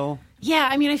as well? Yeah,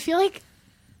 I mean, I feel like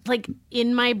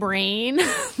in my brain,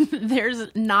 there's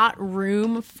not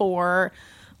room for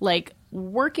like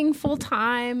working full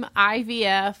time,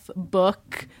 IVF,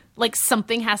 book. Like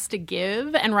something has to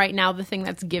give, and right now the thing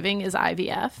that's giving is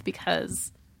IVF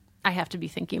because I have to be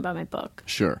thinking about my book.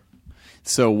 Sure.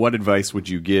 So what advice would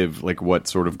you give, like what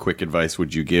sort of quick advice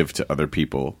would you give to other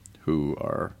people who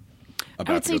are about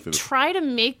I would to say go through this? Try to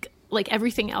make like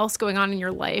everything else going on in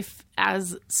your life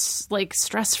as like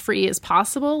stress-free as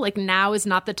possible. Like now is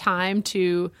not the time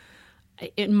to,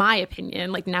 in my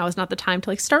opinion, like now is not the time to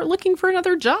like start looking for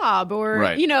another job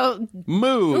or,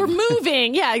 move. Or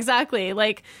moving. Yeah, exactly.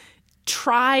 Like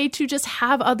try to just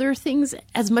have other things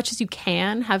as much as you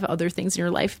can, have other things in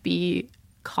your life be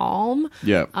calm.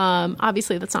 Yeah.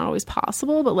 Obviously that's not always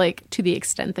possible, but like to the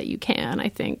extent that you can, I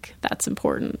think that's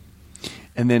important.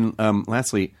 And then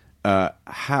lastly,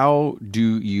 how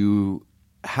do you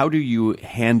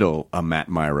handle a Matt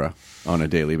Myra on a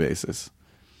daily basis?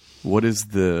 What is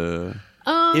the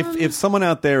If someone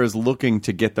out there is looking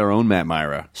to get their own Matt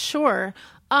Myra, Sure.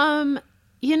 I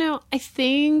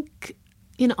think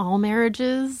in all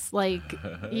marriages, like,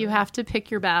 you have to pick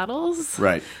your battles.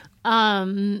 right?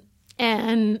 And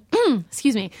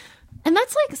excuse me. And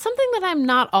that's like something that I'm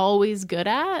not always good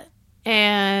at.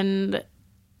 And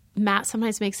Matt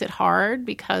sometimes makes it hard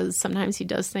because sometimes he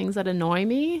does things that annoy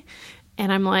me.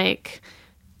 And I'm like,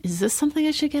 is this something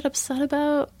I should get upset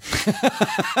about?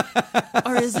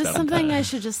 Or is this something I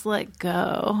should just let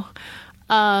go?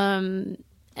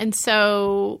 And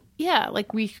so, yeah,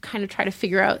 like we kind of try to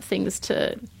figure out things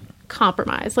to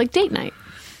compromise, like date night.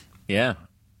 Yeah.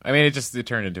 I mean, it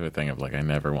turned into a thing of like, I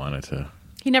never wanted to.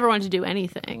 He never wanted to do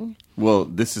anything. Well,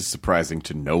 this is surprising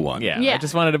to no one. Yeah. Yeah. I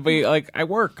just wanted to be like, I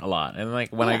work a lot. And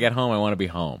like, when I get home, I want to be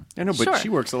home. I know, but Sure. she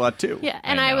works a lot too. Yeah,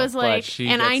 and I I know, was but like, she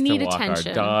and gets I to need walk attention.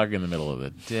 Our dog in the middle of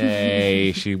the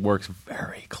day. She works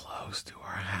very close to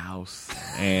our house,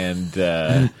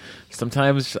 and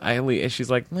sometimes I leave. She's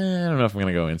like, I don't know if I'm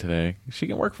going to go in today. She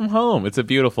can work from home. It's a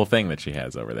beautiful thing that she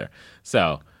has over there.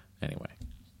 So anyway,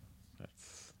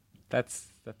 that's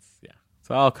yeah.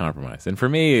 So I'll compromise, and for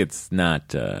me, it's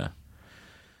not.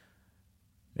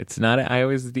 It's not. I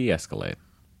always de-escalate.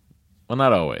 Well,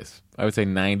 not always. I would say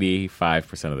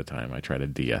 95% of the time I try to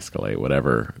de-escalate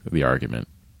whatever the argument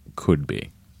could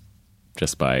be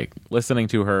just by listening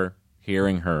to her,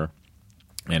 hearing her,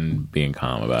 and being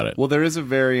calm about it. Well, there is a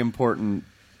very important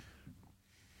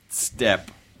step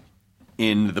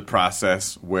in the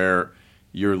process where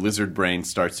your lizard brain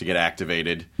starts to get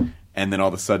activated, and then all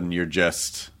of a sudden you're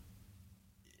just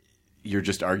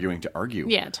arguing to argue.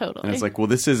 Yeah, totally. And it's like, well,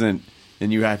 this isn't.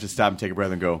 And you have to stop and take a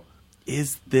breath and go,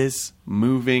 is this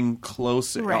moving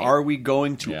closer? Right. Are we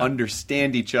going to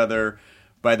understand each other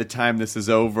by the time this is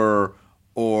over?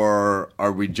 Or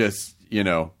are we just,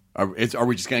 are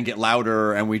we just going to get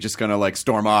louder and we just going to like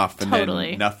storm off and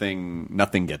Totally. then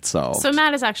nothing gets solved? So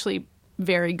Matt is actually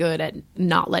very good at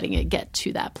not letting it get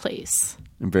to that place.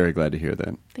 I'm very glad to hear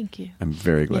that. Thank you. I'm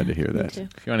very glad to hear Me that. too.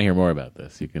 If you want to hear more about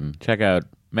this, you can check out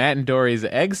Matt and Dory's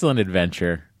excellent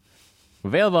adventure,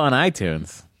 available on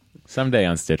iTunes. Someday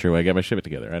on Stitcher when I get my shit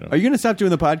together. I don't know. Are you going to stop doing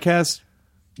the podcast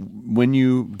when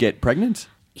you get pregnant?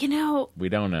 We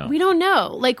don't know. We don't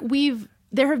know. Like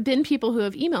there have been people who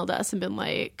have emailed us and been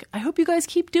like, I hope you guys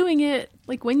keep doing it.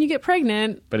 Like when you get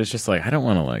pregnant. But it's just like, I don't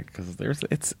want to because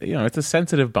it's a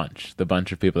sensitive bunch, the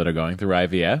bunch of people that are going through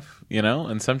IVF,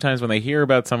 and sometimes when they hear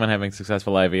about someone having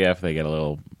successful IVF, they get a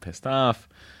little pissed off.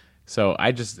 So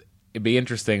it'd be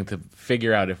interesting to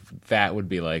figure out if that would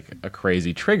be like a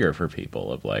crazy trigger for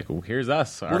people of like, well, here's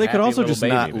us. Well, they could also just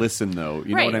not listen, though.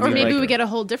 You know what I mean? Or maybe Like, we get a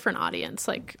whole different audience.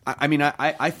 Like,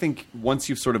 I think once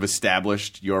you've sort of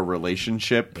established your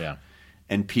relationship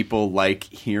and people like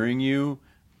hearing you,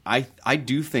 I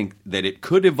do think that it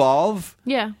could evolve.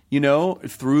 Yeah.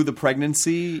 Through the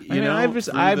pregnancy.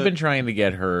 I've been trying to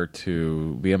get her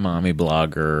to be a mommy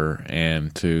blogger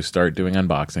and to start doing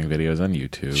unboxing videos on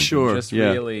YouTube. Sure, and just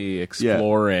yeah. really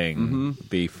exploring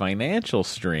the financial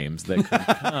streams that could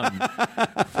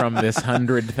come from this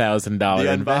 $100,000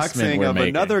 the investment unboxing we're of making.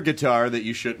 another guitar that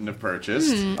you shouldn't have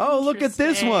purchased. Oh, look at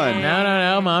this one.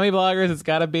 No, mommy bloggers. It's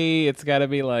gotta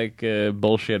be like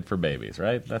bullshit for babies,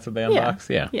 right? That's what they unbox.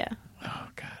 Yeah. Yeah. Oh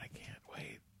God, I can't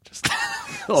wait. Just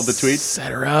All the tweets.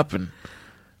 set her up and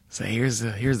say, "Here's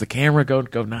the camera. Go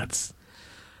nuts."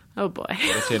 Oh boy.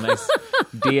 Get you a nice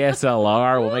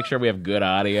DSLR. We'll make sure we have good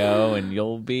audio, and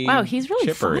you'll be Wow, he's really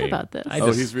chippery. thought about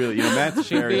this. He's really, Matt's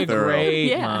She'd be very a thorough. great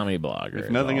Yeah. mommy blogger. If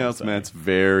is nothing all I'm else, saying. Matt's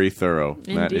very thorough.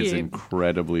 Matt is Indeed.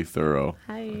 incredibly thorough.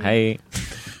 Hey,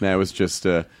 Matt was just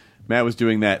Matt was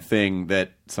doing that thing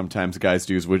that sometimes guys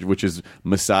do, which is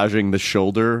massaging the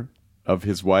shoulder of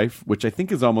his wife, which I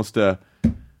think is almost a.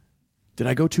 Did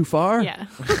I go too far? Yeah.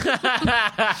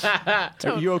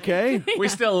 Are you okay? we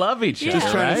still love each other.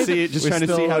 Just trying to right? see it. Just We trying to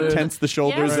see still, how tense the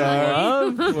shoulders Yeah. are.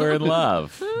 We're in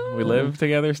love. We live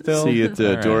together still. See it.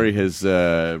 All right. Dory has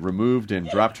removed and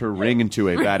dropped her ring into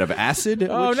a vat of acid.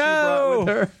 Oh, which she no. brought with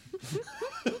her.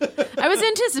 I was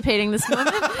anticipating this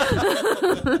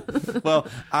moment. Well,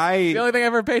 The only thing I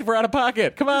ever paid for out of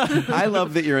pocket. Come on. I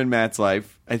love that you're in Matt's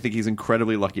life. I think he's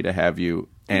incredibly lucky to have you,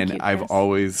 and you, I've Chris.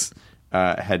 always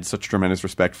had such tremendous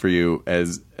respect for you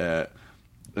as.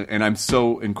 And I'm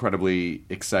so incredibly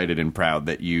excited and proud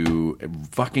that you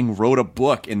fucking wrote a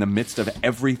book in the midst of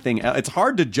everything else. It's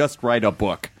hard to just write a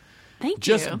book. Thank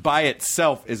Just you. by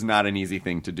itself is not an easy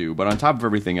thing to do. But on top of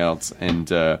everything else, and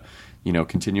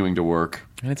continuing to work.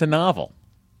 And it's a novel.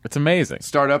 It's amazing.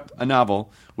 Startup, a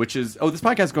novel, which is this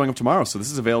podcast is going up tomorrow, so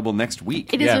this is available next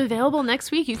week. It is available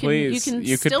next week. You can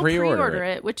you could still pre-order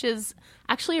it, which is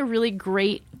actually a really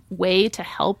great way to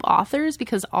help authors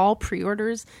because all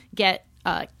pre-orders get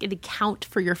an account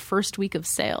for your first week of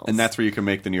sales. And that's where you can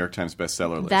make the New York Times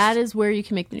bestseller list. That is where you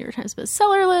can make the New York Times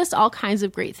bestseller list. All kinds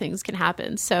of great things can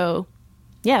happen. So,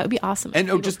 yeah, it would be awesome.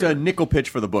 And just a nickel pitch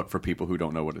for the book for people who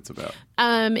don't know what it's about.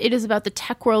 It is about the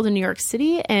tech world in New York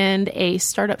City and a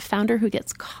startup founder who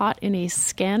gets caught in a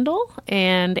scandal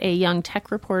and a young tech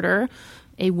reporter,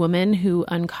 a woman who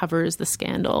uncovers the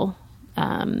scandal,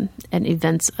 and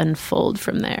events unfold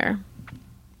from there.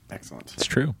 Excellent. It's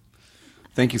true.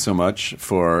 Thank you so much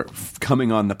for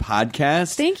coming on the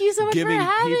podcast. Thank you so much giving for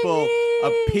having people me.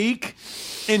 a peek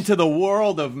into the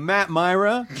world of Matt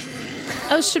Myra.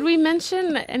 Oh, should we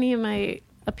mention any of my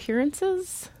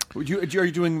appearances? Are you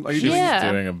doing? She's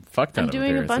Yeah. doing a fuck ton I'm of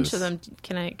doing a bunch appearances. of them.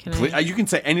 Can I? Please, you can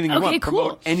say anything you Okay, want. cool.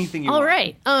 Promote anything you All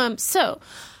want. right. So,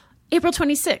 April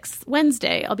 26th,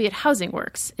 Wednesday, I'll be at Housing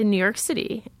Works in New York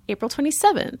City. April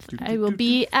 27th, I will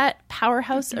be at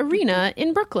Powerhouse Arena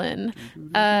in Brooklyn.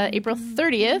 April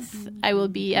 30th, I will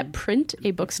be at Print,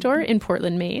 a bookstore in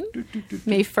Portland, Maine.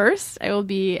 May 1st, I will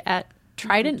be at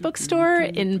Trident Bookstore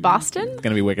in Boston. It's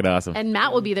going to be wicked awesome. And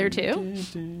Matt will be there too.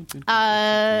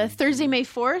 Thursday, May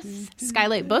 4th,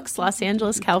 Skylight Books, Los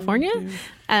Angeles, California.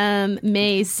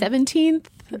 May 17th,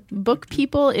 Book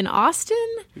People in Austin.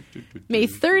 May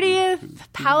 30th,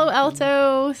 Palo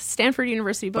Alto, Stanford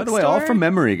University By Bookstore. the way, all from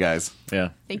memory, guys. Yeah.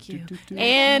 Thank you.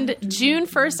 And June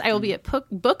 1st, I will be at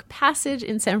Book Passage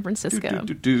in San Francisco.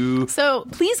 So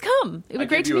please come. It would be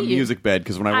great to I gave meet you a you. music bed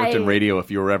because when I worked in radio,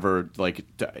 if you were ever like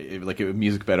a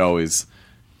music bed, always,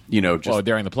 just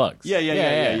During the plugs.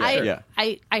 Yeah.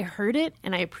 I heard it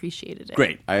and I appreciated it.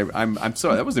 Great. I'm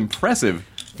sorry. That was impressive.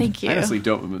 Thank you. I honestly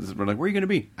don't. We're like, where are you going to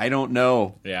be? I don't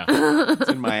know. Yeah. It's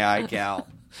in my iCal.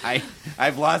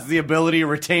 I've lost the ability to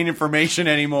retain information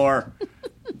anymore.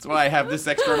 That's why I have this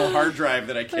external hard drive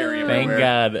that I carry Thank everywhere.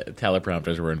 God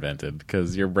teleprompters were invented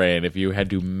because your brain, if you had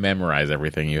to memorize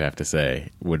everything you have to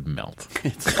say, would melt.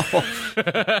 It's all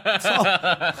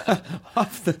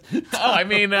off the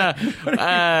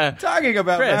talking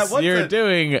about Chris, Matt, what's you're a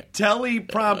doing.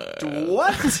 teleprompt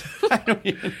what? I don't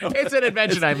even know. It's an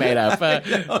invention I made up.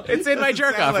 It's in my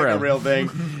jerk off Sound like room. a real thing.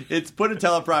 It's put a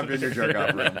teleprompter in your jerk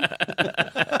off room.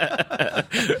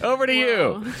 Over to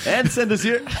you. And send us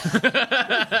here.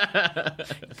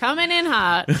 Coming in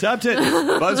hot. Top 10.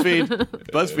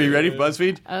 BuzzFeed. Ready for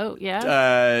BuzzFeed? Oh,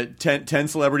 yeah. 10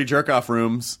 celebrity jerk off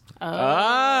rooms. Oh.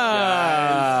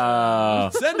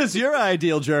 Send us your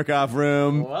ideal jerk off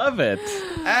room Love it.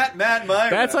 at Matt Myra.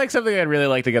 That's like something I'd really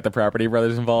like to get the Property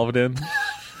Brothers involved in.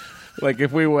 Like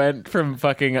if we went from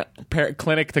fucking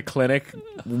clinic to clinic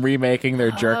remaking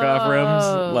their jerk off rooms,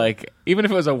 like even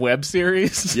if it was a web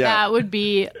series. Yeah. That would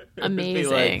be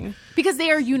amazing. Because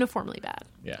they are uniformly bad.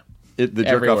 Yeah. The jerk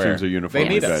off Everywhere. rooms are uniformly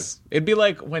They need good. us. It'd be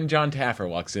like when John Taffer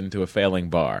walks into a failing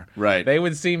bar. Right. They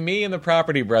would see me and the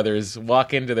Property Brothers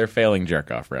walk into their failing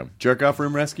jerk off room. Jerk off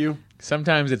room rescue?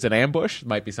 Sometimes it's an ambush.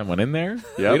 Might be someone in there.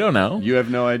 Yep. We don't know. You have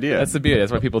no idea. That's the beauty.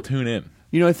 That's why people tune in.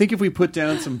 I think if we put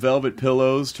down some velvet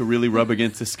pillows to really rub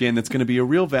against the skin, that's going to be a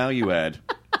real value add.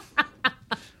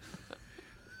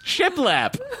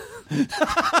 Shiplap.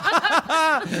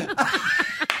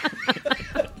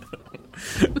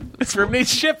 It's from me,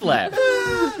 Shiplap.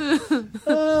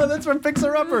 Oh, that's from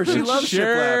Fixer Upper. She loves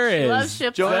Sure shiplap. is. Love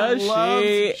shiplap. Joan Does loves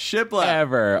she shiplap.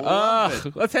 ever? Love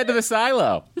Oh, let's head to the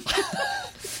silo.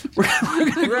 We're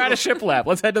out of shiplap.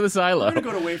 Let's head to the silo. I'm going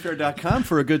to go to Wayfair.com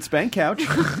for a good spank couch.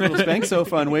 Little spank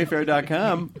sofa on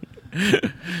Wayfair.com.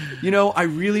 I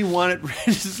really want it.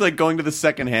 It's just like going to the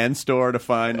secondhand store to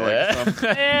find like some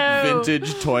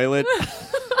vintage toilet.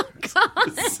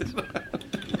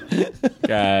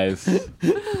 Guys,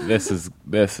 this is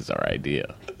our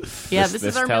idea. Yeah, this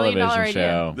is our $1 million idea.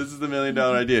 show. This is the $1 million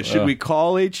idea. Should we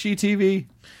call HGTV?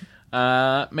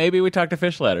 Maybe we talk to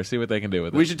Fish Ladder, see what they can do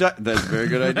with it. We should talk. That's a very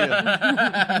good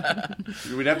idea.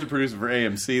 We'd have to produce it for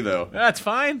AMC, though. That's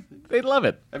fine. They'd love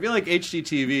it. I feel like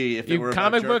HGTV, if it You were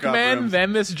comic about book jerk-off men, rooms,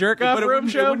 then this jerk off but it room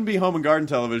wouldn't, show. It wouldn't be home and garden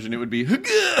television. It would be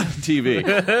TV.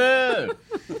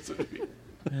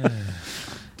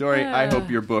 Dory, I hope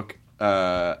your book.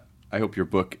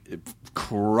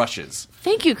 Crushes.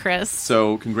 Thank you, Chris.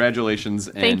 So congratulations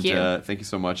and Thank you. Thank you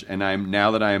so much. And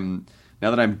now that I'm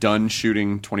done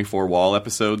shooting 24 wall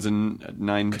episodes in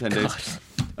 9-10 days.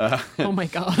 Oh my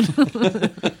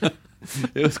God.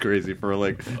 It was crazy for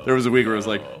there was a week where it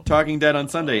was Talking Dead on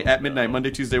Sunday at midnight,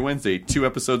 Monday, Tuesday, Wednesday, 2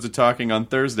 episodes of Talking on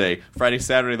Thursday, Friday,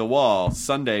 Saturday, The Wall,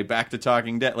 Sunday, back to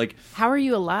Talking Dead. How are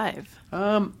you alive?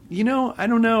 I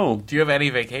don't know. Do you have any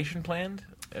vacation planned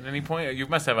at any point? You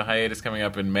must have a hiatus coming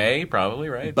up in May, probably,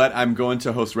 right? But I'm going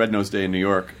to host Red Nose Day in New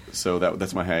York, so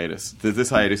that's my hiatus. This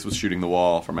hiatus was Shooting the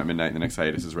Wall from at midnight, and the next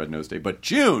hiatus is Red Nose Day. But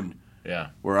June,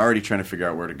 we're already trying to figure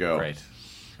out where to go. Right.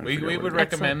 We would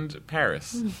recommend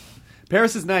Paris.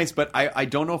 Paris is nice, but I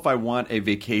don't know if I want a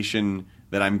vacation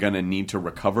that I'm going to need to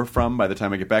recover from by the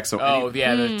time I get back. So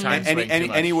the time swing too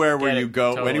much. Anywhere where you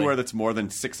go, totally. anywhere that's more than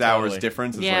 6 hours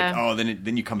difference, it's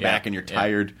then you come back and you're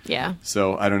tired. Yeah.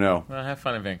 So I don't know. Well, have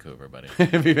fun in Vancouver, buddy.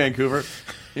 Maybe Vancouver.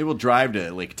 Maybe we'll drive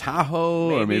to Lake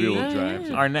Tahoe, or maybe we'll drive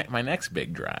to... My next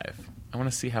big drive, I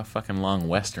want to see how fucking long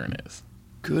Western is.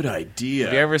 Good idea.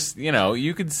 Have you ever,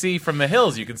 you can see from the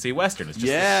hills, you can see Western. It's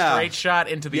just a straight shot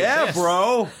into the abyss. Yeah,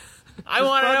 bro. I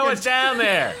want to know what's down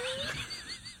there.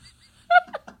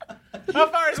 How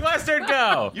far does Western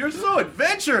go? You're so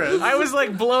adventurous. I was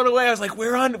blown away. I was like,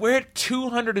 we're at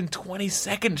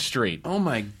 222nd Street. Oh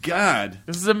my God.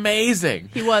 This is amazing.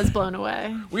 He was blown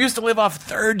away. We used to live off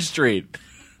 3rd Street.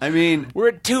 I mean, we're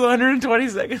at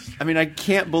 222nd Street. I mean, I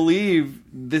can't believe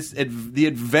the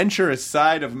adventurous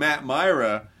side of Matt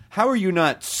Myra. How are you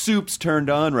not soups turned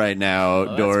on right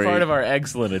now, Dory? That's part of our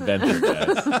excellent adventure,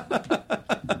 guys.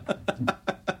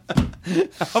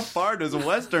 How far does a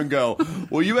Western go?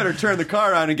 Well, you better turn the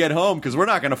car on and get home, because we're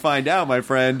not going to find out, my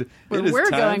friend. Where we're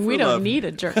going, we don't need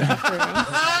a jerk.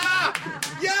 Yes!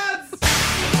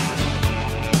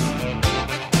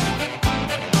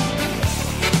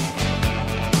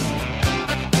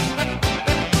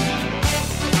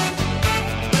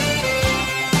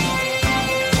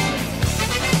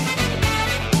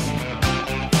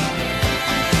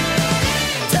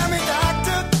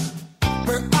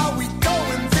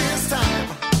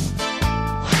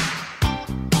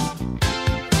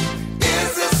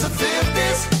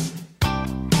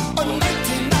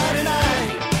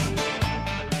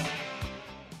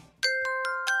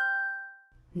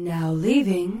 Now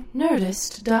leaving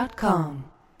Nerdist.com.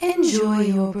 Enjoy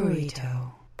your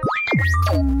burrito.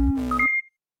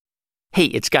 Hey,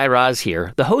 it's Guy Raz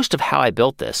here, the host of How I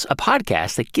Built This, a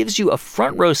podcast that gives you a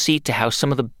front row seat to how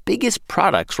some of the biggest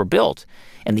products were built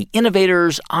and the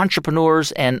innovators,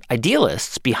 entrepreneurs, and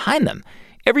idealists behind them.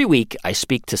 Every week, I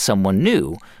speak to someone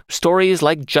new. Stories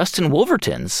like Justin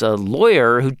Wolverton's, a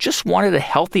lawyer who just wanted a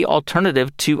healthy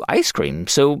alternative to ice cream,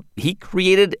 so he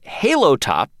created Halo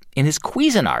Top in his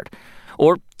Cuisinart.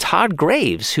 Or Todd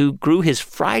Graves, who grew his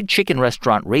fried chicken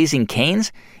restaurant Raising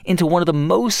Cane's into one of the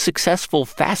most successful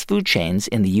fast food chains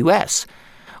in the U.S.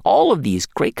 All of these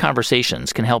great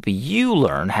conversations can help you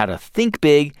learn how to think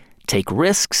big, take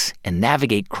risks, and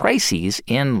navigate crises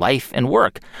in life and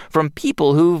work from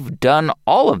people who've done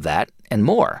all of that and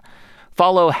more.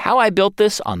 Follow How I Built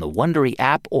This on the Wondery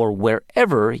app or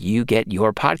wherever you get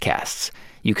your podcasts.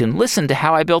 You can listen to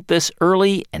How I Built This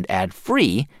early and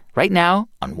ad-free right now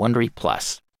on Wondery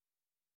Plus.